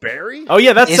called Barry? Oh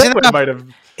yeah, that Isn't segue it- might have.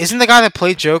 Isn't the guy that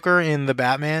played Joker in the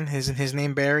Batman? Isn't his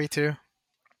name Barry too?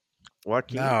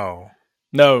 Joaquin?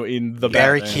 No, in the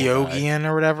Barry Batman guy. Keoghan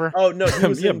or whatever. Oh no, he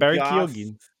was Yeah, in Barry Goth.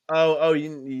 Keoghan. Oh,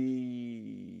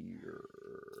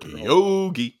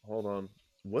 Yogi. hold on.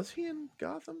 Was he in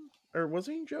Gotham or was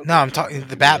he in Joker? No, I'm talking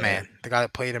the Batman. The guy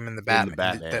that played him in the Batman.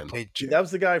 Batman. That played. That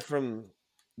was the guy from.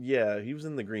 Yeah, he was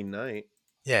in the Green Knight.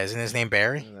 Yeah, isn't his name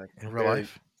Barry in real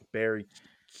life? Barry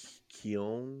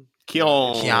Keoghan.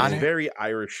 Keanu? It's very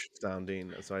Irish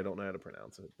sounding, so I don't know how to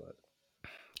pronounce it. But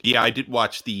Yeah, I did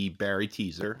watch the Barry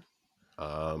teaser.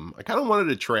 I kind of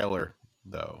wanted a trailer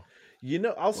though. you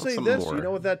know, I'll say some this. more. You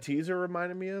know what that teaser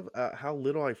reminded me of? How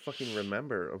little I fucking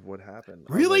remember of what happened.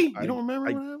 I was Really? like, You don't remember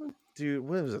I- what happened? Dude,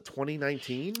 what was it?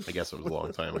 2019? I guess it was a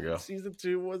long time ago. Season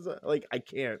 2 was like I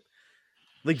can't.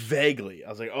 Like vaguely, I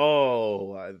was like,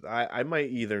 "Oh, I might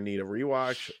either need a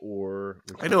rewatch or."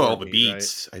 I know all the record me, right?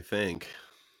 beats. I think.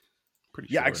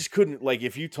 Pretty Yeah, sure. I just couldn't like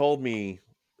if you told me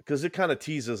because it kind of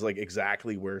teases like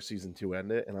exactly where season 2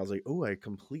 ended, and I was like, "Oh, I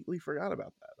completely forgot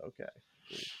about that."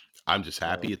 Okay, I'm just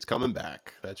happy it's coming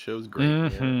back. That show's great. yeah.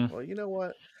 Mhm. Well, you know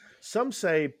what? Some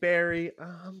say Barry.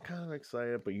 I'm kind of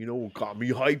excited, but you know what got me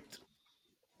hyped?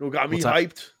 You know what got me What's that?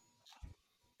 hyped?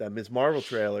 That Ms. Marvel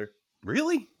trailer.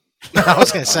 Really? I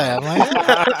was gonna say, I'm like,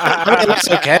 it looks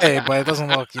okay, but it doesn't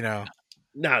look, No,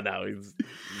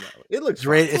 it looks. It's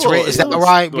rated. fine. Is it that looks-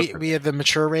 why looks we had the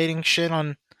mature rating shit on?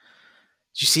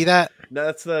 Did you see that? No,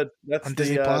 that's On the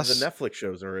Disney Plus? the Netflix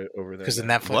shows are over there Because the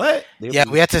now. Netflix. What? Yeah,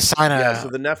 we had to sign Yeah, so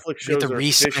the Netflix we had shows to are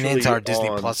re-sign officially into our Disney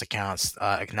on. Plus accounts,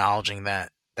 acknowledging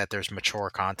that there's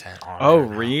mature content on. Oh there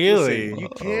now. really? Listen, you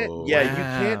can't. Oh, Yeah, you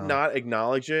can't wow. not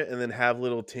acknowledge it and then have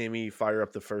little Timmy fire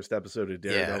up the first episode of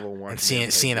Yeah, Daredevil and, watch and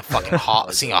the seeing episode. a fucking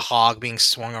hog, seeing a hog being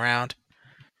swung around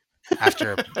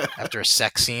after a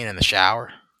sex scene in the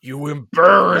shower. You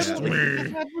embarrassed Yeah,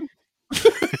 me.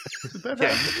 Did that Yeah,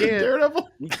 happen you in can't- Daredevil?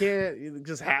 You can't you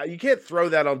just you can't throw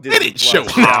that on They Disney. didn't show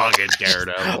Plus. Hog in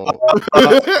Daredevil.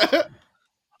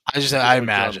 I like John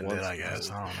imagined it. wants I to guess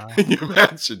do. I don't know. You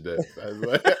mentioned it. I was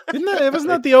like, Wasn't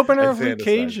that the opener I of Luke fantasized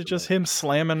Cage? about Just it. him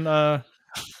slamming.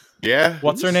 yeah.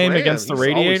 What's her He's name slammed. against the He's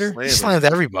always radiator? slamming. He slammed I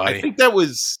everybody. think that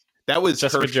was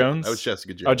Jessica her show. Jones? That was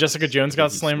Jessica Jones. Oh, Jessica Jones I got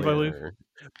think he slammed by slammed Luke? her.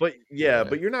 But Yeah.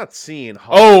 but you're not seeing. Hog.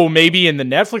 Oh, maybe in the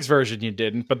Netflix version you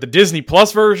didn't, but the Disney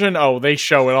Plus version, oh, they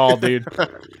show it all, dude.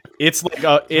 It's like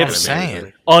I'm it's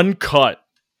saying. uncut.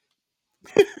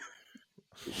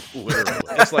 Literally.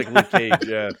 just like Luke Cage.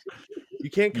 Yeah, you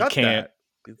can't You cut can't.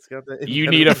 that. It's got that. You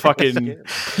need a fucking.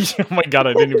 Oh my god,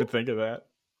 I didn't even think of that.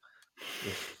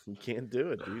 You can't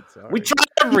do it, dude. Sorry. We tried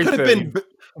He could have everything. been.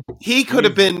 He could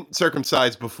have been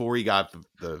circumcised before he got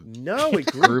the No, it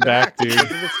grew, Grew back, dude.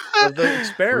 because of the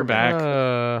experiment. back.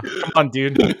 Uh, Come on,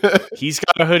 dude. He's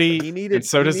got a hoodie, He needed- and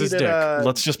so he does his needed, dick.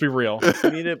 Let's just be real.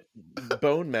 You need a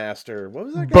Bone Master. What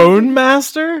was that? guy's Bone name?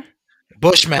 Master?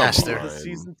 Bushmaster. Come The on.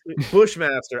 season 2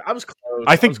 Bushmaster. I was close.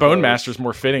 I think was Bone close. Master's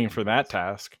more fitting for that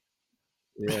task.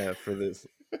 Yeah, for this.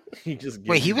 He just Wait,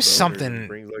 gives he you was boners and something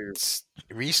brings all your-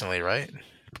 recently, right?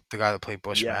 The guy that played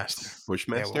Bushmaster. Yes. Yeah, what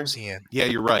Bushmaster. was he in? Yeah,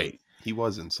 you're right. He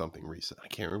was in something recent. I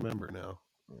can't remember now.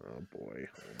 Oh boy.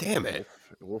 Damn it.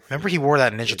 We'll Remember he wore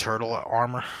that Ninja Turtle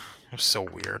armor? It was so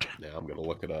weird. Now I'm gonna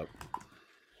look it up.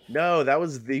 No, that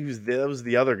was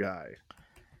the other guy.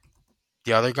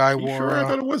 The other guy You wore sure? I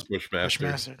thought it was Bushmaster.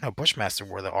 Bushmaster. No, Bushmaster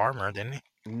wore the armor, didn't he?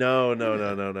 No.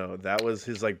 That was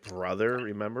his like brother.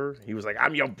 Remember? He was like,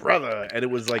 "I'm your brother," and it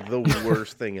was like the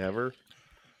worst thing ever.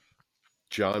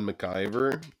 John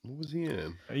McIver. What was he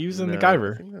in? He was in No, the I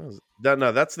Guyver. think that was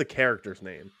no. That's the character's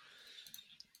name.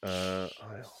 Oh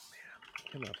man,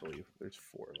 I cannot believe there's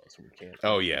 4 of us. We can't.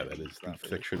 Oh yeah, that is the Stop it.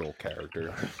 fictional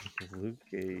character. Luke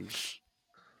Cage.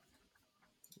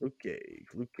 Luke Cage.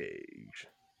 Luke Cage.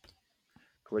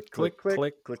 Click, click, click,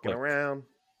 Click, clicking click. around.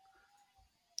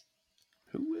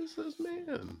 Who is this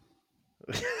man?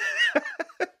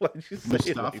 Why did you say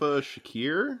it like- Mustafa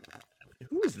Shakir.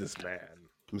 Who is this man?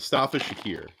 Mustafa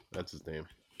Shakir. That's his name.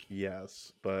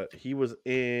 Yes, but he was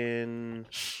in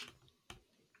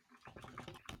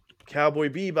Cowboy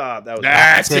Bebop. That was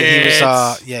That's Yeah, he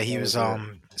was. it. Yeah, he That was. was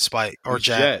it. Spike or He's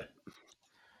Jet.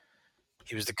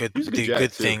 He was the good. He was a good The Jet,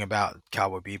 good too. thing about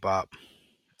Cowboy Bebop,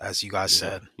 as you guys Yeah,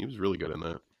 said. he was really good in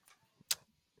that.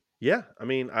 Yeah, I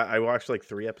mean, I watched like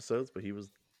 3 episodes, but he was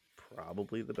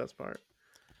probably the best part.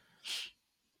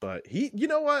 But you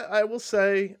know what? I will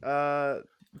say,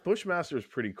 Bushmaster is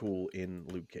pretty cool in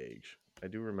Luke Cage. I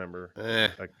do remember.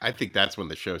 I think that's when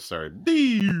the show started.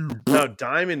 No,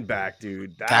 Diamondback,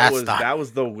 dude. That's That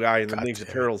was the guy in the God Ninja damn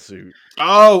it. Turtle suit.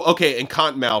 Oh, okay. And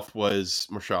Cottonmouth was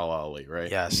Marshall Ali, right?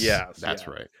 Yes. Yes, That's yeah.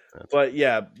 right. But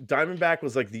yeah, Diamondback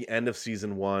was like the end of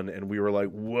season 1, and we were like,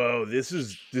 "Whoa, this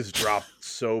dropped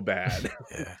so bad."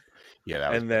 Yeah. Yeah,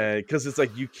 that was And then because it's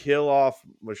like you kill off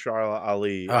Marshall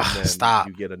Ali, Ugh, and then stop.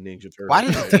 you get a Ninja Turtle. Why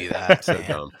did you do that? so man?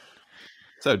 dumb.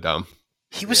 So dumb.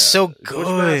 He was Yeah. so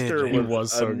Bushmaster good. He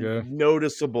was so good.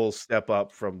 Noticeable step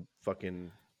up from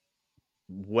fucking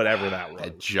whatever that was.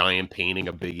 That giant painting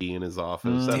of Biggie in his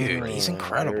office. That's Dude, great. he's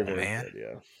incredible, man. Good,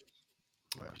 yeah.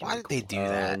 That's Why really did they cool.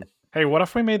 do that? Hey, what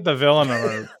if we made the villain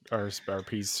of our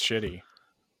piece shitty?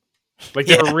 Like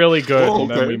they were really good, Oh, and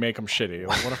then okay. we make them shitty.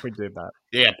 Like, what if we did that?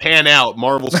 Yeah, pan out,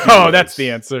 Marvel Studios. Oh, that's the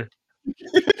answer.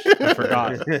 I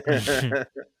forgot.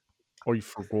 Oh, you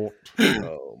forgot.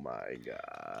 Oh my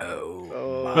god.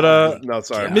 Oh, But, no,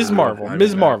 sorry. God. Ms. Marvel.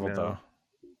 Ms. Marvel, now.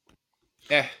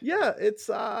 though. Yeah, it's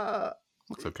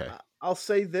Looks okay. I'll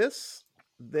say this.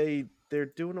 They're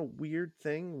doing a weird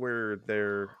thing where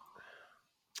they're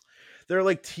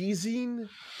like teasing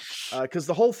because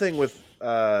the whole thing with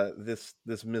this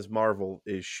Ms. Marvel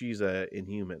is she's a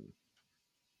Inhuman,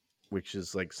 which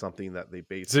is like something that they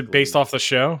basically Is it based off the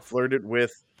show? flirted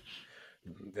with.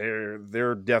 They're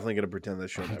definitely going to pretend this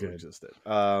show never Good. existed.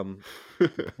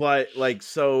 But like,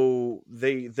 so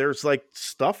there's like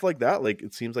stuff like that. Like,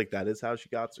 it seems like that is how she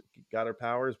got her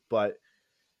powers, but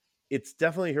it's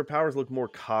definitely her powers look more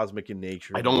cosmic in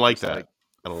nature. I don't than like just, that.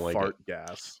 I don't like fart it.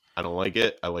 gas. I don't like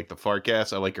it. I like the fart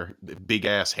gas. I like her big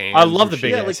ass hands. I love and the shit.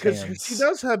 big Yeah, ass like because hands. she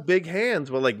does have big hands,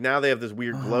 but like now they have this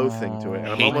weird glow thing to it, and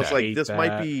Oh, I'm hate almost that. like hate this might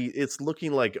that. be. It's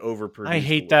looking like overproduced. I a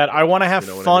hate little that. bit, I want to have you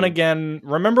know what I fun mean? again.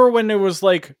 Remember when it was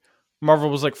like Marvel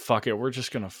was like, "Fuck it, we're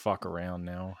just gonna fuck around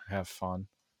now, have fun."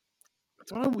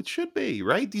 That's what it should be,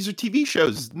 right? These are TV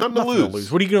shows. Nothing to Nothing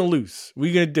lose. What are you gonna lose? What are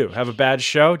you gonna do? Have a bad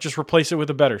show? Just replace it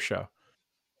with a better show.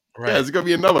 Yeah, there's gonna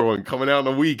be another one coming out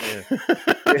in a week.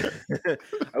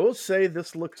 I will say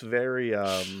this looks very.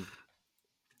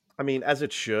 I mean, as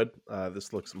it should.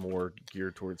 This looks more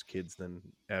geared towards kids than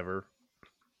ever,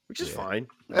 which is Yeah. fine.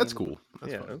 That's cool.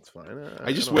 That's yeah, fine. that's fine.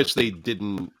 I just don't- wish they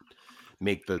didn't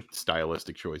make the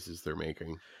stylistic choices they're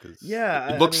making. 'Cause Yeah,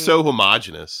 it I looks mean- so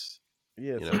homogenous.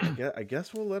 Yeah, you so I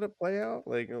guess we'll let it play out.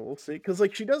 Like we'll see, because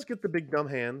like she does get the big dumb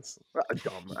hands.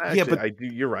 Dumb. Actually, but- I do.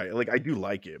 You're right. Like I do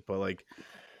like it, but like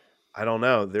I don't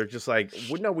know. They're just like,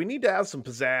 well, no, we need to add some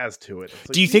pizzazz to it. It's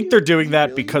like, Do you think they're doing that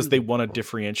really? because they want to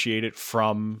differentiate it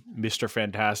from Mr.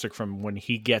 Fantastic from when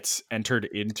he gets entered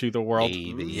into the world?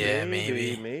 Maybe. Yeah,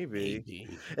 maybe. Maybe.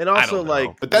 And I also don't know.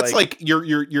 like, but that's like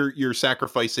you're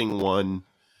sacrificing one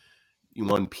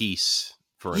piece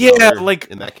for Yeah, another. like-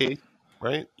 in that case,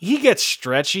 right? He gets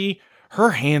stretchy. Her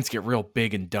hands get real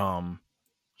big and dumb.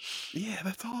 Yeah,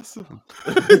 that's awesome.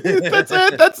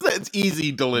 That's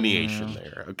easy delineation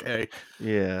there. Okay.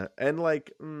 yeah, and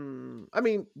like, I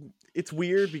mean, it's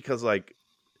weird because like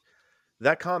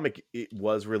that comic it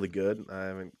was really good. I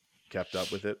haven't kept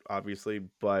up with it, obviously,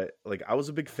 but like I was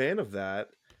a big fan of that.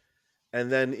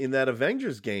 And then in that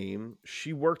Avengers game,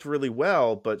 she worked really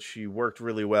well, but she worked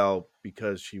really well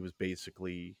because she was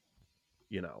basically,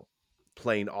 you know,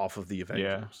 playing off of the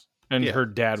Avengers. And Yeah, her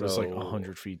dad was like so-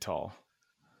 100 feet tall.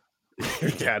 Her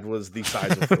dad was the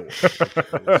size of Thor.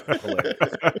 It was hilarious.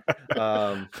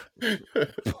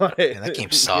 But, Man, that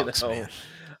game sucks, man.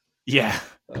 Yeah.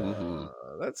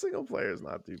 That single player is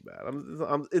not too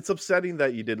bad. It's upsetting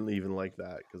that you didn't even like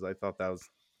that because I thought that was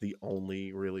the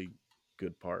only really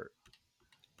good part.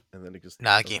 And then it just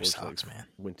Nah, that game unfortunately sucks, man.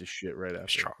 went to shit right after.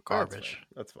 Strong That's fine. garbage.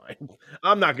 That's fine.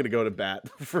 I'm not going to go to bat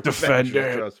for Defend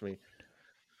Avengers, it. trust me.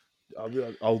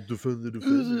 I'll defend the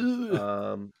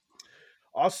defenders.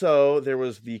 Also, there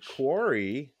was the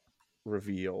Quarry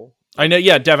reveal. I know.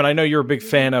 Yeah, Devin, I know you're a big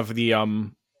fan of the,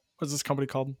 what's this company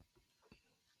called?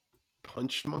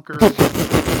 Punch Munker.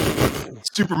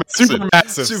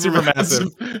 Supermassive.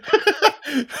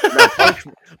 No,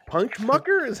 Punch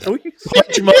Mucker? Is that what you said?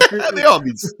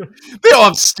 they all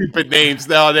have stupid names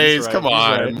nowadays. He's Come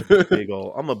right, on. He's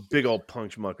I'm a big old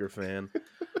Punch Mucker fan.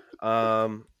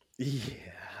 Yeah.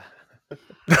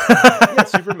 Yeah,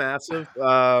 Supermassive.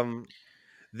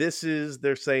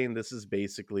 They're saying this is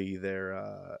basically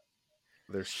their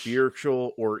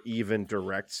spiritual or even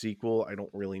direct sequel. I don't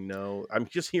really know. I'm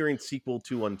just hearing sequel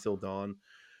to Until Dawn,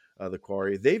 the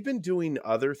Quarry. They've been doing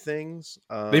other things.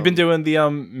 They've been doing the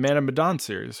Man of Medan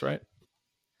series, right?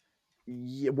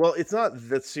 Yeah, well, it's not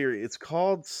that series. It's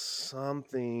called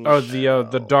something. Oh, the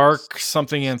else. Dark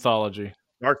something anthology.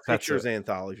 Dark That's Pictures it.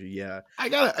 anthology. Yeah. I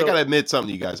gotta admit something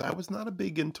to you guys. I was not a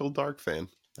big Until Dark fan.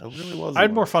 I really wasn't. I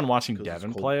had more fun watching 'Cause it's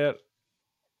Devin cold. play it.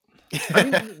 I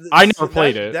mean, I never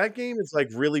played it. That game is like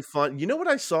really fun. You know what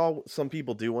I saw some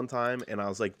people do one time, and I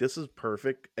was like, "This is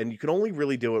perfect." And you can only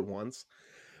really do it once,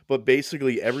 but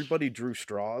basically everybody drew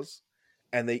straws,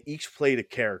 and they each played a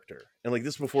character. And like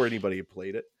this before anybody had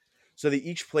played it, so they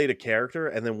each played a character,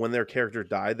 and then when their character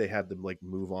died, they had to like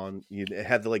move on. You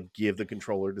had to like give the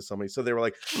controller to somebody. So they were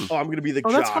like, "Oh, I'm gonna be the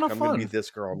Oh, that's jock. kinda I'm gonna be fun.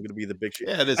 this girl. I'm gonna be the big shit."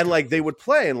 Yeah, it is. And like they would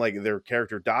play, and like their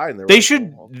character died, and they were They like,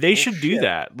 should "Oh, they oh, should do shit."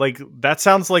 that. Like that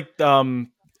sounds like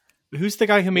who's the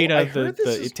guy who made Well, I the heard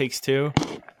this is- It Takes Two?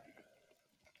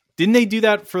 Didn't they do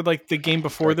that for like the game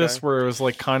before That this, guy? where it was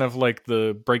like kind of like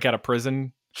the break out of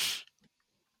prison?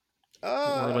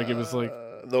 Or like it was like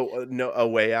a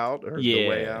way out or the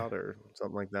way Yeah. out or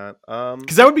something like that.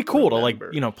 Because that would be cool to like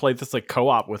remember. play this like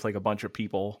co-op with like a bunch of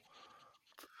people.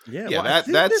 Yeah, Yeah, well, I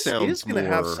think that this sounds is going to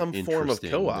have more some form of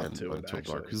interesting co-op than to it. Until Dark,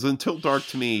 Actually, because Until Dark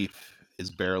to me is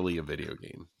barely a video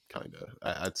game. Kind of.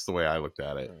 That's the way I looked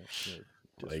at it.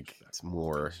 Like it's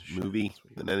more movie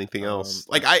than anything else.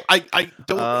 Like I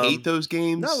don't hate those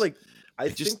games. No, like I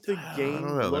just think the game. I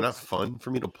don't know. They're not looks fun for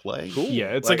me to play. Cool. Yeah,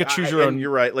 it's like a choose your and own You're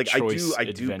right. Like choice I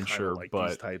do kind adventure, of like but-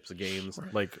 these types of games.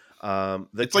 Like The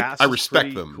It's like cast I is respect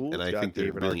pretty them, cool. and It's I got think they're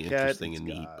David really Arquette, interesting it's and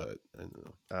neat. got, But I don't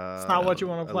know. it's not what you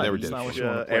want to play. never It's did not what shit. you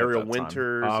want to play. at Ariel that time.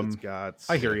 Winters. It's got.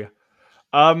 I hear you.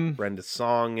 Brenda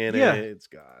Song in Yeah. it. It's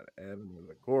got Evan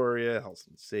Longoria,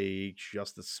 Halston Sage,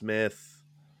 Justice Smith.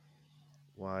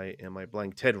 Why am I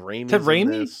blank? Ted Raimi. Ted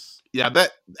Raimi? Yeah,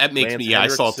 that makes Lance me. Yeah, I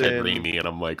saw Ted Hendrickson. Raimi, and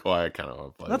I'm like, oh, I kind of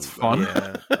want to play. That's this. fun.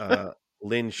 Yeah.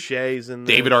 Lynn Shay's in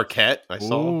there. David Arquette, I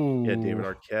saw. Ooh. Yeah, David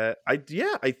Arquette.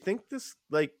 I think this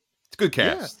like It's a good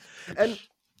cast. and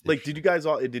like did you guys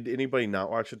all did anybody not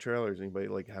watch the trailer? Does anybody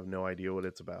like have no idea what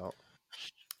it's about?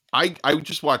 I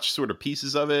just watched sort of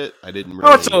pieces of it. I didn't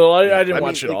really. Oh, it's all, I didn't I mean,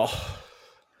 watch it like- all.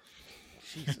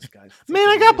 Jesus, guys. it's Man,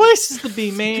 like I a got minute. places to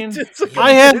be, man. It's like a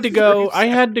I had to minute go. 30 I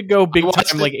had to go big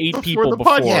watched time, it like 8 before people the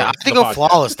before. podcast. Yeah, I had to the go podcast.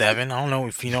 flawless, Devin. I don't know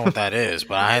if you know what that is,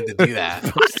 but I had to do that.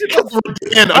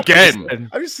 And again, And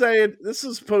I'm just saying this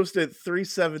is posted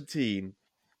 317.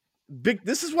 Big.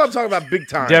 This is what I'm talking about. Big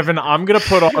time. Devin, I'm gonna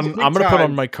put on. Big I'm gonna put on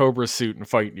time. my Cobra suit and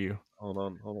fight you. Hold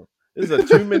on. This is a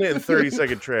 2-minute and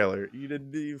 30-second trailer. You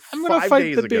did I'm gonna 5 fight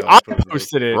days the ago. dude. I posted it.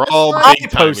 posted it. we're all I big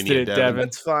timing posted you, it, Devin. Devin.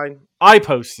 That's fine. I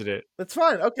posted it. That's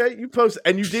fine. Okay, you posted,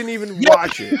 and you didn't even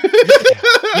watch it.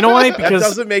 You know why? That Because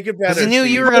doesn't make it better. Because he knew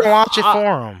you Steve. were gonna watch it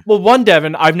for him. well, one,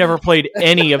 Devin, I've never played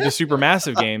any of the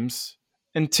Supermassive games,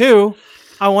 and two,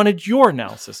 I wanted your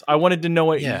analysis. I wanted to know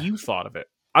what Yeah. you thought of it.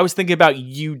 I was thinking about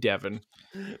you, Devin.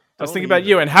 I was Don't thinking about even-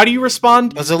 you, and how do you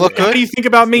respond? Does it look How good? do you think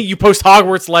about me? You post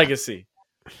Hogwarts Legacy.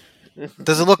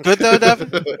 Does it look good though,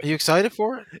 Devin? Are you excited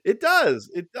for it? It does.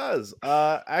 It does.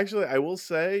 Actually, I will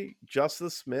say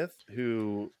Justice Smith,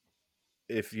 who,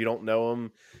 if you don't know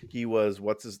him, he was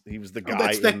he was the guy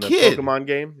that's in that the kid. Pokemon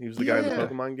game. He was the guy in the Yeah.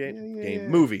 Pokemon game. Yeah.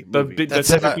 Movie. The movie. big- That's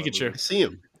Detective it. Pikachu. I see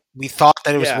him. We thought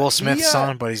that it was Yeah, Will Smith's he,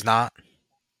 son, but he's not.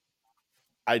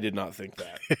 I did not think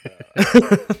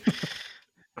that.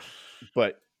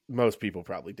 But most people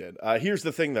probably did. Here's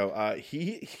the thing, though.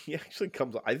 He actually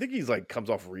comes. I think he's like comes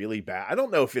off really bad. I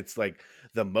don't know if it's like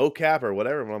the mocap or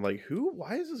whatever. But I'm like,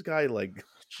 why is this guy like?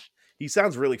 He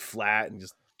sounds really flat and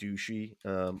just douchey.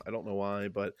 I don't know why,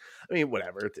 but I mean,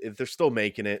 whatever. If they're still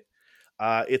making it,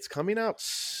 it's coming out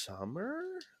summer.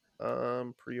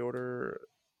 Pre-order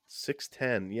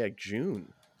 6/10. Yeah,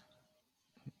 June.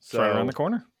 It's right around the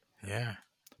corner. Yeah.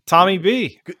 Tommy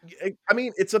B. I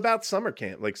mean, it's about summer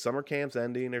camp, like summer camp's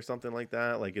ending or something like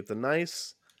that. Like, it's a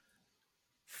nice,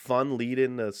 fun lead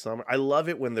into summer. I love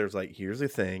it when there's like, here's a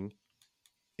thing,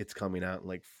 it's coming out in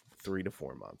like 3 to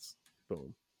 4 months.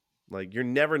 Boom. Like, you're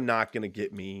never not going to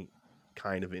get me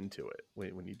kind of into it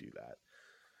when you do that.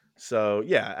 So,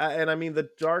 yeah. And I mean, the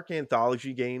Dark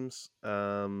Anthology games,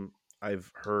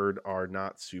 I've heard are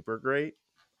not super great.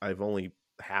 I've only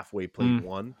halfway played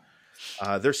one.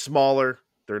 They're smaller.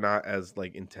 They're not as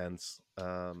like intense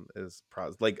as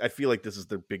like I feel like this is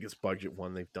their biggest budget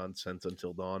one they've done since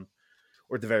Until Dawn,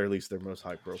 or at the very least their most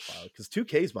high profile. Because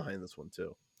 2K's behind this one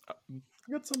too.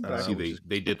 Got some I see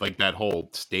they did like that whole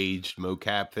staged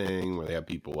mocap thing where they have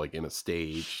people like in a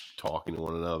stage talking to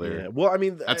one another. Yeah. Well, I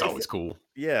mean, That's always cool.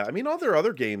 Yeah, I mean, all their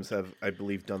other games have, I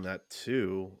believe, done that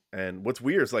too. And what's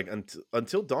weird is like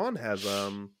Until Dawn has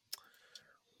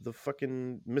the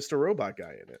fucking Mr. Robot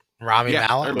guy in it. Rami Yeah, I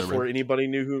Malek. remember. Before anybody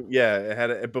knew who, yeah, it had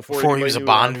it before Before he anybody was a knew who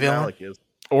Bond Rami villain? Malek is.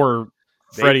 Or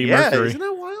Freddie Mercury. Isn't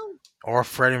that wild? Or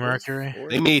Freddie Mercury.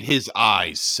 They made his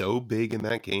eyes so big in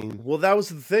that game. Well, that was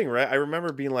the thing, right? I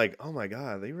remember being like, "Oh my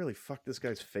god, they really fucked this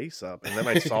guy's face up." And then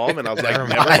I saw him, and I was like, Never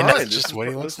 "Never mind, mind, that's this just is what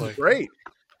he this looks is like. great."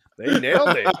 They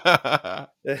nailed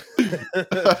it.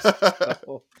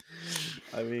 So,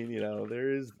 I mean,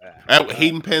 there is that.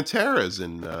 Hayden Pantetta's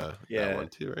in Yeah. that one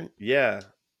too, right? Yeah.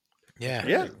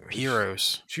 Yeah.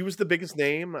 Heroes. She was the biggest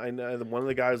name. I know one of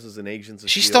the guys was an Agents of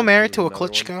She's S.H.I.E.L.D. still married to He a was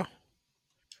another one. Klitschko?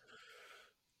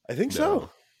 I think No. so.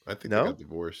 I think No? they got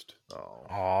divorced. Oh.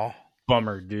 Aw.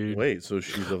 Bummer, dude. Wait, so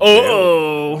she's a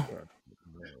Oh.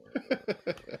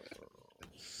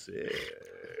 Sick.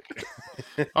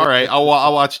 All right, I'll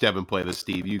watch Devin play this.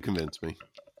 Steve, you convinced me.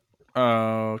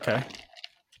 Okay.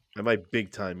 I might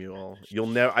big time you all. You'll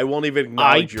never. I won't even I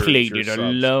acknowledge your played your it subs,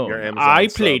 alone. your Amazon I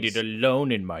played subs. it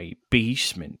alone in my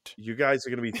basement. You guys are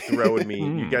gonna be throwing me.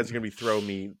 You guys are gonna be throwing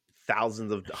me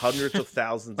hundreds of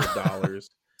thousands of dollars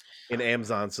in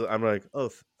Amazon. So I'm like,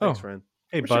 thanks, Oh. friend.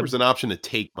 Hey, Wish there bud. was an option to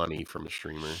take money from a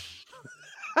streamer.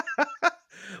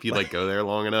 If you go there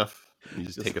long enough, you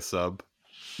just take a sub.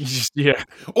 Yeah.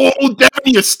 Oh, Devin,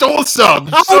 you stole a sub!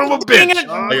 You son of a bring bitch! it-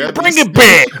 I got Bring these- it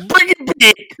back. Bring it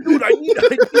back. Dude, I need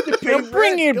to pay Now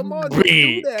bring rent. it Come on, don't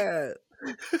do back.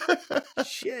 that.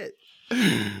 Shit.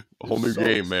 A whole new Sucks.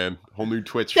 game, man. Whole new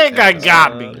Twitch. That guy channel.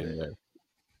 got me. Yeah.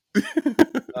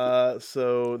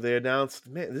 So they announced,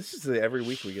 man, this is every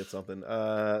week we get something.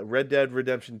 Red Dead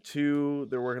Redemption 2,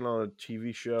 they're working on a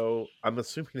TV show. I'm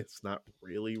assuming it's not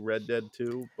really Red Dead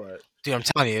 2, but Dude, I'm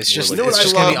telling you, it's More just like- You know it's what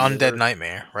just I gonna be love? Undead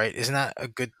Nightmare, right? Isn't that a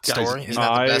good Guys, story? Isn't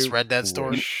that the best I Red Dead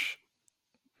story? wish-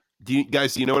 Do you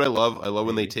guys? You know what I love? I love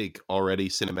when they take already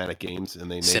cinematic games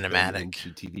and they make them Cinematic. into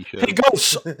TV shows. Hey,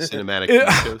 Ghost. Cinematic Yeah.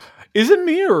 TV shows. Is it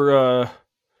me or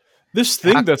this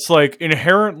thing that's like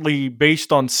inherently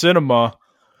based on cinema?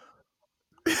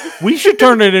 We should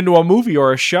turn it into a movie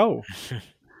or a show.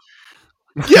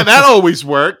 Yeah, that always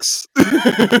works.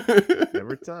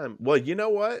 every time. Well, you know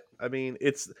what? I mean,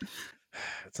 it's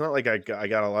not like I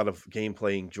got a lot of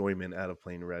gameplay enjoyment out of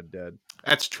playing Red Dead.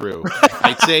 That's true.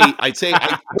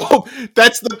 Well,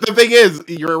 that's the thing is,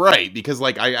 you're right, because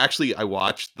I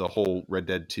watched the whole Red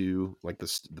Dead 2, like the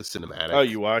cinematic. Oh,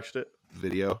 you watched it?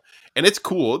 Video, and it's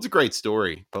cool. It's a great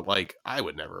story, but I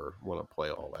would never want to play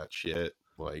all that shit.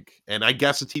 And I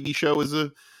guess a TV show is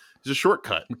a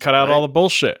shortcut. Cut out Right. all the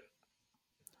bullshit.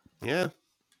 Yeah.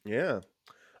 Yeah.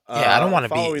 Yeah, I don't want to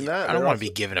following be. that, I don't they're want to be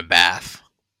given a bath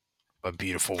by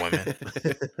beautiful women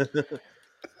also-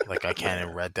 like I can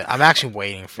in Red Dead. I'm actually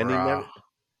waiting for And he never-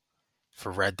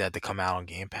 for Red Dead to come out on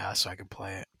Game Pass so I can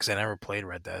play it because I never played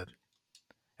Red Dead,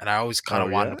 and I always kind of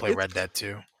Oh, wanted yeah? to play It's- Red Dead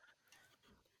 2,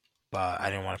 but I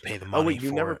didn't want to pay the Oh money. wait, you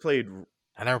for never it. played?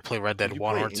 I never played Red Did Dead you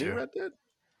 1 play or any 2. Red Dead?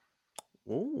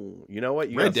 Ooh, you know what?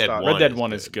 You Red gotta Dead stop. 1 Red Dead is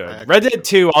 1 is good. good. Red Dead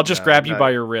 2, I'll just No, grab you no. by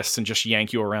your wrists and just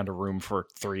yank you around a room for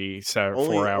 4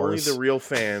 Only hours. the real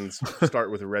fans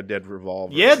start with a Red Dead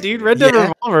Revolver. Yeah, dude, Red Dead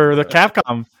Yeah. Revolver, the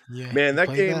Capcom. Yeah, Man, that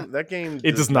play game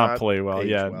It does not play well. age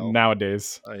Yeah, well.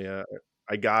 nowadays.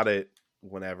 I got it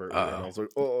whenever, and I Uh-oh. was like,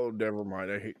 oh, never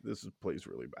mind. I hate this. Plays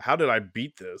really bad. How did I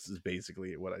beat this? Is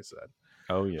basically what I said.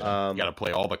 Oh yeah. You got to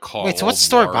play all the calls. Wait, so what's the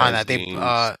story behind that? They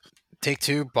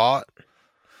Take-Two bought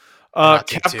not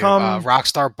Take-Two, Capcom.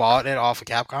 Rockstar bought it off of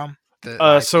Capcom.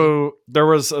 The IP? So there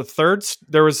was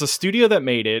a studio that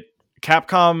made it.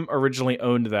 Capcom originally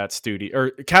owned that studio,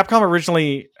 or Capcom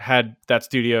originally had that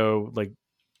studio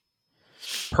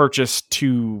purchased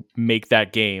to make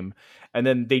that game, and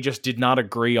then they just did not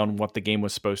agree on what the game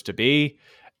was supposed to be,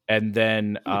 and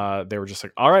then they were just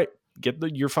like, "All right, get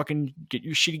your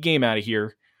shitty game out of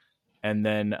here." And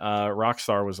then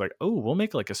Rockstar was like, "Oh, we'll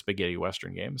make a spaghetti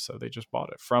western game," so they just bought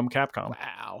it from Capcom.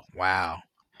 Wow.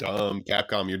 Dumb.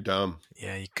 Capcom, you're dumb.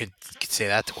 Yeah, you could say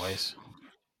that twice.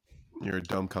 You're a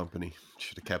dumb company.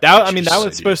 Should have kept That shit was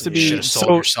idea. supposed to You be should have sold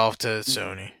so. yourself to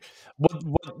Sony. What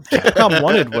Capcom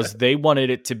wanted was they wanted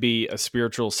it to be a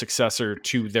spiritual successor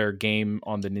to their game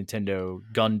on the Nintendo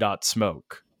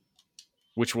Gun.Smoke,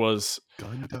 which was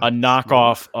a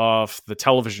knockoff of the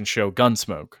television show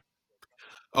Gunsmoke.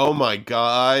 Oh my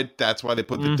god, that's why they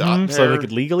put the dot there. So they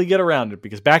could legally get around it,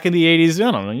 because back in the 80s,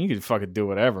 I don't know, you could fucking do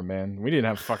whatever, man. We didn't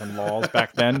have fucking laws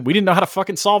back then. We didn't know how to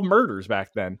fucking solve murders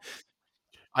back then.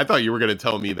 I thought you were going to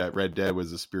tell me that Red Dead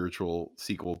was a spiritual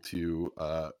sequel to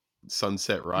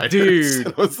Sunset Riders. Dude,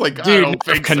 I was like, I Dude, don't if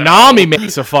think Konami so.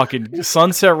 makes a fucking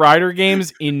Sunset Rider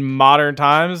games in modern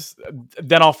times,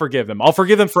 then I'll forgive them. I'll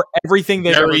forgive them for everything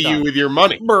they've ever Bury done. you with your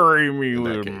money. Bury me In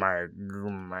that with case. my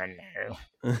money.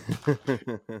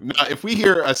 Now, if we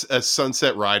hear a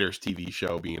Sunset Riders TV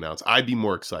show being announced, I'd be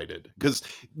more excited because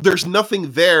there's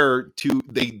nothing there to.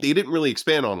 They didn't really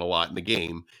expand on a lot in the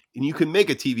game, and you can make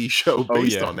a TV show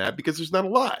based yeah. on that because there's not a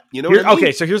lot. You know what I mean?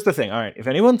 Okay, so here's the thing. All right, if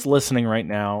anyone's listening right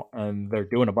now and they're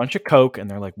doing a bunch of coke and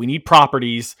they're like, "We need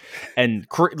properties," and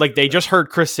they just heard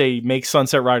Chris say, "Make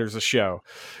Sunset Riders a show."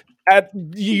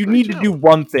 You need to do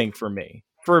one thing for me.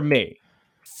 For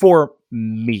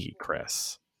me,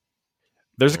 Chris.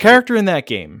 There's a character in that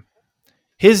game.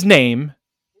 His name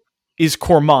is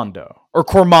Cormando or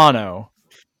Cormano.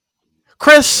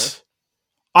 Chris,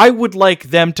 I would like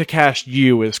them to cast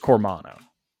you as Cormano.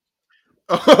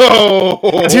 Oh,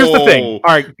 Here's the thing.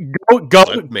 All right,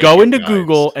 go into guys.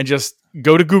 Google and just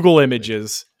go to Google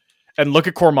Images and look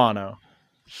at Cormano.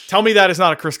 Tell me that is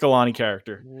not a Chris Galani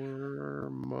character.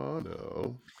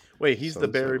 Cormano. Wait, he's the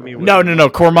bury me. With No.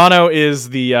 Cormano is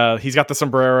the he's got the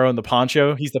sombrero and the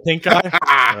poncho. He's the pink guy.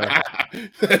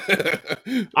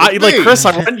 Chris,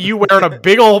 I want you wearing a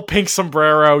big old pink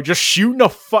sombrero, just shooting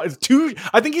two.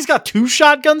 I think he's got 2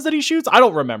 shotguns that he shoots. I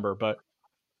don't remember, but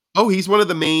he's one of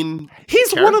the main.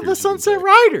 He's one of the Sunset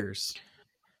Riders.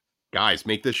 Guys,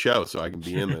 make this show so I can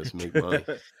be in this and make money.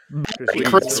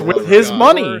 Chris with his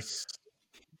money.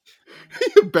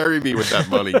 Bury me with that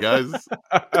money, guys.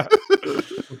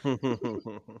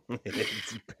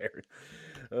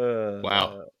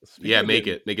 Wow. Yeah, make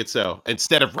it so.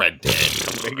 Instead of Red Dead.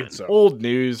 Make it so. Old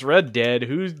news. Red Dead.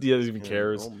 Who even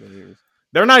cares?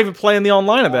 They're not even playing the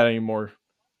online of that anymore.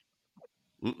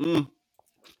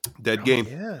 Dead game.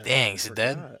 Yeah. Dang, is it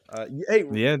dead?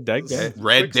 Dead game.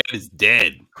 Red Dead is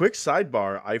dead. Quick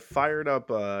sidebar: I fired up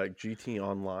GT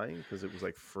Online because it was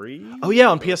like free. Oh yeah,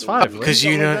 on PS5. Because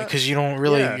you don't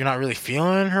really, you're not really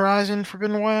feeling Horizon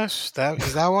Forbidden West.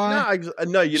 Is that why?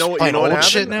 No, you know what? playing You know what old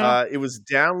shit happened? now? It was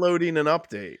downloading an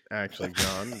update, actually,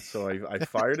 John. So I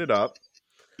fired it up,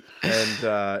 and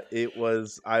I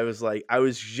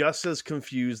was just as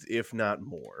confused, if not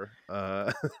more.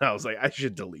 I was like, I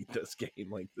should delete this game.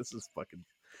 Like, this is fucking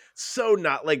so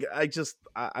not like I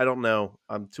don't know.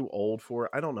 I'm too old for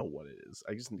it. I don't know what it is.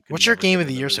 I just. What's your game of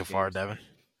the year so far, Devin?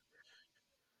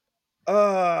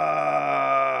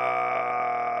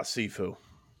 Sifu.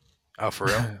 Oh, for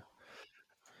real?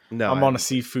 No, I'm on a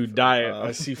seafood diet.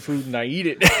 I see food and I eat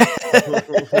it.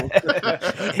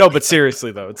 No, but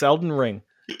seriously though, it's Elden Ring.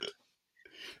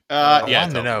 I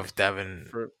wanted to know if Devin,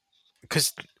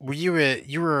 because you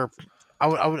were.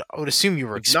 I would assume you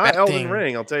were expecting. Not Elden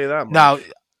Ring. I'll tell you that much. No,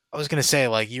 I was gonna say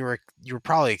like you were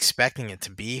probably expecting it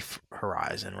to be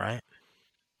Horizon, right?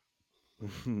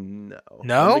 No.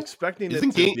 No? I'm expecting it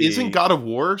to be... Isn't God of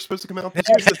War supposed to come out?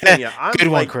 Here's the thing, yeah. I'm Good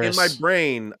one, like, Chris. in my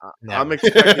brain, No. I'm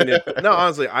expecting it... No,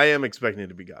 honestly, I am expecting it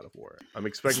to be God of War. I'm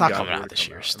expecting It's not God coming of War out to this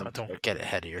come year. out. So don't get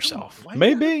ahead of yourself. Why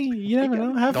Maybe. You never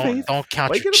know. Have faith. Don't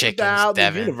count Why your you gotta put that chickens, out in the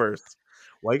Devin. universe?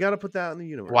 Why you gotta put that out in the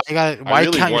universe? Why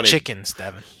really count your wanted- chickens,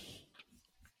 Devin?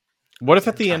 What if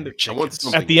at the end Count your I want chickens.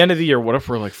 something- at the end of the year, what if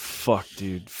we're like, fuck,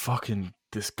 dude, fucking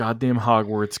this goddamn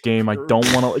Hogwarts game. I don't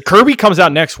want to. Kirby comes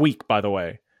out next week, by the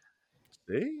way.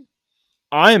 See?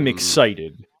 I am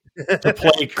excited to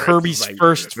play Kirby's like,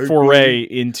 first foray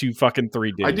into fucking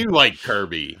 3D. I do like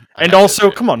Kirby. I And have to also,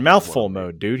 admit. come on, mouthful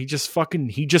mode, dude. He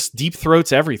just deep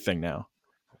throats everything now.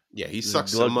 Yeah, he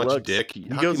sucks so Glug, much glug. dick. He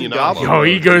How goes can you in not goblin love Oh, him?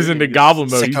 he goes into goblin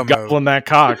mode. He's Sicko mode. gobbling that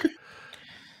cock.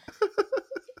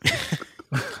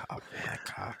 Oh, man,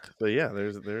 cock. So yeah,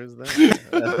 there's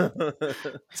that.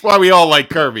 That's why we all like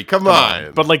Kirby. Come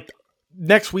on. But like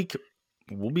next week,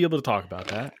 we'll be able to talk about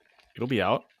that. It'll be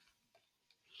out.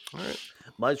 All right.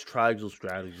 My triangle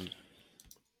strategy.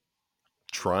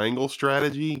 Triangle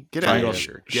strategy? Get out Triangle of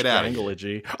here. Get out of here.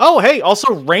 Strangology. Oh, hey,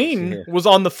 also Rain Yeah. was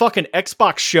on the fucking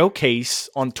Xbox showcase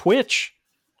on Twitch.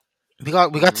 We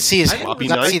got to see his. I We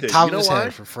got to see the didn't top like of it. his You know head why?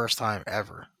 for the first time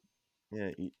ever. Yeah,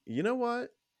 you know what?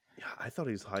 Yeah, I thought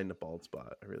he was hiding a bald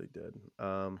spot. I really did.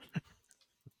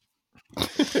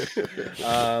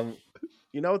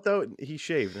 You know what though? He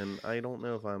shaved, and I don't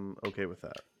know if I'm okay with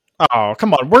that. Oh,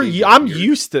 come on. Clean I'm beard.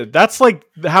 used to. That's like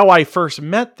how I first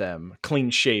met them, clean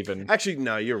shaven. Actually,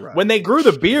 no, you're right. When they grew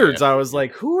the beards, I was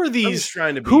like, who are I'm just these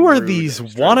trying to be who are rude. these I'm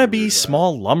just trying to be wannabe rude,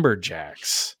 small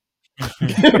lumberjacks? and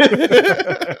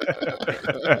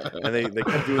they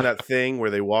kept doing that thing where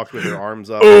they walked with their arms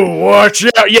up. Oh, watch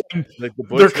out. Yeah, Like the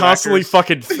they're constantly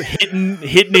bushwhackers. fucking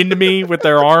hitting into me with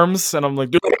their arms, and I'm like,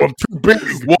 dude, I'm too big.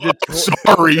 What?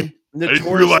 Sorry.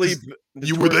 Notoriously, realize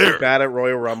you were notoriously there. bad at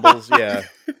Royal Rumbles. Yeah,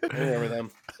 I remember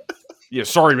them. Yeah,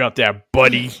 sorry about that,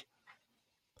 buddy.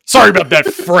 Sorry about that,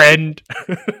 friend.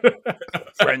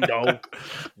 Friendo.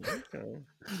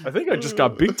 I think I just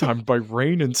got big timed by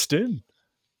Rain and Stin.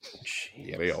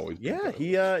 Yeah, they always do Yeah,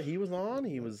 that. he was on.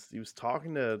 He was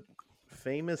talking to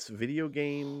famous video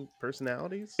game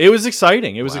personalities. It was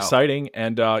exciting. It was Wow. exciting.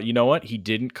 And you know what? He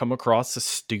didn't come across as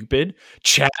stupid.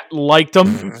 Chat liked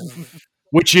him,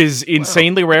 which is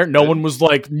insanely rare. No one was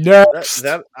like, next.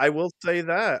 That I will say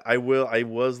that I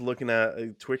was looking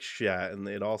at Twitch chat, and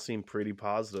it all seemed pretty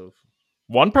positive.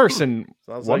 One person,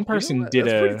 So I was one like, you know person what? did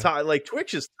That's pretty a. like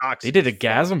Twitch is toxic. They did a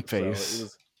as fuck, gasm so it face.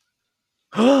 was-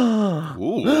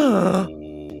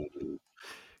 Ooh.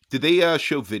 Did they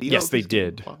show video? Yes, of they this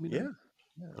game? did. Let me yeah.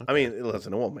 know. I mean,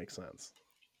 listen, it won't make sense.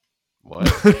 What?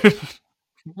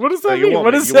 What does Like, that it mean? won't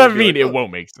What make- does you won't that be mean? like, It "Oh."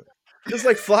 won't make sense. Because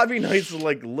like Floppy Knights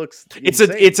like looks. It's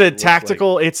insane. a It looks like-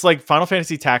 tactical. It's like Final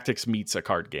Fantasy Tactics meets a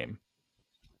card game.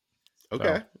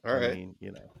 Okay. All I right. mean,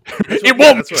 you know, It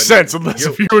won't make sense unless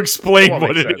You- if you explain won't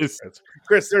what make it sense, is.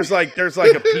 Chris. There's like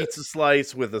a pizza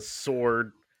slice with a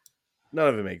sword. None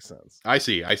of it makes sense. I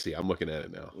see. I'm looking at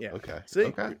it now. Yeah. Okay. See?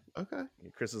 Okay. Okay.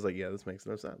 Chris is like, yeah, this makes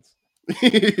no sense.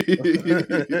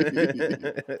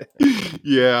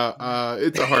 Yeah,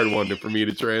 it's a hard one for me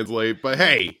to translate, but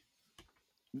hey,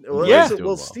 Well, Yeah. well, Doing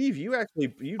well. Steve, you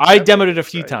actually I demoed it a this,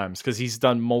 few right? times because he's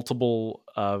done multiple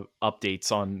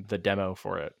updates on the demo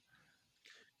for it.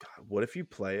 God, what if you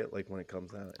play it like when it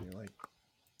comes out and you're like,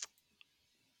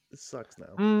 this sucks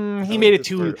now. He like made it this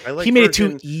too. I like He made it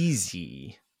too version-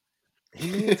 easy. He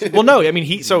made it too Well, no, I mean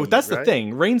he. So easy, that's the right?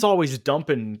 thing. Rain's always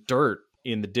dumping dirt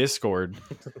in the Discord,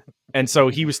 and so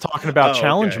he was talking about Oh,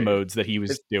 challenge okay. modes that he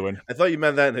was doing. I thought you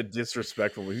meant that in a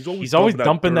disrespectful way. He's always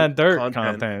dumping that dirt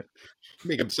content.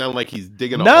 make him sound like he's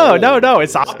digging a No, hole. no.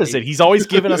 It's the Yeah. opposite. He's always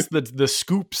giving us the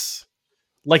scoops.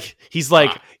 Like he's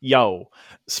like, yo,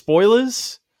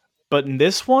 spoilers, but in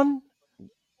this one,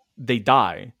 they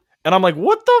die. And I'm like,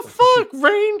 what the fuck,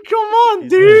 Rain? Come on,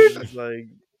 dude. He's like,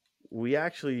 we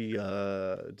actually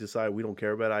decided we don't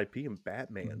care about IP and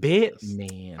Batman. did this."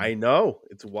 Batman. I know.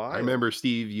 It's wild. I remember,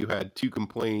 Steve, you had two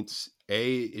complaints.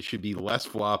 A, it should be less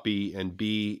floppy, and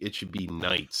B, it should be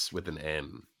Knights with an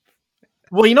N.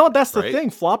 Well, you know what? That's the Right? thing.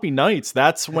 Floppy Nights.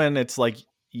 That's when it's like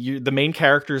the main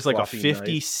character is like Floppy a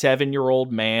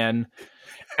 57-year-old man,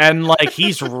 and like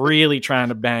he's really trying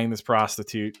to bang this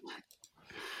prostitute.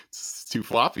 It's too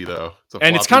floppy, though.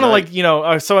 And it's kind of like, you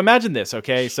know, so imagine this,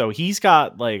 okay? So he's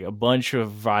got like a bunch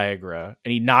of Viagra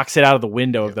and he knocks it out of the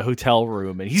window of the hotel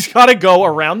room and he's got to go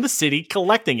around the city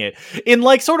collecting it in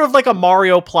like sort of like a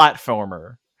Mario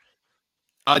platformer.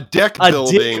 a deck a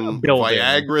building, dick building.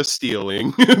 Viagra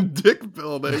stealing, dick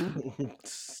building.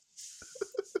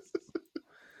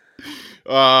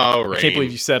 Oh, Rain. I can't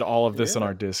believe you said all of this in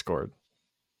our Discord.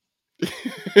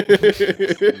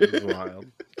 It's wild.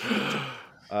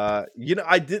 You know,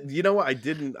 I did. You know what? I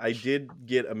didn't. I did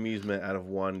get amusement out of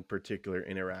one particular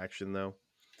interaction, though.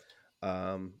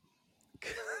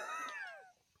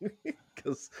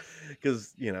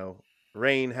 Because you know,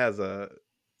 Rain has a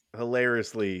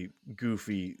hilariously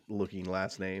goofy looking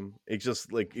last name. It just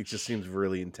seems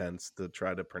really intense to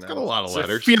try to pronounce. Got a lot of It's a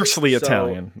letters. fiercely So-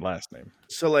 Italian last name.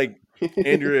 So like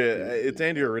Andrea, it's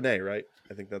Andrea Renee, right?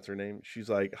 I think that's her name. She's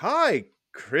like, "Hi,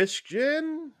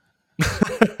 Christian."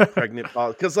 Pregnant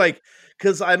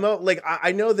because I'm like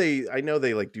I know they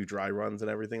like do dry runs and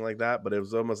everything like that, but it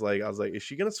was almost like I was like, is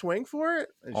she gonna swing for it?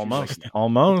 And she's like,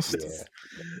 Almost.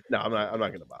 no, I'm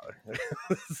not gonna bother.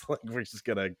 It's like we're just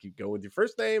gonna keep going with your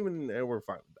first name and we're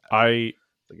fine with that. I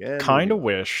Like, yeah, kind of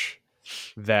moving on. wish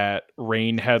that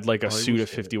Rain had like a Oh, you suit wish of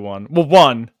they did. 51. Well,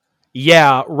 one,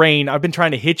 yeah, Rain, I've been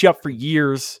trying to hit you up for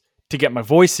years to get my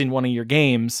voice in one of your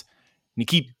games, and you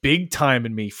keep big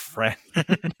timing me, friend.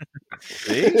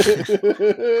 See?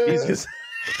 He's just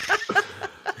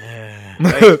Yeah.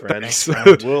 thanks, friend.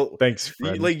 Thanks. Well, Thanks, you,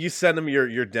 friend. like you send him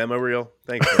your demo reel.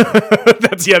 Thanks. Friend.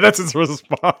 that's his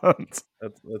response.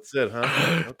 That's it,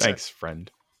 huh? Okay. Thanks, friend.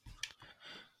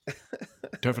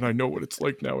 Devin, I know what it's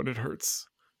like now, and it hurts.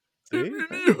 See? It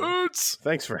really hurts.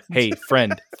 Thanks, friend. Hey,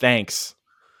 friend, thanks.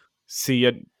 See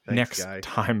you Thanks, next guy.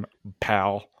 time,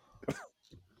 pal.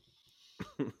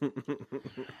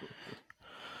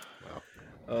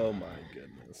 Oh my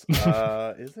goodness.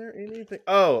 Is there anything?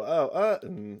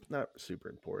 Not super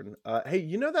important. Hey,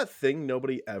 you know that thing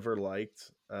nobody ever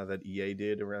liked that EA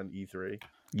did around E3?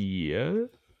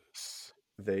 Yes.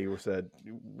 They were said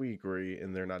we agree,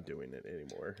 and they're not doing it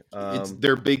anymore. It's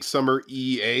their big summer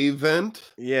EA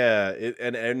event. Yeah,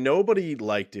 and nobody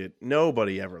liked it.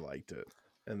 Nobody ever liked it.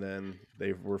 And then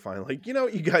they were finally like, you know,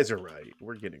 you guys are right.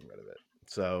 We're getting rid of it.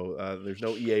 So there's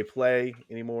no EA Play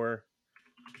anymore.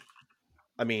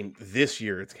 I mean, this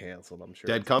year it's canceled. I'm sure.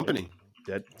 Dead it's Company.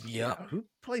 Dead. Yeah. Who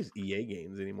plays EA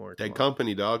games anymore? Dead Come on.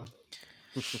 Company, dog.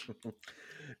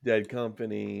 Dead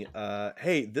Company.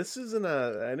 Hey, this isn't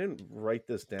a. I didn't write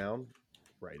this down.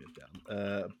 Write it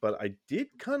down. But I did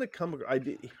kind of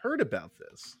heard about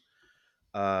this,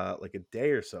 like a day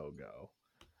or so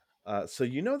ago. So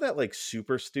you know that like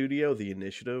Super Studio, the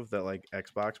initiative that like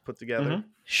Xbox put together. Mhm.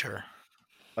 Sure.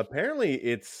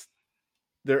 Apparently,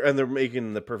 they're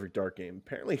making the Perfect Dark game.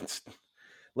 Apparently, it's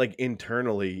like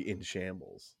internally in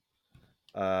shambles.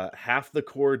 Half the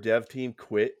core dev team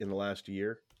quit in the last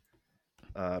year.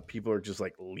 People are just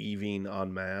like leaving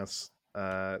en masse.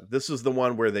 This is the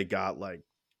one where they got like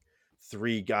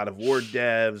 3 God of War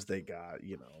devs. They got,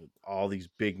 all these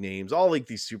big names, all like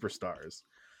these superstars.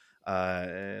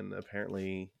 And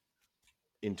apparently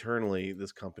internally,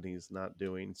 this company's not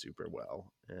doing super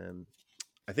well. And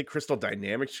I think Crystal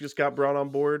Dynamics just got brought on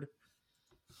board,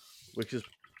 which is,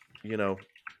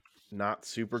 not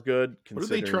super good. What are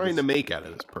they trying to make out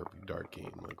of this Perfect Dark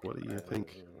game? Like, what do you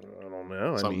think? I don't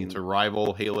know. Something to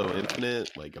rival Halo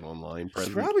Infinite, like an online It's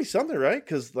presence? probably something, right?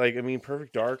 Because,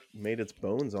 Perfect Dark made its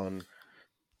bones on,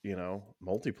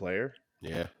 multiplayer.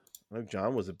 Yeah. I know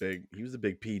John was a big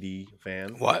PD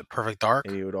fan. What? Perfect Dark?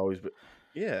 And he would always be,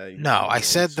 yeah. No, I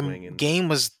said the swinging. game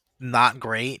was not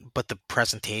great, but the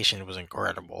presentation was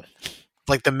incredible.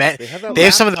 Like they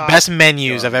have some of the best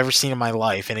menus I've ever seen in my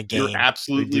life in a game. You're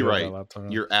absolutely right.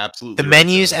 You're absolutely the right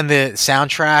menus there. and the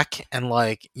soundtrack and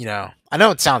I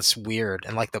know it sounds weird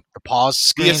and like the pause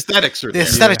screen. The aesthetics are The there.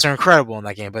 aesthetics are incredible in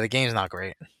that game, but the game's not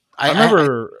great. I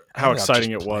remember I how think I'll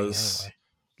exciting just it play was. anyway.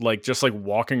 Like just like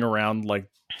walking around like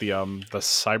the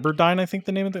Cyberdyne, I think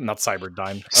the name of it, not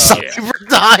Cyberdyne.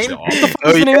 Cyberdyne. What the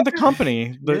fuck is the name of the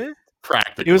company?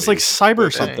 Practically. It was like Cyber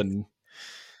Okay. something.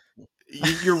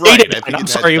 You're right. Datadyne. I'm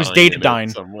sorry, it was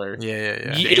Datadyne. Somewhere.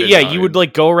 Yeah. Yeah, you would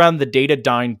like go around the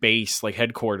Datadyne base, like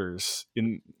headquarters.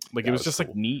 It was was just cool.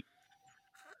 like neat.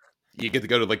 You get to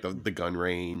go to like the gun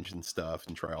range and stuff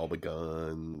and try all the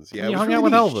guns. Yeah, You it was hung really out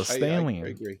with neat. Elvis, the alien. I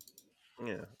agree.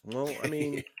 Yeah. Well, I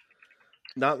mean,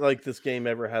 not like this game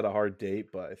ever had a hard date,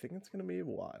 but I think it's going to be a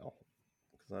while.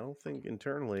 Because I don't think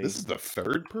internally. This is the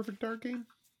 3rd Perfect Dark game?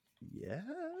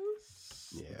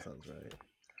 Yes. Yeah. That sounds right.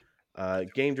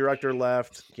 Game director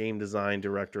left, game design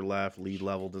director left, lead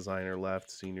level designer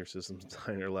left, senior systems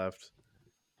designer left,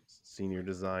 senior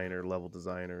designer, level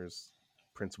designers,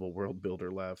 principal world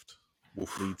builder left,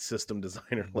 lead system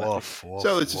designer left.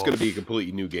 So it's just going to be a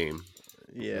completely new game.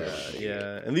 Yeah.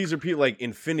 And these are people like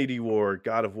Infinity War,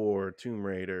 God of War, Tomb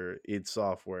Raider, id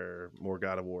Software, more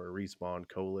God of War, Respawn,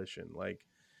 Coalition. Like,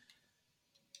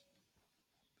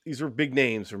 these are big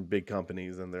names from big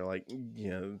companies, and they're like,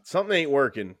 something ain't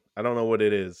working. I don't know what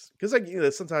it is.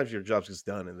 Because sometimes your job's just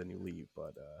done and then you leave.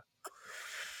 But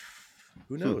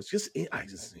who knows?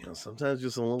 Sometimes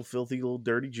just a little filthy, little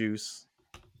dirty juice.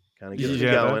 Kind of get me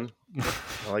going.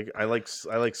 I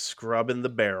like scrubbing the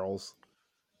barrels,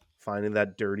 finding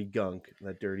that dirty gunk,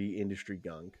 that dirty industry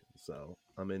gunk. So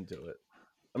I'm into it.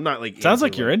 I'm not like Sounds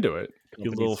like you're into it. You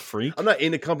companies. little freak. I'm not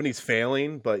into companies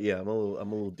failing, but yeah, I'm a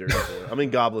little dirty for it. I'm in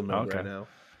goblin mode right now.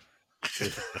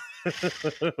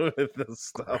 With this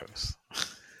stuff.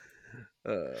 Oh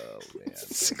man, It's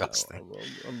disgusting.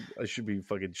 I should be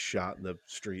fucking shot in the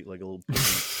street like a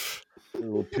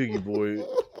little piggy boy.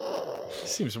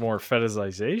 Seems more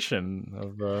fetishization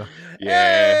of.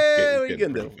 Yeah. what are you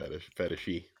Getting gonna pretty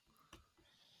fetishy.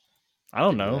 I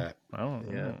don't Give me know. that. I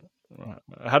don't. Yeah.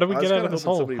 How do we I was get out kinda of this hoping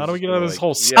hole? somebody How do was we just get out of gonna, this hole?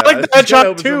 yeah, I Sonic was the kinda Hedgehog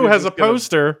hoping 2 somebody has was a just gonna-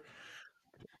 poster.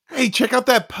 Hey, check out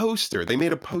that poster. They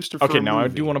made a poster for Okay, a now I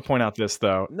movie. do want to point out this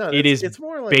though. No, it is it's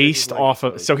more like based off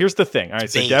of. So here's the thing. All right,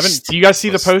 so Based. Devin, do you guys see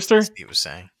the Was- poster? He was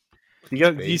saying. Do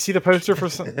you see the poster for?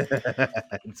 Do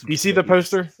you see the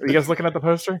poster? Are you guys looking at the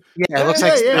poster? Yeah, it looks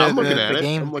like yeah, the, I'm looking the, at the it.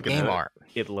 game, I'm looking game at it. art.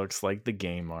 It looks like the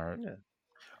game art.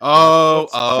 Oh,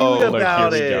 cute Look,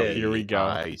 about here we go. it. Here we go.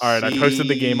 I All right, I posted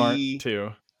the game art see.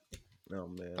 too. Oh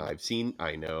man, I've seen.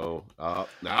 I know.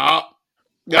 No.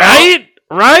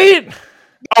 Right?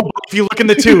 Oh, but if you look in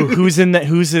the two, who's in that?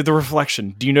 Who's the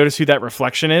reflection? Do you notice who that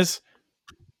reflection is?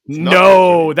 not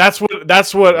No, that's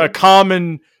what a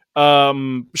common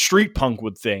street punk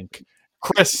would think.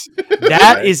 Chris,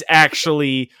 that is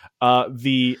actually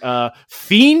the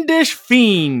fiendish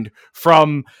fiend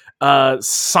from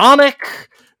Sonic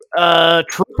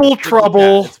Triple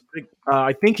Trouble.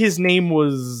 I think his name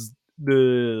was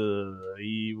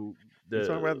You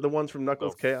talking about the ones from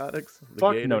Knuckles Chaotix? The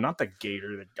Fuck Gator? no, not the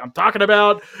Gator. I'm talking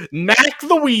about Knack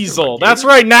the Weasel. That's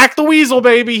right, Knack the Weasel,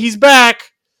 baby. He's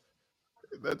back.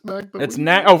 That's Mac. It's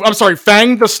Knack. Oh, I'm sorry,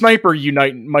 Fang the Sniper. You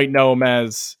might know him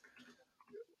as.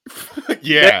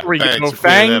 Yeah. There we thanks go. for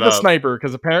clearing Fang that the up. Sniper,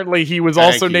 because apparently he was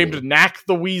Thank also you. named Knack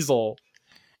the Weasel,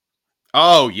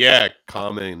 Oh yeah,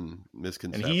 common and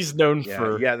misconception. he's known Yeah,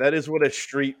 for. yeah, that is what a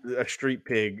street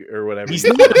pig or whatever. He's he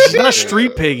not, is. he's not a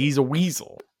street pig. He's a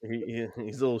weasel. He's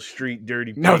a little street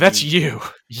dirty. No, that's piggy. you.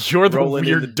 You're the Rolling in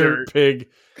weird the dirt dirt. pig.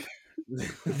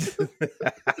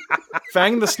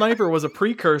 Fang the Sniper was a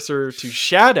precursor to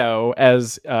Shadow,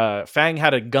 as Fang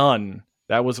had a gun.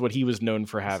 That was what he was known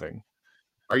for having.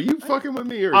 Are you fucking with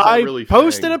me, or is I that really?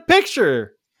 posted Fang? a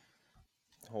picture.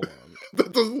 Hold on.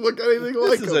 That doesn't look anything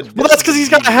like This is him. Well, that's because he's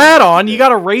got a hat on. You got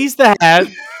to raise the hat.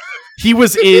 He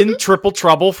was in Triple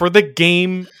Trouble for the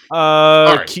game.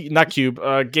 Right. Not Cube.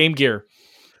 Game Gear.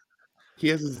 He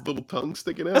has his little tongue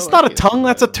sticking out. That's not a tongue.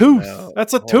 That's a tooth. No,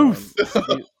 That's a hold tooth.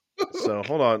 on. So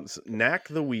hold on. Knack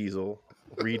the Weasel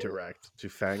redirect to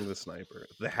Fang the Sniper.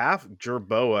 The half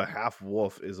Jerboa, half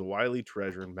wolf is a wily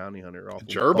treasure and bounty hunter. Often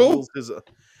Gerbil? bundles is a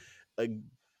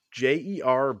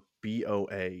Jerboa.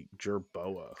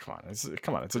 Jerboa. Come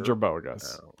on. It's a Jerboa,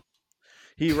 guys. No.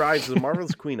 He rides the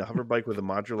Marvelous Queen, a hover bike with a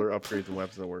modular upgrades and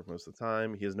weapons that work most of the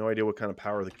time. He has no idea what kind of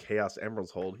power the Chaos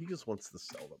Emeralds hold. He just wants to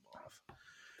sell them off.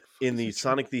 In the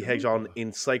Sonic the Hedgehog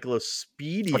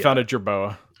Encyclopedia. I found a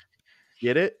Jerboa.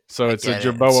 Get it? So it's a get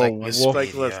it. Jerboa It's wolf.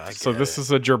 like- yeah, I So get this it.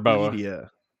 is a Jerboa. Media.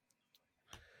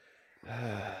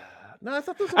 No, I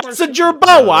thought this was That's a marsupial.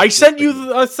 Jerboa. No, I that's sent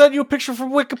marsupial. you a picture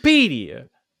from Wikipedia.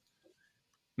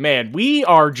 Man, we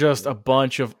are just a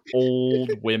bunch of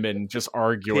old women just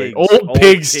arguing. Pigs. Old Old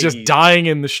pigs just piggies. dying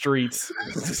in the streets.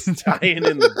 Just dying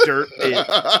in the dirt pit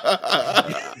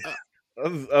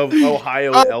of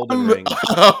Ohio Elden Ring.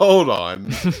 Hold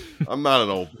on. I'm not an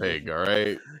old pig, all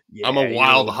right? I'm a Yeah,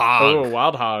 wild you- hog. Oh,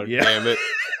 Wild Hog. Yeah. Damn it.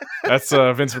 That's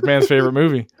Vince McMahon's favorite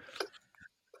movie.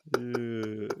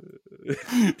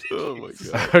 Oh my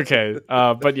god. Okay,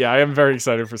 but yeah, I am very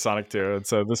excited for Sonic 2. And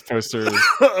so this poster is...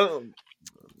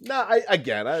 No,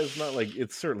 it's not like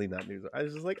it's certainly not news. I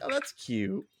was just like, oh, that's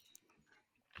cute.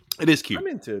 It is cute. I'm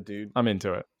into it, dude. I'm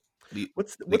into it.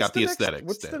 What's They got the next, aesthetics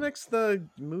What's the down. next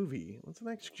movie? What's the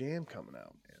next jam coming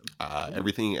out, man?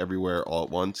 Everything Everywhere All at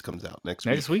Once comes out next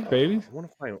week. Next week, baby. I want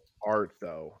to find art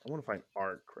though. I want to find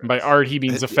art. Chris. By art, he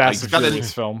means a Fast I and got it.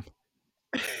 Furious film.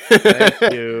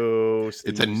 Thank you. It's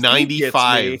Steve. a Steve gets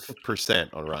me.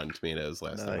 95% on Rotten Tomatoes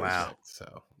last Nice. night. Wow.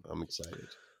 So I'm excited.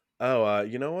 Oh,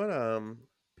 you know what?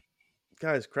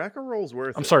 Guys, Cracker Roll's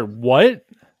worth. I'm it. sorry, what?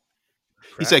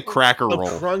 He said Cracker Oh, Roll.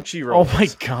 Crunchy Oh Roll. my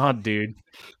god, dude.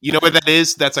 You know what that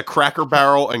is? That's a Cracker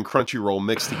Barrel and Crunchyroll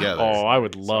mixed together. Oh, I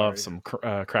would Sorry. love some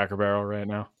Cracker Barrel right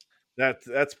now.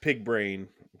 That's pig brain.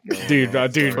 Dude, Oh,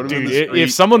 dude, Put 'em sorry. in dude. the If street.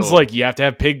 someone's Oh. like, you have to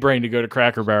have pig brain to go to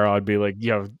Cracker Barrel, I'd be like,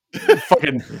 yo,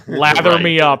 fucking lather Right.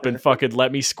 me up and fucking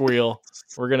let me squeal.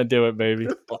 We're gonna do it, baby.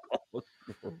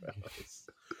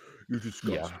 You just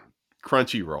Yeah,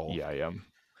 Crunchyroll. yeah, I am.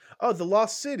 Oh, The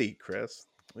Lost City, Chris.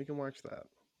 We can watch that.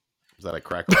 Is that a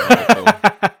Cracker Barrel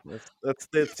film? That's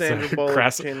the Sandra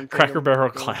Bullock. Channing Cracker Tatum Barrel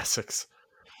film. classics.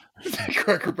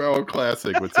 Cracker Barrel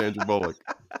Classic with Sandra Bullock,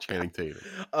 Channing Tatum.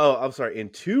 Oh, I'm sorry. In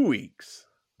 2 weeks,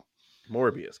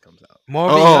 Morbius comes out.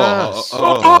 Morbius.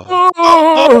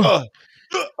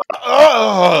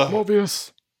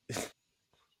 Morbius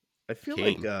I feel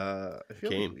Kane. like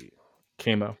Kane.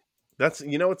 came out. that's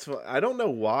it's I don't know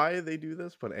why they do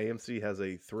this, but AMC has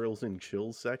a thrills and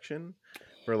chills section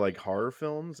for like horror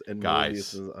films, and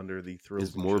Guys, Morbius is under the thrills.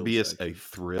 Is and chills Morbius a section.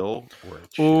 thrill or a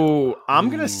chill? Ooh, I'm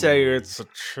gonna Ooh. say it's a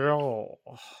chill.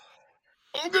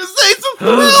 I'm gonna say it's a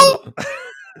thrill.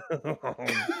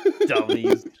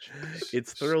 Dummies!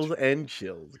 It's thrills and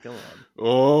chills. Come on,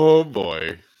 Oh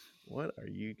boy. what are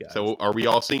you guys? So are we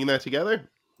all seeing that together?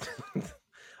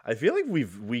 I feel like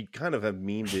we kind of have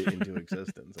memed it into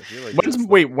existence. I feel like When's it's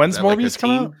when's Is that like a Morbius come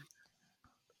team? out?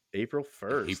 April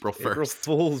 1st. April April 1st.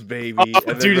 Fools, baby. Oh, And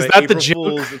then dude, is like, that the April joke?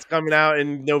 Fools, it's coming out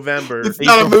in November. It's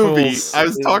not a April movie. Fools. I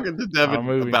was It's talking to a Devin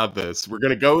movie. about this. We're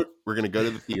gonna go to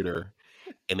the theater,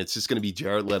 and it's just gonna be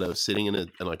Jared Leto sitting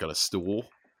in like on a stool,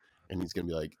 and he's gonna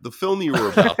be like, "The film you were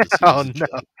about to see Oh, is a no.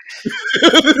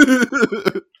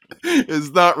 joke." It's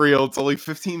not real. It's only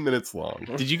 15 minutes long.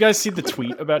 Did you guys see the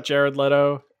tweet about Jared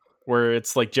Leto? Where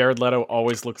it's like Jared Leto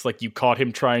always looks like you caught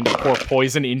him trying to pour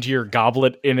poison into your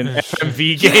goblet in an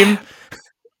FMV game.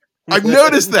 I've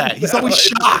noticed that. He's always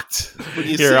shocked when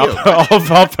you Here, see him.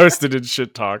 I'll post it in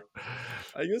shit talk.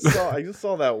 I just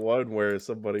saw that one where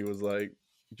somebody was like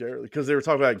Jared, because they were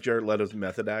talking about Jared Leto's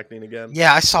method acting again.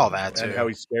 Yeah, I saw that too. And how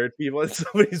he scared people. And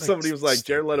somebody was like,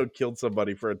 Jared Leto killed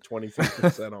somebody for a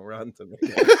 23% on Rotten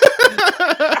Tomatoes.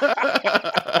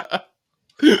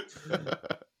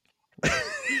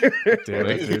 Damn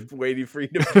it, dude. Waiting for you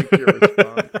to pick your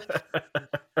response.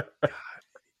 God.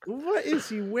 What is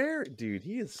he wearing? Dude,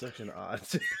 he is such an odd.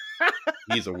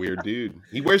 He's a weird dude.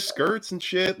 He wears skirts and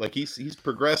shit. Like he's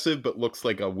progressive, but looks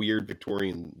like a weird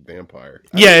Victorian vampire.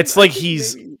 Yeah, it's like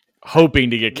he's Maybe hoping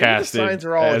to get the casted signs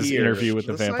are all as here. Interview with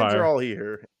the signs Vampire. are all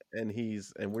here, and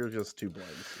we're just too blind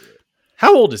to see it.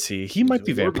 How old is he? He might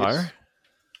be Morbius. vampire.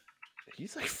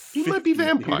 He's like He might be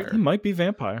 50, dude. vampire. He might be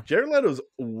vampire. Jared Leto's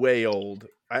way old.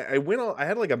 I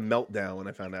had like a meltdown when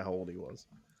I found out how old he was.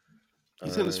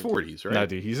 He's in his 40s, right? No,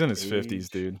 dude, he's in his Age. 50s,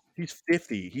 dude. He's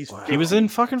 50. He's Wow. 50. He was in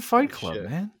fucking Fight Club, Shit.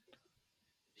 man.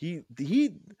 He.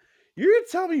 You're gonna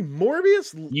tell me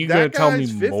Morbius? You that gonna tell me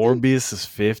guy's 50? Morbius is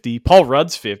 50? Paul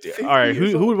Rudd's 50. 50 All right,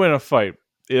 years who old? would win a fight?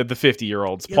 The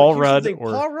 50-year-olds, Yeah, Paul here's the Rudd thing,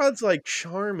 or Paul Rudd's like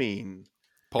charming.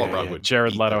 Paul Yeah, Rudd yeah, would.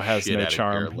 Jared beat Leto the has shit no out of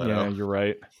charm. Jared Leto. Yeah, you're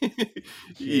right.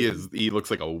 He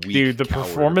looks like a weak Dude, the coward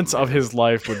performance of man. his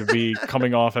life would be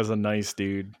coming off as a nice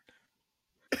dude.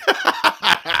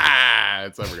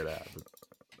 It's never gonna happen.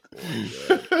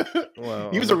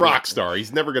 Well, He was I'm a rock looking- star.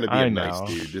 He's never gonna be I a nice know.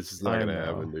 dude. This is not I gonna know.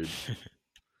 happen, dude.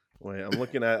 Wait, I'm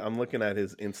looking at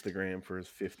his Instagram for his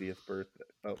 50th birthday.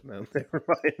 Oh no, never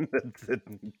mind.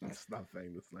 It's not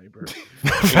Fang the Sniper.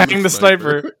 Fang the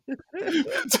sniper.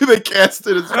 So they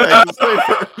casted as Fang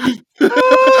the Sniper.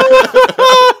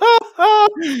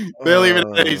 They don't even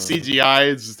have any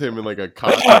CGI. It's just him in like a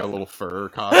little fur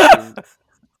costume.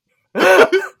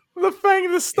 The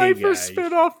Fang the Sniper guys.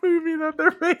 spin-off movie that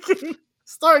they're making,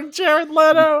 starring Jared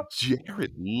Leto.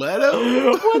 Jared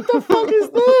Leto. What the fuck is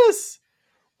this?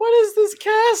 What is this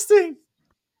casting?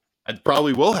 It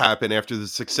probably will happen after the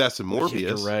success of Morbius.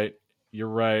 You're right. You're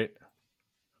right.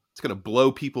 It's gonna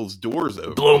blow people's doors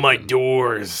open. Blow my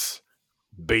doors,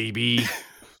 baby.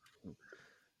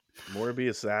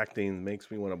 Morbius acting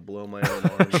makes me want to blow my own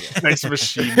arms off. Nice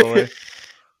machine boy.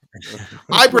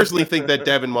 I personally think that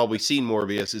Devin, while we've seen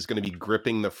Morbius, is going to be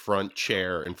gripping the front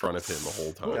chair in front of him the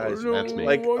whole time. Guys, That's me.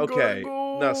 Like, I gotta okay,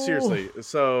 go. no, seriously.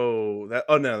 So that.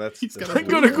 Oh no, that's. He's that's gonna- I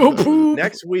gotta go poop.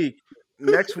 Next week.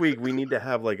 Next week we need to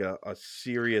have like a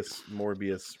serious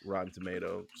Morbius Rotten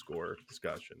Tomato score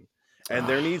discussion, and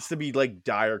there needs to be like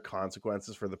dire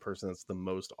consequences for the person that's the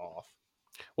most off.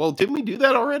 Well, didn't we do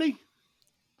that already?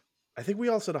 I think we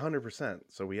all said 100%,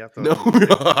 so we have to. No.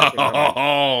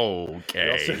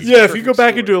 Okay. Yeah, if you go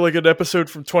back and do like an episode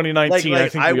from 2019, Like, I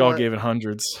think I we all want- gave it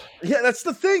hundreds. Yeah, that's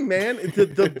the thing, man.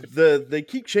 They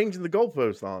keep changing the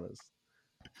goalposts on us.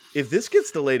 If this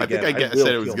gets delayed I think again, I will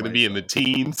said it was kill going to be in the myself.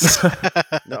 teens.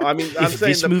 No, I mean, I'm If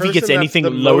saying this the movie person gets that's anything the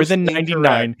lower most than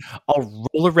 99, I'll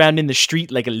roll around in the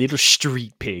street like a little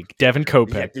street pig. Devin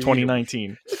Kopeck, Yeah, dude.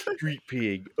 2019. street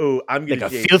pig. Oh, I'm gonna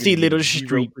Like a get filthy you little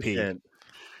street 0%.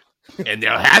 And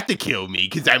they'll have to kill me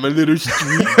because I'm a little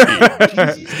street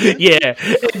pig. Yeah,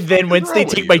 and then once they wrong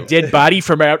with take my you? dead body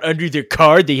from out under their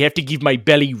car, they have to give my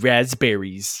belly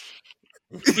raspberries.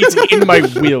 It's in my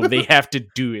will. They have to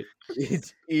do it.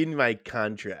 It's in my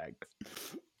contract.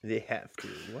 They have to.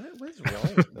 What's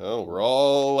wrong? Oh, we're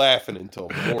all laughing until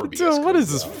Morbius. Dude, what comes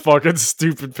is this out. fucking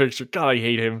stupid picture? God, I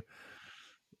hate him.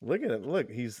 Look at him. Look,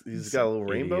 he's He's got a an little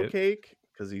rainbow idiot. cake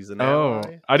because he's an Oh,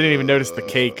 ally. I didn't even notice the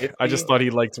cake. I just Iffy. thought he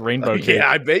liked rainbow cake. Yeah,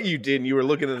 I bet you didn't. You were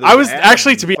looking at. I was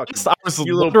actually, to be honest, I was you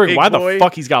little wondering pig why boy. the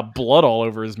fuck he's got blood all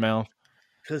over his mouth.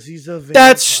 because he's a.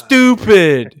 That's vampire.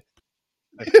 stupid.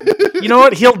 You know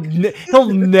what? He'll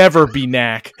never be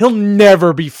Knack. He'll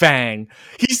never be Fang.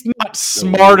 He's not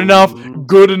smart enough,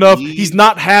 good enough. He's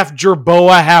not half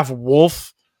Jerboa, half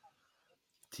wolf.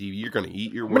 Steve, you're going to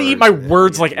eat your I'm words. gonna eat my man.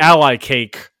 words like ally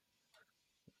cake.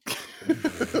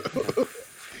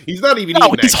 He's not even No,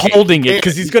 eating he's that cake. holding it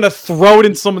because he's gonna throw it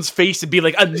in someone's face and be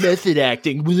like, "I'm method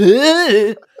acting."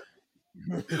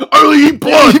 I'll eat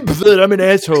blood. Blood, I'm an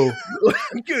asshole.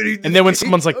 And then when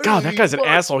someone's like, "God, that guy's an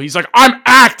asshole," he's like, "I'm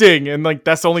acting," and like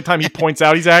that's the only time he points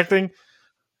out he's acting.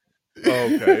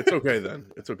 Okay, it's okay then.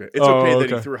 It's okay. It's Oh, okay that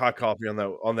he okay. threw hot coffee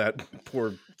on that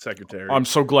poor secretary. I'm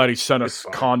so glad he sent It's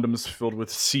us fine. condoms filled with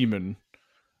semen.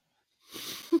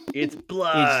 It's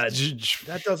blood. It's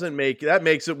That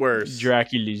makes it worse.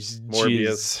 Dracula's Morbius.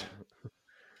 jizz.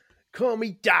 Call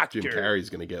me doctor. Jim Carrey's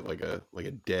going to get like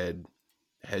a dead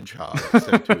hedgehog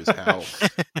sent to his house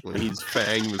when he's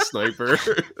Fang the Sniper.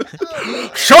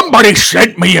 Somebody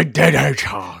sent me a dead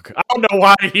hedgehog. I don't know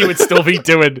why he would still be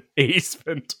doing Ace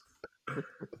Ventura.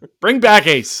 Bring back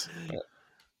Ace.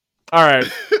 All right.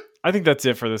 I think that's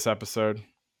it for this episode.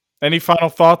 Any final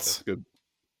thoughts? Good.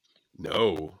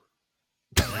 No,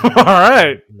 All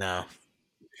right. No.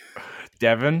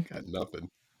 Devin. got nothing.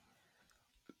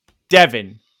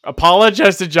 Devin.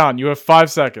 Apologize to John. You have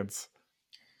 5 seconds.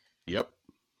 Yep.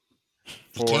 You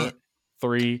 4, can't.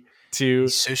 3, 2.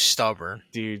 He's so stubborn.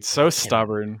 Dude, so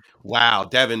stubborn. Wow,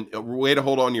 Devin, way to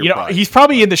hold on to your You know, butt. he's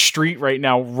probably in the street right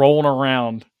now, rolling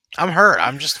around. I'm hurt.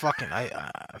 I'm just fucking. I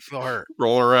feel hurt.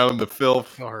 rolling around in the I filth.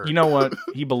 feel hurt. You know what?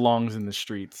 He belongs in the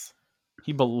streets.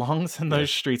 He belongs in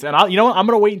those streets. And you know what? I'm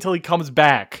gonna wait until he comes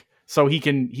back so he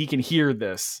can hear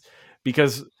this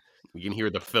because You can hear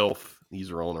the filth he's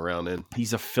rolling around in.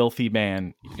 he's a filthy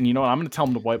man. And you know what? I'm gonna tell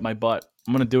him to wipe my butt.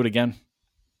 I'm gonna do it again.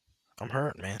 I'm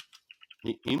hurt, man.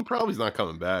 He probably's not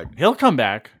coming back. He'll come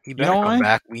back. He You better know come why?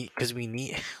 back. Because we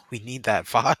need that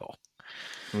file.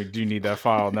 We do need that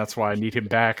file, and that's why I need him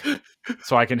back,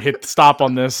 so I can hit stop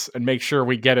on this and make sure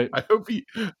we get it. I hope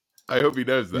he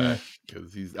knows that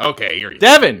because he's okay. Here he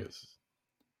Devin! is.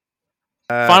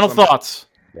 Final so thoughts?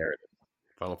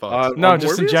 Final thoughts. No, on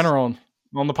just in Morbius? general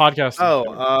on the podcast.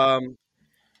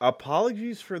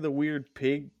 Apologies for the weird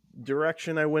pig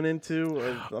direction I went into.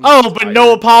 I'm But tired,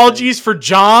 no I apologies for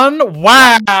John.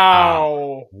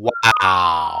 Wow.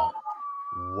 Wow.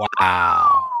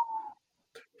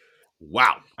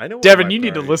 Wow. I know. what Devin, my you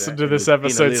need to priorities listen are, to and this it's being a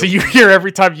episode so little- you hear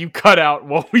every time you cut out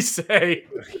what we say.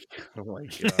 Oh my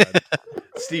god,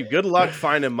 Steve! Good luck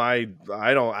finding my.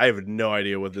 I have no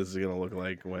idea what this is gonna look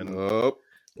like when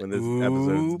this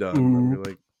episode's done.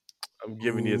 I'm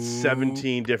giving you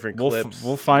 17 different clips.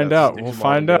 We'll find You gotta out. stick We'll them all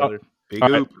find out. together. Big All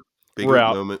right. oop. Big We're oop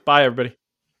out. moment. Bye, everybody.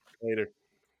 Later.